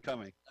long time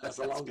coming. That's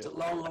a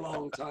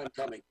long time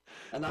coming.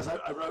 And as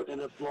I wrote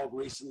in a blog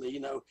recently, you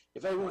know,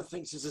 if everyone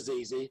thinks this is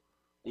easy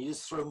and you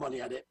just throw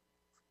money at it,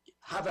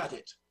 have at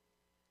it.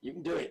 You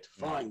can do it.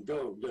 Fine,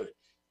 go do it.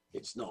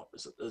 It's not.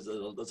 There's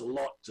a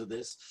lot to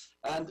this,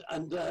 and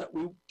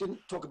we didn't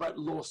talk about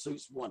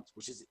lawsuits once,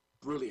 which is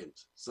brilliant.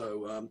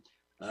 So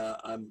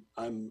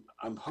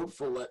I'm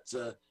hopeful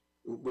that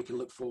we can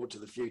look forward to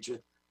the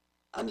future,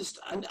 and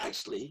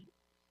actually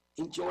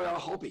enjoy our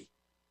hobby.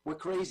 We're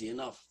crazy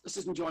enough. Let's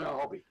just enjoy our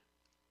hobby.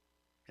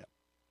 Yeah.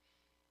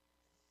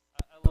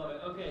 I love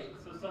it. Okay,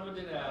 so someone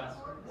did ask,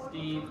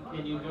 Steve,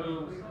 can you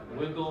go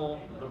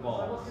wiggle the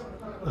balls?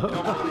 Don't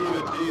believe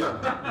it, do you?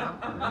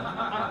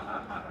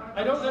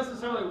 I don't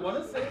necessarily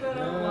want to say that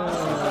out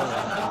loud.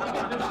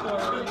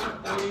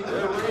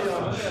 They're real.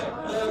 Okay.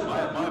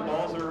 My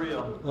balls are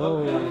real.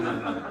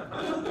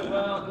 Okay.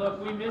 Well,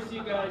 look, we miss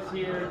you guys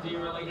here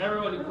dearly.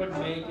 Everyone who couldn't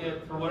make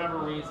it for whatever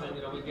reason,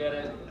 you know, we get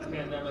it.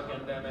 Pandemic,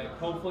 endemic.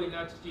 Hopefully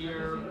next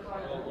year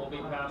we'll be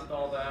past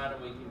all that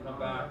and we can come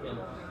back and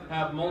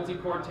have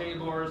multi-core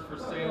tablers for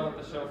sale at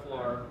the show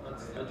floor.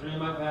 That's a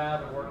dream I've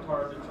had and worked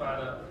hard to try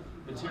to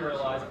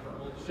materialize it.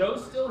 The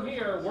show's still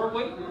here. We're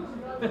waiting.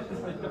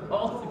 The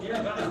ball's to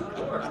get back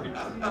forward.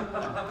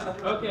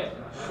 Okay,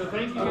 so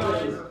thank you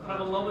guys. Have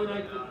a lovely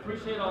night.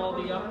 Appreciate all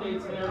the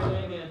updates and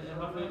everything, and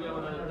hopefully be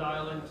able to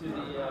dial into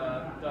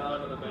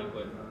the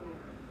banquet.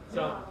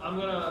 So I'm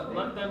gonna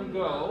let them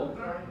go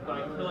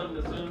by killing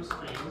the Zoom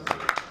streams.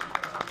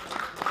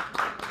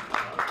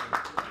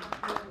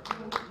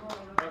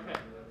 Okay.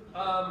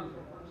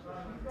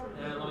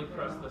 And let me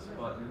press this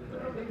button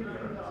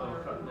here. So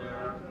cut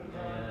there,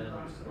 and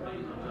let me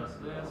adjust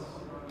this.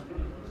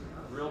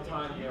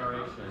 Real-time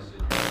narration.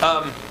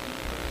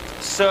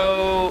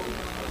 So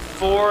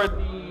for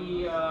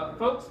the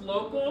folks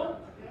local,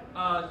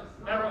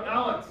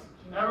 everyone,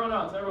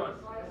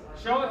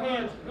 show of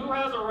hands, who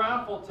has a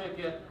raffle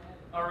ticket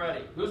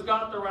already? Who's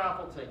got the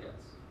raffle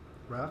tickets?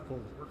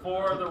 Raffle?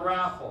 For the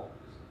raffle.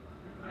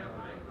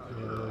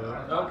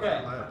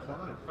 Okay. I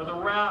applied. For the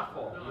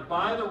raffle. You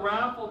buy the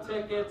raffle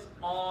tickets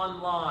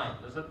online.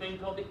 There's a thing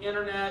called the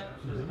internet.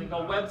 There's a thing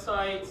called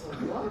websites.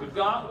 We've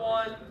got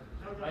one.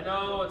 I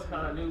know it's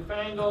kind of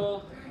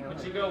newfangled,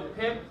 but you go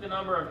pick the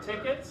number of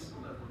tickets.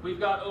 We've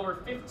got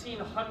over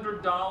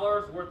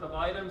 $1,500 worth of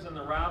items in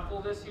the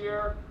raffle this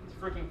year. It's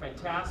freaking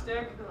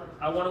fantastic.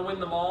 I want to win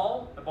them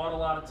all. I bought a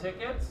lot of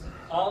tickets.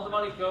 All the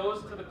money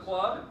goes to the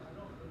club.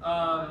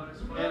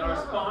 And our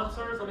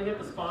sponsors, let me hit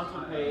the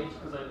sponsor page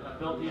because I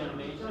built the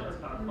animation. It's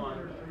kind of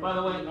fun. By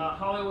the way,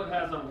 Hollywood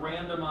has a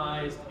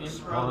randomized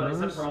intro that I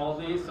sent for all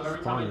of these, so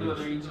every time I do it,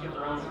 they each get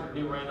their own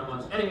new random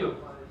ones. Anywho,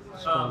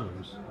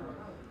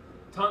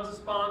 tons of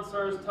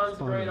sponsors, tons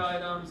of great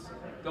items.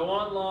 Go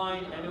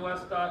online,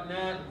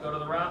 Amiwest.net, go to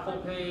the raffle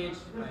page,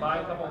 buy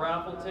a couple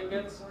raffle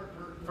tickets.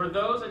 For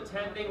those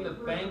attending the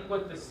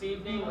banquet this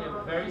evening, we have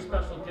a very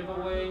special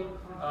giveaway.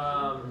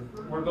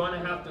 We're going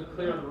to have to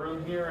clear the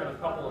room here in a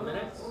couple of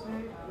minutes,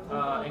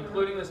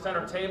 including the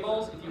center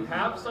tables. If you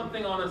have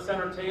something on a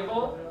center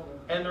table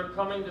and they're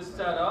coming to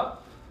set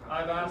up,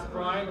 I've asked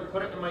Brian to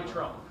put it in my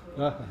trunk.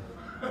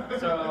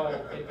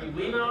 So if you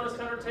leave it on the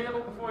center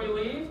table before you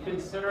leave,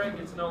 considering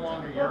it's no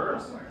longer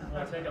yours,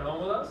 we'll take it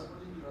home with us.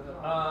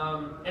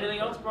 Anything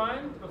else,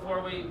 Brian,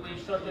 before we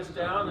shut this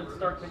down and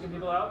start kicking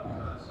people out?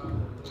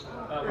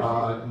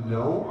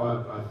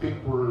 No, I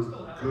think we're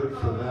good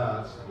for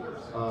that.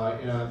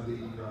 And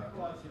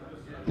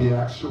the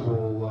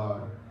actual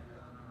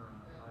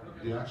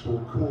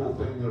cool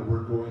thing that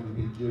we're going to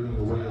be giving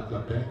away at the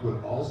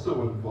banquet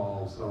also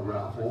involves a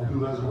raffle.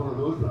 Who has one of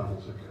those raffle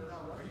tickets?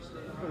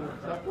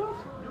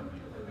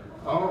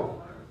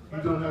 Oh,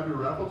 you don't have your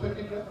raffle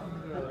ticket yet?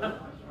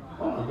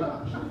 Oh my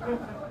gosh.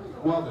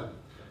 Well then,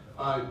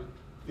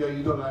 yeah,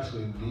 you don't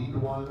actually need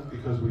one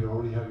because we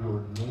already have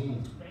your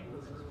name.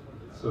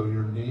 So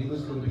your name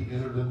is going to be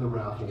entered in the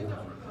raffle,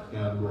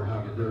 and we'll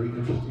have a very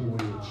interesting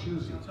way of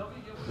choosing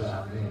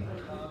that name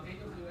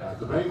at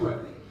the banquet.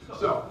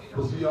 So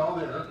we'll see y'all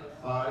there.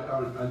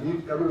 I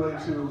need everybody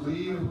to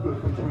leave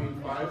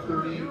between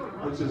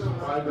 5:30, which is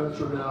 5 minutes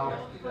from now,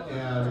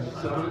 and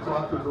 7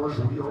 o'clock. The doors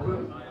will be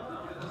open.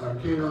 Our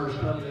caterers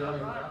coming in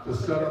to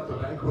set up the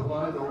banquet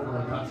line over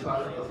on that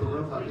side of the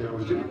room like they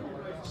always do.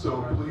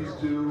 So please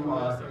do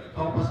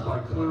help us by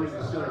clearing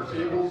the center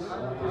tables,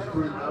 all those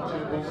 3 round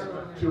tables.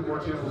 2 more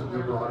tables will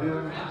be brought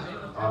in.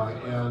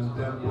 And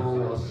then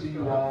we'll see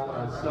you all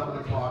at 7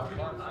 o'clock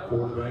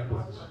for the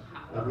banquet.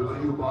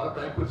 Everybody who bought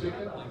a banquet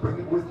ticket, bring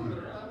it with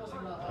you.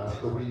 That's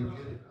the way you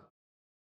get it.